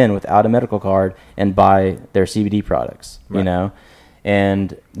go in without a medical card and buy their CBD products, you know?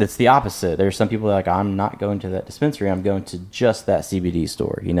 And it's the opposite. There's some people that are like, I'm not going to that dispensary. I'm going to just that CBD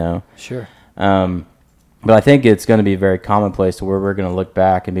store, you know? Sure. But I think it's going to be very commonplace to where we're going to look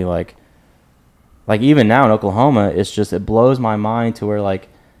back and be like even now in Oklahoma, it's just, it blows my mind to where like,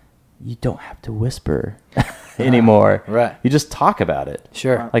 you don't have to whisper anymore. Right. You just talk about it.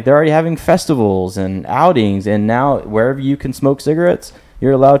 Sure. Like they're already having festivals and outings, and now wherever you can smoke cigarettes,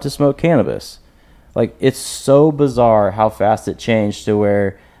 you're allowed to smoke cannabis. Like, it's so bizarre how fast it changed to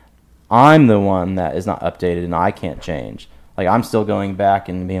where I'm the one that is not updated and I can't change. Like, I'm still going back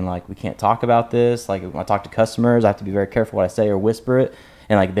and being like, we can't talk about this. Like, when I talk to customers, I have to be very careful what I say or whisper it.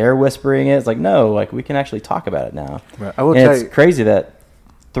 And, like, they're whispering it. It's like, no, like, we can actually talk about it now. Right. I will and tell it's you, crazy that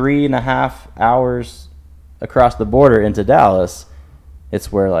 3.5 hours across the border into Dallas,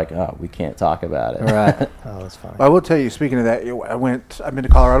 it's where, like, oh, we can't talk about it. Right. Oh, that's funny. I will tell you, speaking of that, I've been to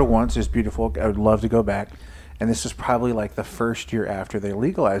Colorado once. It's beautiful. I would love to go back. And this is probably like the first year after they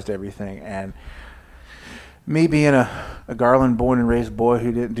legalized everything. And me being a Garland born and raised boy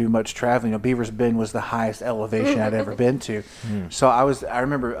who didn't do much traveling, Beaver's Bend was the highest elevation I'd ever been to. So I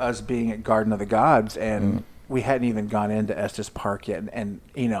remember us being at Garden of the Gods, and we hadn't even gone into Estes Park yet, and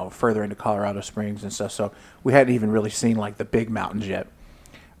further into Colorado Springs and stuff. So we hadn't even really seen like the big mountains yet.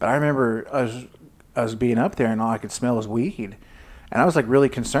 But I remember us being up there, and all I could smell was weed, and I was like really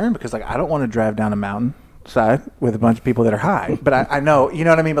concerned because like I don't want to drive down a mountainside with a bunch of people that are high. But I know, you know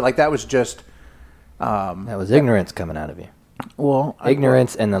what I mean. But like that was just That was ignorance coming out of you. well,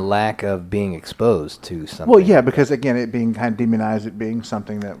 Ignorance and the lack of being exposed to something. Well, yeah, because again, it being kind of demonized, it being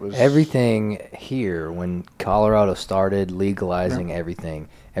something that was Everything here, when Colorado started legalizing everything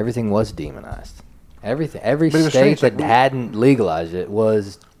was demonized. Everything, every But it was state strange, that like, hadn't legalized it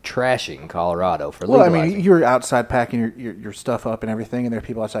was trashing Colorado for Well, I legalizing. mean, you were outside packing your stuff up and everything, and there are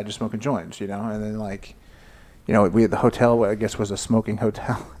people outside just smoking joints, and then like, we at the hotel, I guess, was a smoking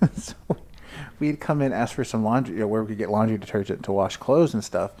hotel. So we'd come in, ask for some laundry, where we could get laundry detergent to wash clothes and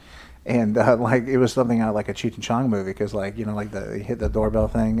stuff, and like it was something out of like a Cheech and Chong movie, because like they hit the doorbell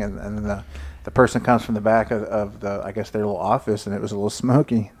thing, and then the person comes from the back of the, I guess, their little office, and it was a little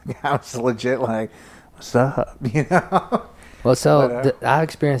smoky. I was legit like, "What's up?" Well, so But, I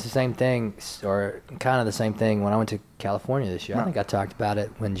experienced the same thing, or kind of the same thing, when I went to California this year. I think I talked about it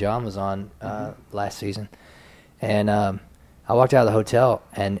when John was on last season. And I walked out of the hotel,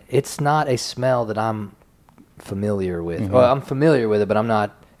 and it's not a smell that I'm familiar with. Mm-hmm. Well, I'm familiar with it, but I'm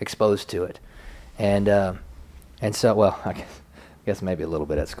not exposed to it. And so, well, I guess maybe a little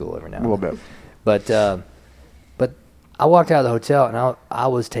bit at school every now and then. A little bit. But I walked out of the hotel, and I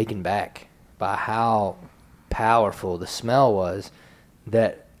was taken back by how powerful the smell was.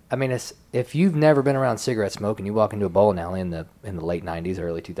 That, I mean, it's, if you've never been around cigarette smoke and you walk into a bowling alley in the late 90s,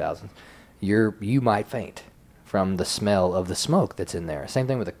 early 2000s, you might faint from the smell of the smoke that's in there. Same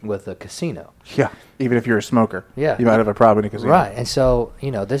thing with a casino. Yeah, even if you're a smoker, Yeah. you might have a problem because Right, and so,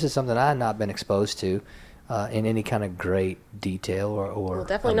 this is something I had not been exposed to in any kind of great detail or Well,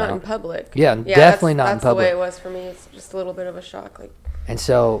 definitely not in amount. public. Yeah, definitely not in That's public. the way it was for me. It's just a little bit of a shock. Like, And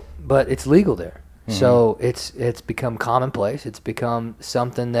so, but it's legal there. So it's become commonplace. It's become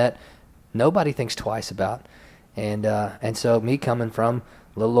something that nobody thinks twice about. And so me coming from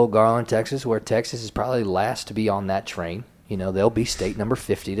little old Garland, Texas, where Texas is probably last to be on that train. They'll be state number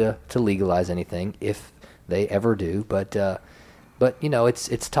 50 to legalize anything if they ever do. But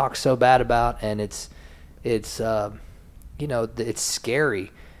it's talked so bad about, and it's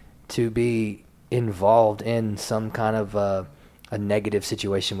scary to be involved in some kind of a negative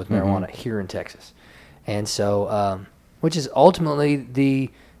situation with marijuana here in Texas. And so, which is ultimately the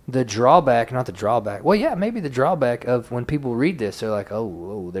drawback, not the drawback. Well, yeah, maybe the drawback of when people read this, they're like,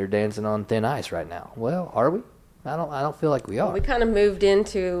 oh, they're dancing on thin ice right now. Well, are we? I don't feel like we are. we kind of moved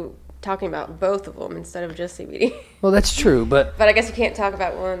into talking about both of them instead of just CBD. Well, that's true, but But I guess you can't talk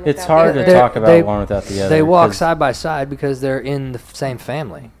about one. It's without hard the to other. talk about one without the other. they walk 'cause- side by side because they're in the same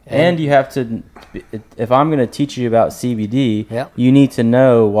family. And you have to, if I'm going to teach you about CBD, Yep. you need to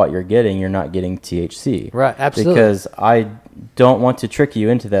know what you're getting. You're not getting THC. Right, absolutely. Because I don't want to trick you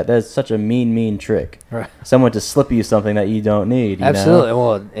into that. That's such a mean trick. Right. Someone to slip you something that you don't need. You Absolutely. Know?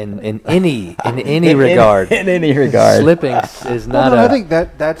 Well, in any regard, In any regard. slipping is Well, not no, a. I think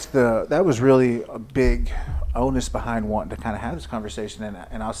that was really a big onus behind wanting to kind of have this conversation,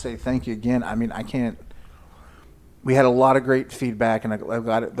 and I'll say thank you again. I mean, I can't. We had a lot of great feedback, and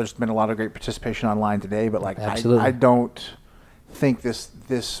there's been a lot of great participation online today. But like, Absolutely. I don't think this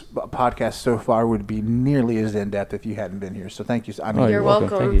podcast so far would be nearly as in depth if you hadn't been here. So thank you. I mean, You're welcome.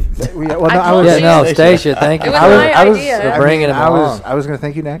 Thank you. Stacia, thank you. It was my idea. Bringing him along. I was going to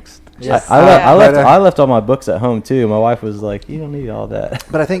thank you next. Yes. I left all my books at home too. My wife was like, "You don't need all that."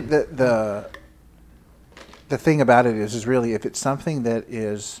 But I think that the thing about it is really if it's something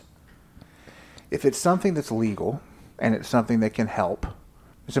that's legal and it's something that can help,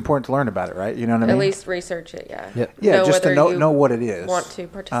 it's important to learn about it, right? You know what I mean? At least research it, yeah. Yep. Yeah, just to whether you know what it is. Want to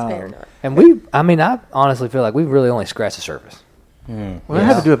participate or not. And I honestly feel like we've really only scratched the surface. Well, I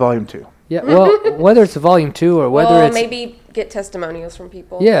have to do a volume 2. Yeah, well, whether it's a volume 2 or whether it's maybe get testimonials from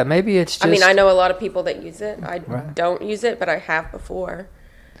people. Yeah, maybe it's just. I mean, I know a lot of people that use it. I Right. don't use it, but I have before.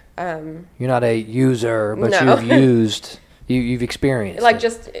 You're not a user, but No. you've used, you've experienced. Like it.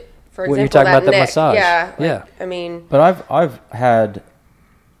 just for What, example, you're talking that about the neck, massage. Yeah, Yeah. I mean, But I've had,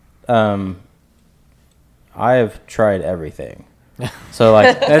 I have tried everything. So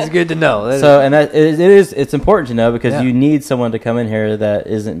like That's good to know. it's important to know because Yeah. you need someone to come in here that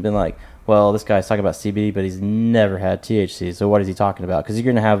isn't been like, well, this guy's talking about CBD, but he's never had THC. So what is he talking about? Because you're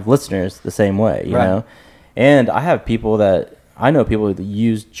going to have listeners the same way, you Right. know. And I know people that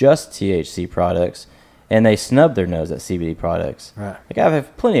use just THC products, and they snub their nose at CBD products. Right. Like I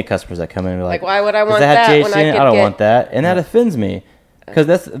have plenty of customers that come in and be like, why would I "Does want that have that THC when I in it? could I don't get-" want that," and that offends me. Because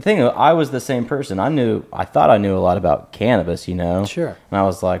that's the thing. I was the same person. I thought I knew a lot about cannabis, you know. Sure. And I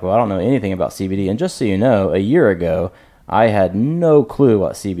was like, well, I don't know anything about CBD. And just so you know, a year ago, I had no clue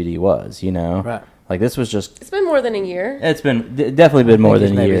what CBD was, you know. Right. Like this was just. it's been more than a year. It's been definitely been more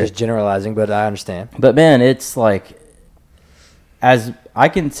than a maybe year. just generalizing, but I understand. But man, it's like, as I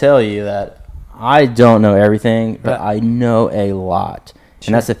can tell you that I don't know everything, but Right. I know a lot.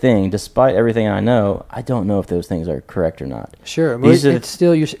 And that's the thing. Despite everything I know, I don't know if those things are correct or not. Sure, These are- it's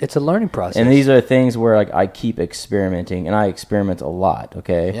still it's a learning process. And these are things where like I keep experimenting, and I experiment a lot.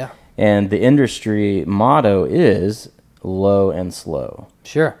 Okay. Yeah. And the industry motto is low and slow.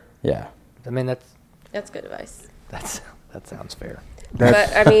 sure. Yeah. I mean That's good advice. that sounds fair.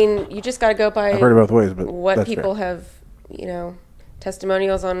 But I mean, you just got to go by I've heard it both ways, but what that's people fair. have,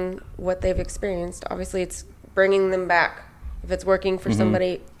 testimonials on what they've experienced. Obviously, it's bringing them back. If it's working for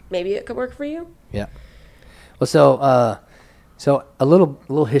somebody, maybe it could work for you. Yeah. Well, so a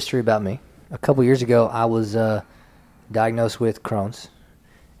little history about me. A couple years ago, I was diagnosed with Crohn's,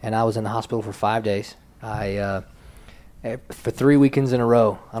 and I was in the hospital for 5 days. For 3 weekends in a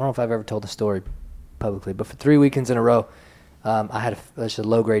row. I don't know if I've ever told the story publicly, but for 3 weekends in a row, I had a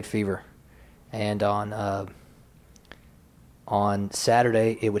low-grade fever, and on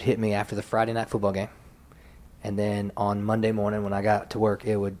Saturday it would hit me after the Friday night football game. And then on Monday morning when I got to work,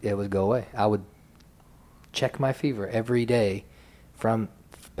 it would go away. I would check my fever every day from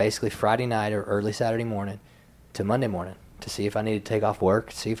basically Friday night or early Saturday morning to Monday morning to see if I needed to take off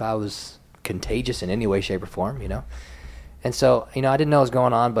work, see if I was contagious in any way, shape, or form, And so, I didn't know what was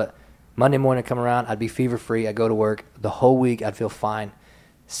going on, but Monday morning come around, I'd be fever-free. I'd go to work. The whole week, I'd feel fine.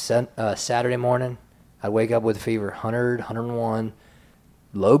 Saturday morning, I'd wake up with fever, 100, 101,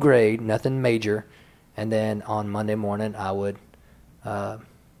 low grade, nothing major. And then on Monday morning, I'd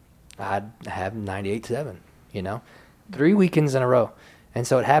have 98.7, 3 weekends in a row. And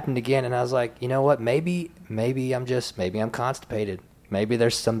so it happened again, and I was like, you know what, maybe I'm constipated. Maybe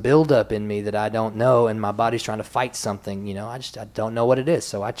there's some buildup in me that I don't know, and my body's trying to fight something, I don't know what it is.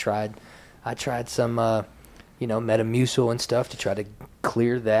 So I tried some, Metamucil and stuff to try to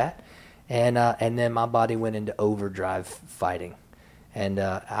clear that. And then my body went into overdrive fighting. And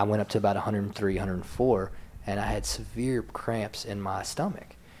I went up to about 103, 104, and I had severe cramps in my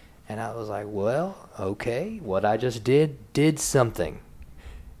stomach. And I was like, well, okay, what I just did something.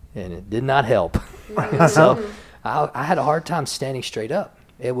 And it did not help. So I had a hard time standing straight up.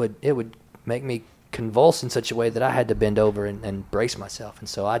 It would make me convulse in such a way that I had to bend over and brace myself. And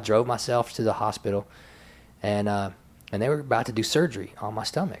so I drove myself to the hospital, and they were about to do surgery on my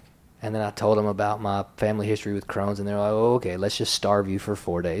stomach. And then I told them about my family history with Crohn's, and they're like, oh, okay, let's just starve you for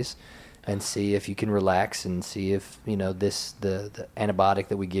 4 days and see if you can relax and see if, the antibiotic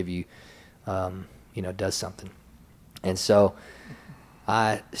that we give you, does something. And so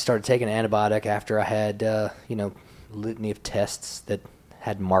I started taking an antibiotic after I had, litany of tests that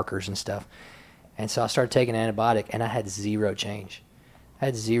had markers and stuff. And so I started taking an antibiotic, and I had zero change. I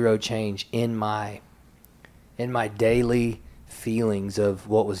had zero change in my daily feelings of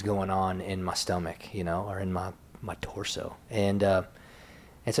what was going on in my stomach, or in my torso. And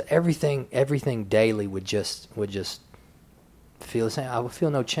And so everything daily would just feel the same. I would feel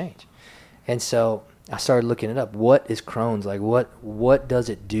no change. And so I started looking it up. What is Crohn's like? What does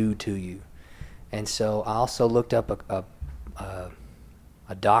it do to you? And so I also looked up a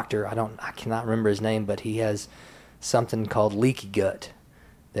doctor. I cannot remember his name, but he has something called leaky gut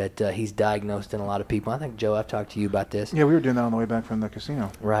that he's diagnosed in a lot of people. I think, Joe, I've talked to you about this. Yeah, we were doing that on the way back from the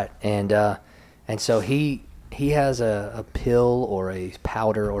casino. Right. And so he has a pill or a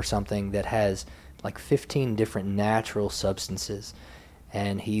powder or something that has like 15 different natural substances.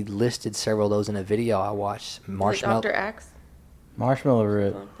 And he listed several of those in a video I watched. Dr. Axe? Marshmallow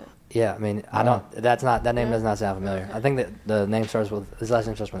root. Yeah, I mean, that name does not sound familiar. I think that the name starts with, his last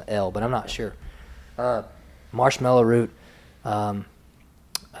name starts with an L, but I'm not sure. Marshmallow root. There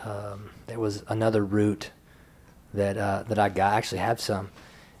was another root that I got. I actually have some.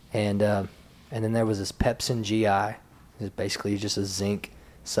 And then there was this Pepsin GI. It's basically just a zinc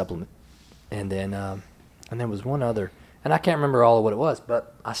supplement. And then there was one other, and I can't remember all of what it was,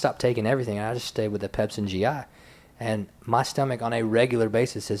 but I stopped taking everything, and I just stayed with the Pepsin GI. And my stomach on a regular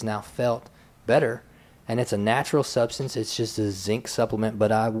basis has now felt better, and it's a natural substance. It's just a zinc supplement,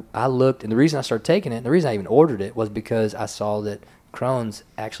 but I looked, and the reason I started taking it, and the reason I even ordered it, was because I saw that Crohn's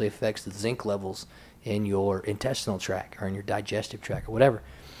actually affects the zinc levels in your intestinal tract or in your digestive tract or whatever.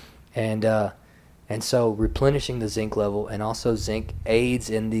 And so replenishing the zinc level, and also zinc aids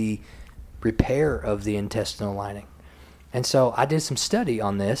in the repair of the intestinal lining. And so I did some study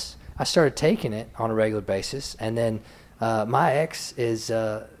on this. I started taking it on a regular basis, and then my ex is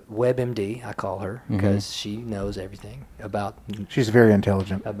WebMD, I call her, because she knows everything about. She's very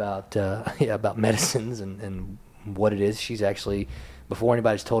intelligent. About medicines and what it is. She's actually, before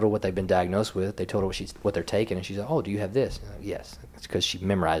anybody's told her what they've been diagnosed with, they told her what they're taking, and she's like, "Oh, do you have this?" Yes, it's because she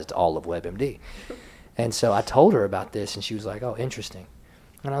memorized all of WebMD. And so I told her about this, and she was like, "Oh, interesting."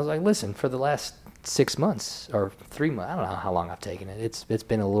 And I was like, "Listen, for the last 6 months or 3 months, I don't know how long I've taken it. It's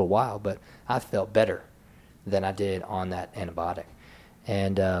been a little while, but I felt better than I did on that antibiotic."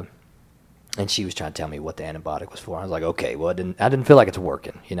 And she was trying to tell me what the antibiotic was for. I was like, "Okay, well, I didn't feel like it's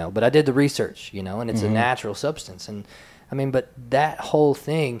working, but I did the research, and it's a natural substance." And I mean, but that whole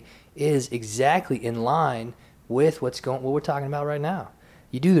thing is exactly in line with what we're talking about right now.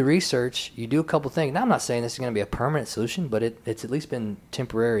 You do the research, you do a couple things. Now, I'm not saying this is going to be a permanent solution, but it's at least been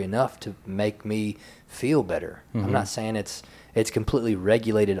temporary enough to make me feel better. I'm not saying it's completely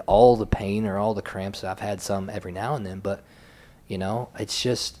regulated all the pain or all the cramps. I've had some every now and then, but, it's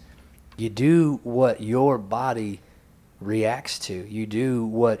just you do what your body reacts to. You do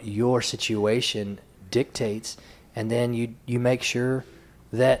what your situation dictates, and then you make sure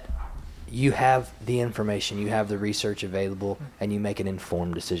that you have the information, you have the research available, and you make an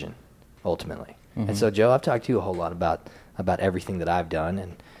informed decision, ultimately. And so, Joe, I've talked to you a whole lot about everything that I've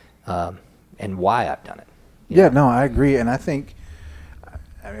done and why I've done it. Yeah, no, I agree. And I think,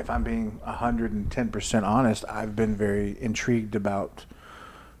 if I'm being 110% honest, I've been very intrigued about,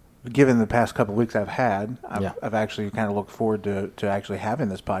 given the past couple of weeks I've had, I've actually kind of looked forward to actually having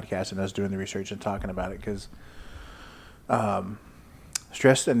this podcast and us doing the research and talking about it, because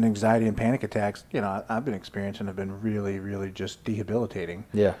stress and anxiety and panic attacks, I've been experiencing, have been really, really just debilitating.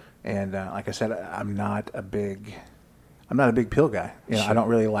 Yeah. And like I said, I'm not a big pill guy. Sure. I don't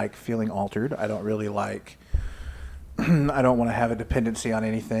really like feeling altered. I don't really like. I don't want to have a dependency on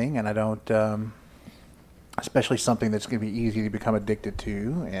anything, and I don't, especially something that's going to be easy to become addicted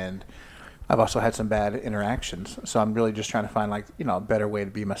to. And I've also had some bad interactions, so I'm really just trying to find a better way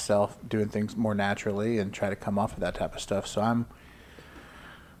to be myself, doing things more naturally, and try to come off of that type of stuff. So I'm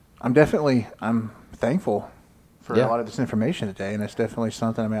thankful for a lot of this information today, and it's definitely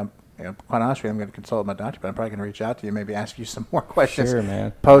something. I mean, quite honestly, I'm going to consult my doctor, but I'm probably going to reach out to you, maybe ask you some more questions, sure,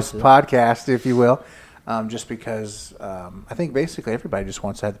 man. Post podcast, if you will, just because I think basically everybody just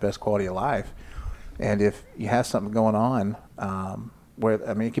wants to have the best quality of life, and if you have something going on,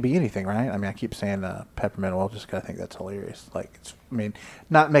 it could be anything, right? I mean, I keep saying peppermint oil just because I think that's hilarious.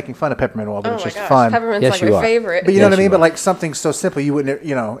 Not making fun of peppermint oil, but it's just fun. Peppermint's my favorite. But you know what I mean? But something so simple, you wouldn't,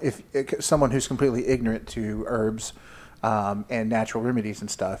 if someone who's completely ignorant to herbs and natural remedies and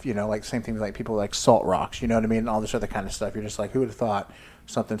stuff, same thing with people like salt rocks, you know what I mean? And all this other kind of stuff. You're just like, who would have thought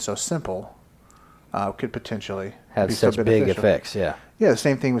something so simple could potentially have such big effects? Yeah. Yeah, the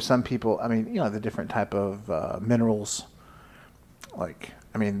same thing with some people. I mean, the different type of minerals.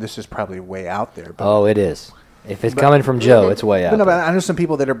 This is probably way out there. But, it is. If it's coming from Joe, it's way out. But I know some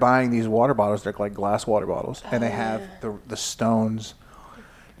people that are buying these water bottles. They're like glass water bottles, and they have the stones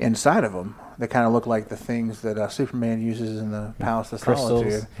inside of them. They kind of look like the things that Superman uses in the Palace of Crystals.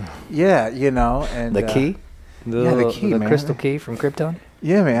 Solitude. Yeah, and the key. The key, the man. crystal key from Krypton.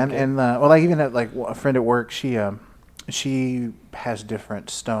 Yeah, man. And well, like even at like a friend at work, she has different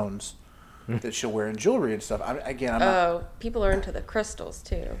stones that she'll wear in jewelry and stuff. I'm not, people are into the crystals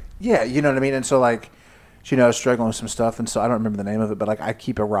too. yeah, you know what I mean. And so like, she knows struggling with some stuff, and so I don't remember the name of it, but like I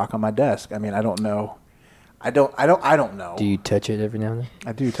keep a rock on my desk. I mean, I don't know. I don't know. Do you touch it every now and then?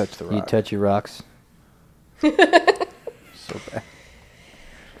 I do touch the rock. You touch your rocks? So bad.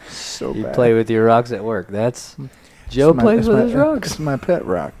 So You bad. play with your rocks at work. That's Joe plays with his rocks. It's my pet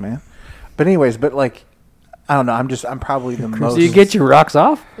rock, man. But anyways, like, I don't know. I'm probably the most. Do you get your rocks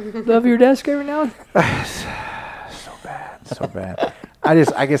off of your desk every now and then? So bad.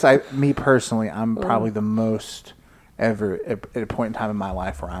 I guess me personally, I'm probably the most ever at a point in time in my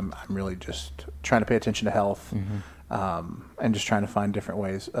life where I'm really just trying to pay attention to health, and just trying to find different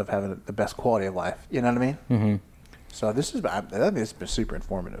ways of having the best quality of life. You know what I mean? Mm-hmm. So I think it's been super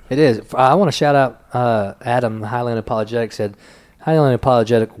informative. It is. I want to shout out Adam, Highland Apologetic, said Highland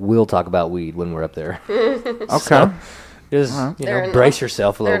Apologetic will talk about weed when we're up there. Okay. So, just They're brace in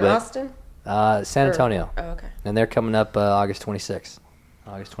yourself a little They're in bit. Austin? San Antonio. Oh, okay. And they're coming up August 26th.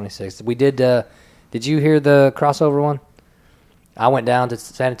 August 26th. We did. Did you hear the crossover one? I went down to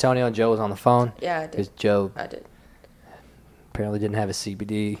San Antonio and Joe was on the phone. Yeah, I did. Because Joe I did. apparently didn't have his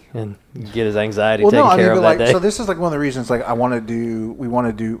CBD and get his anxiety Well, taken no, I mean, care of but that like, day. so this is like one of the reasons, like, we want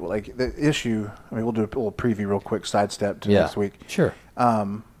to do like the issue. I mean, we'll do a little preview real quick, sidestep to next week. Sure.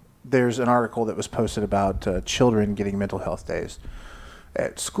 There's an article that was posted about children getting mental health days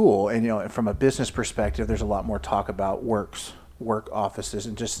at school, and from a business perspective, there's a lot more talk about work offices,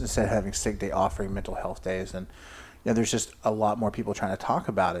 and just instead of having sick day, offering mental health days, and there's just a lot more people trying to talk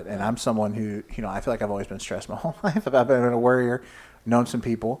about it. And I'm someone who, I feel like I've always been stressed my whole life. I've been a worrier, known some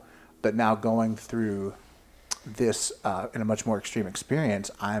people, but now going through this in a much more extreme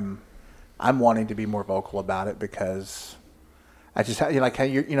experience, I'm wanting to be more vocal about it, because I just like how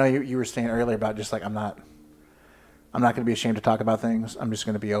you were saying earlier about just like I'm not going to be ashamed to talk about things. I'm just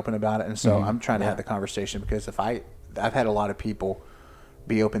going to be open about it. And so I'm trying to have the conversation, because I've had a lot of people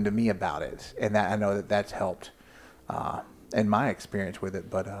be open to me about it, and that I know that that's helped in my experience with it.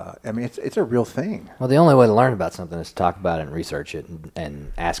 But I mean, it's a real thing. Well, the only way to learn about something is to talk about it and research it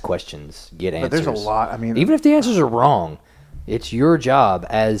and ask questions, get answers. But there's a lot. I mean, even if the answers are wrong, it's your job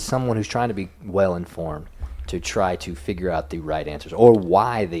as someone who's trying to be well informed to try to figure out the right answers or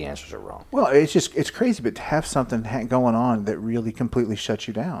why the answers are wrong. Well, it's crazy, but to have something going on that really completely shuts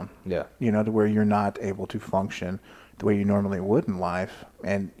you down. Yeah. To where you're not able to function the way you normally would in life,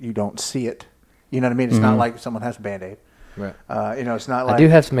 and you don't see it. You know what I mean? It's not like someone has a Band-Aid. Right. It's not like... I do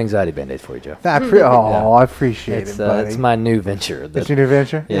have some anxiety Band-Aids for you, Joe. I appreciate It's, it, buddy. it's my new venture. It's your new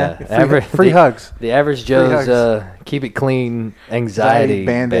venture? Yeah. Free hugs. The average Joe's keep it clean anxiety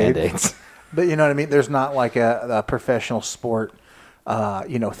Band-Aids. But you know what I mean? There's not like a professional sport,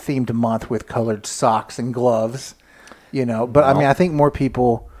 themed month with colored socks and gloves, But I mean, I think more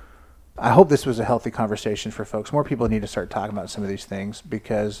people... I hope this was a healthy conversation for folks. More people need to start talking about some of these things,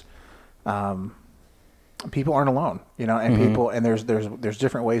 because people aren't alone, and people, and there's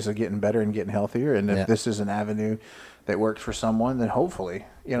different ways of getting better and getting healthier. And if this is an avenue that works for someone, then hopefully,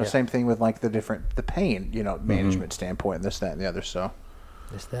 same thing with like the pain, management standpoint, and this, that, and the other. So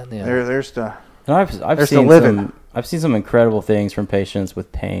This, that, and the other. there's the... I've seen some incredible things from patients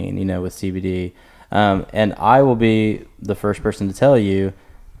with pain, with CBD. And I will be the first person to tell you,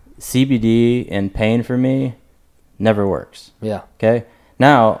 CBD and pain for me never works. Yeah. Okay.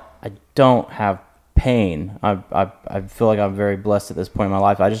 Now I don't have pain. I feel like I'm very blessed at this point in my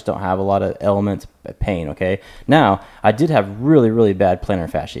life. I just don't have a lot of elements of pain. Okay. Now I did have really, really bad plantar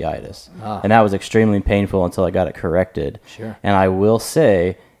fasciitis, and that was extremely painful until I got it corrected. Sure. And I will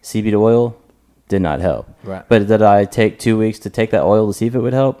say CBD oil did not help. Right. But did I take 2 weeks to take that oil to see if it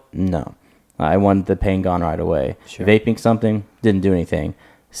would help? No. I wanted the pain gone right away. Sure. Vaping something didn't do anything.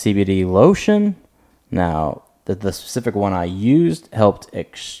 CBD lotion, now the specific one I used helped.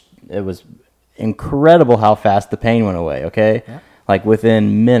 It was incredible how fast the pain went away. Okay, like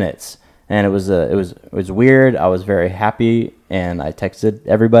within minutes, and it was weird. I was very happy, and I texted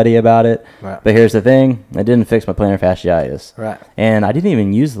everybody about it. Right. But here's the thing: it didn't fix my plantar fasciitis. Right. And I didn't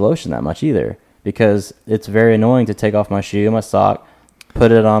even use the lotion that much either, because it's very annoying to take off my shoe, my sock,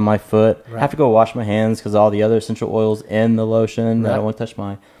 put it on my foot, have to go wash my hands because all the other essential oils in the lotion that I don't want to touch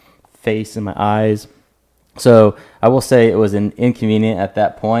my face and my eyes. So I will say it was inconvenient at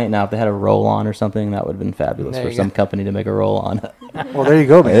that point. Now, if they had a roll-on or something, that would have been fabulous There for you some go. company to make a roll-on. Well, there you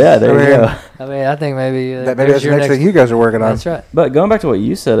go, man. Yeah, there you go. I mean, I think maybe Maybe there's that's the your next thing you guys are working on. That's right. But going back to what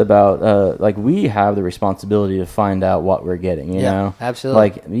you said about, like, we have the responsibility to find out what we're getting, you Yeah, know? absolutely.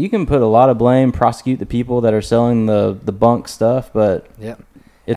 Like, you can put a lot of blame, prosecute the people that are selling the bunk stuff, but Yep.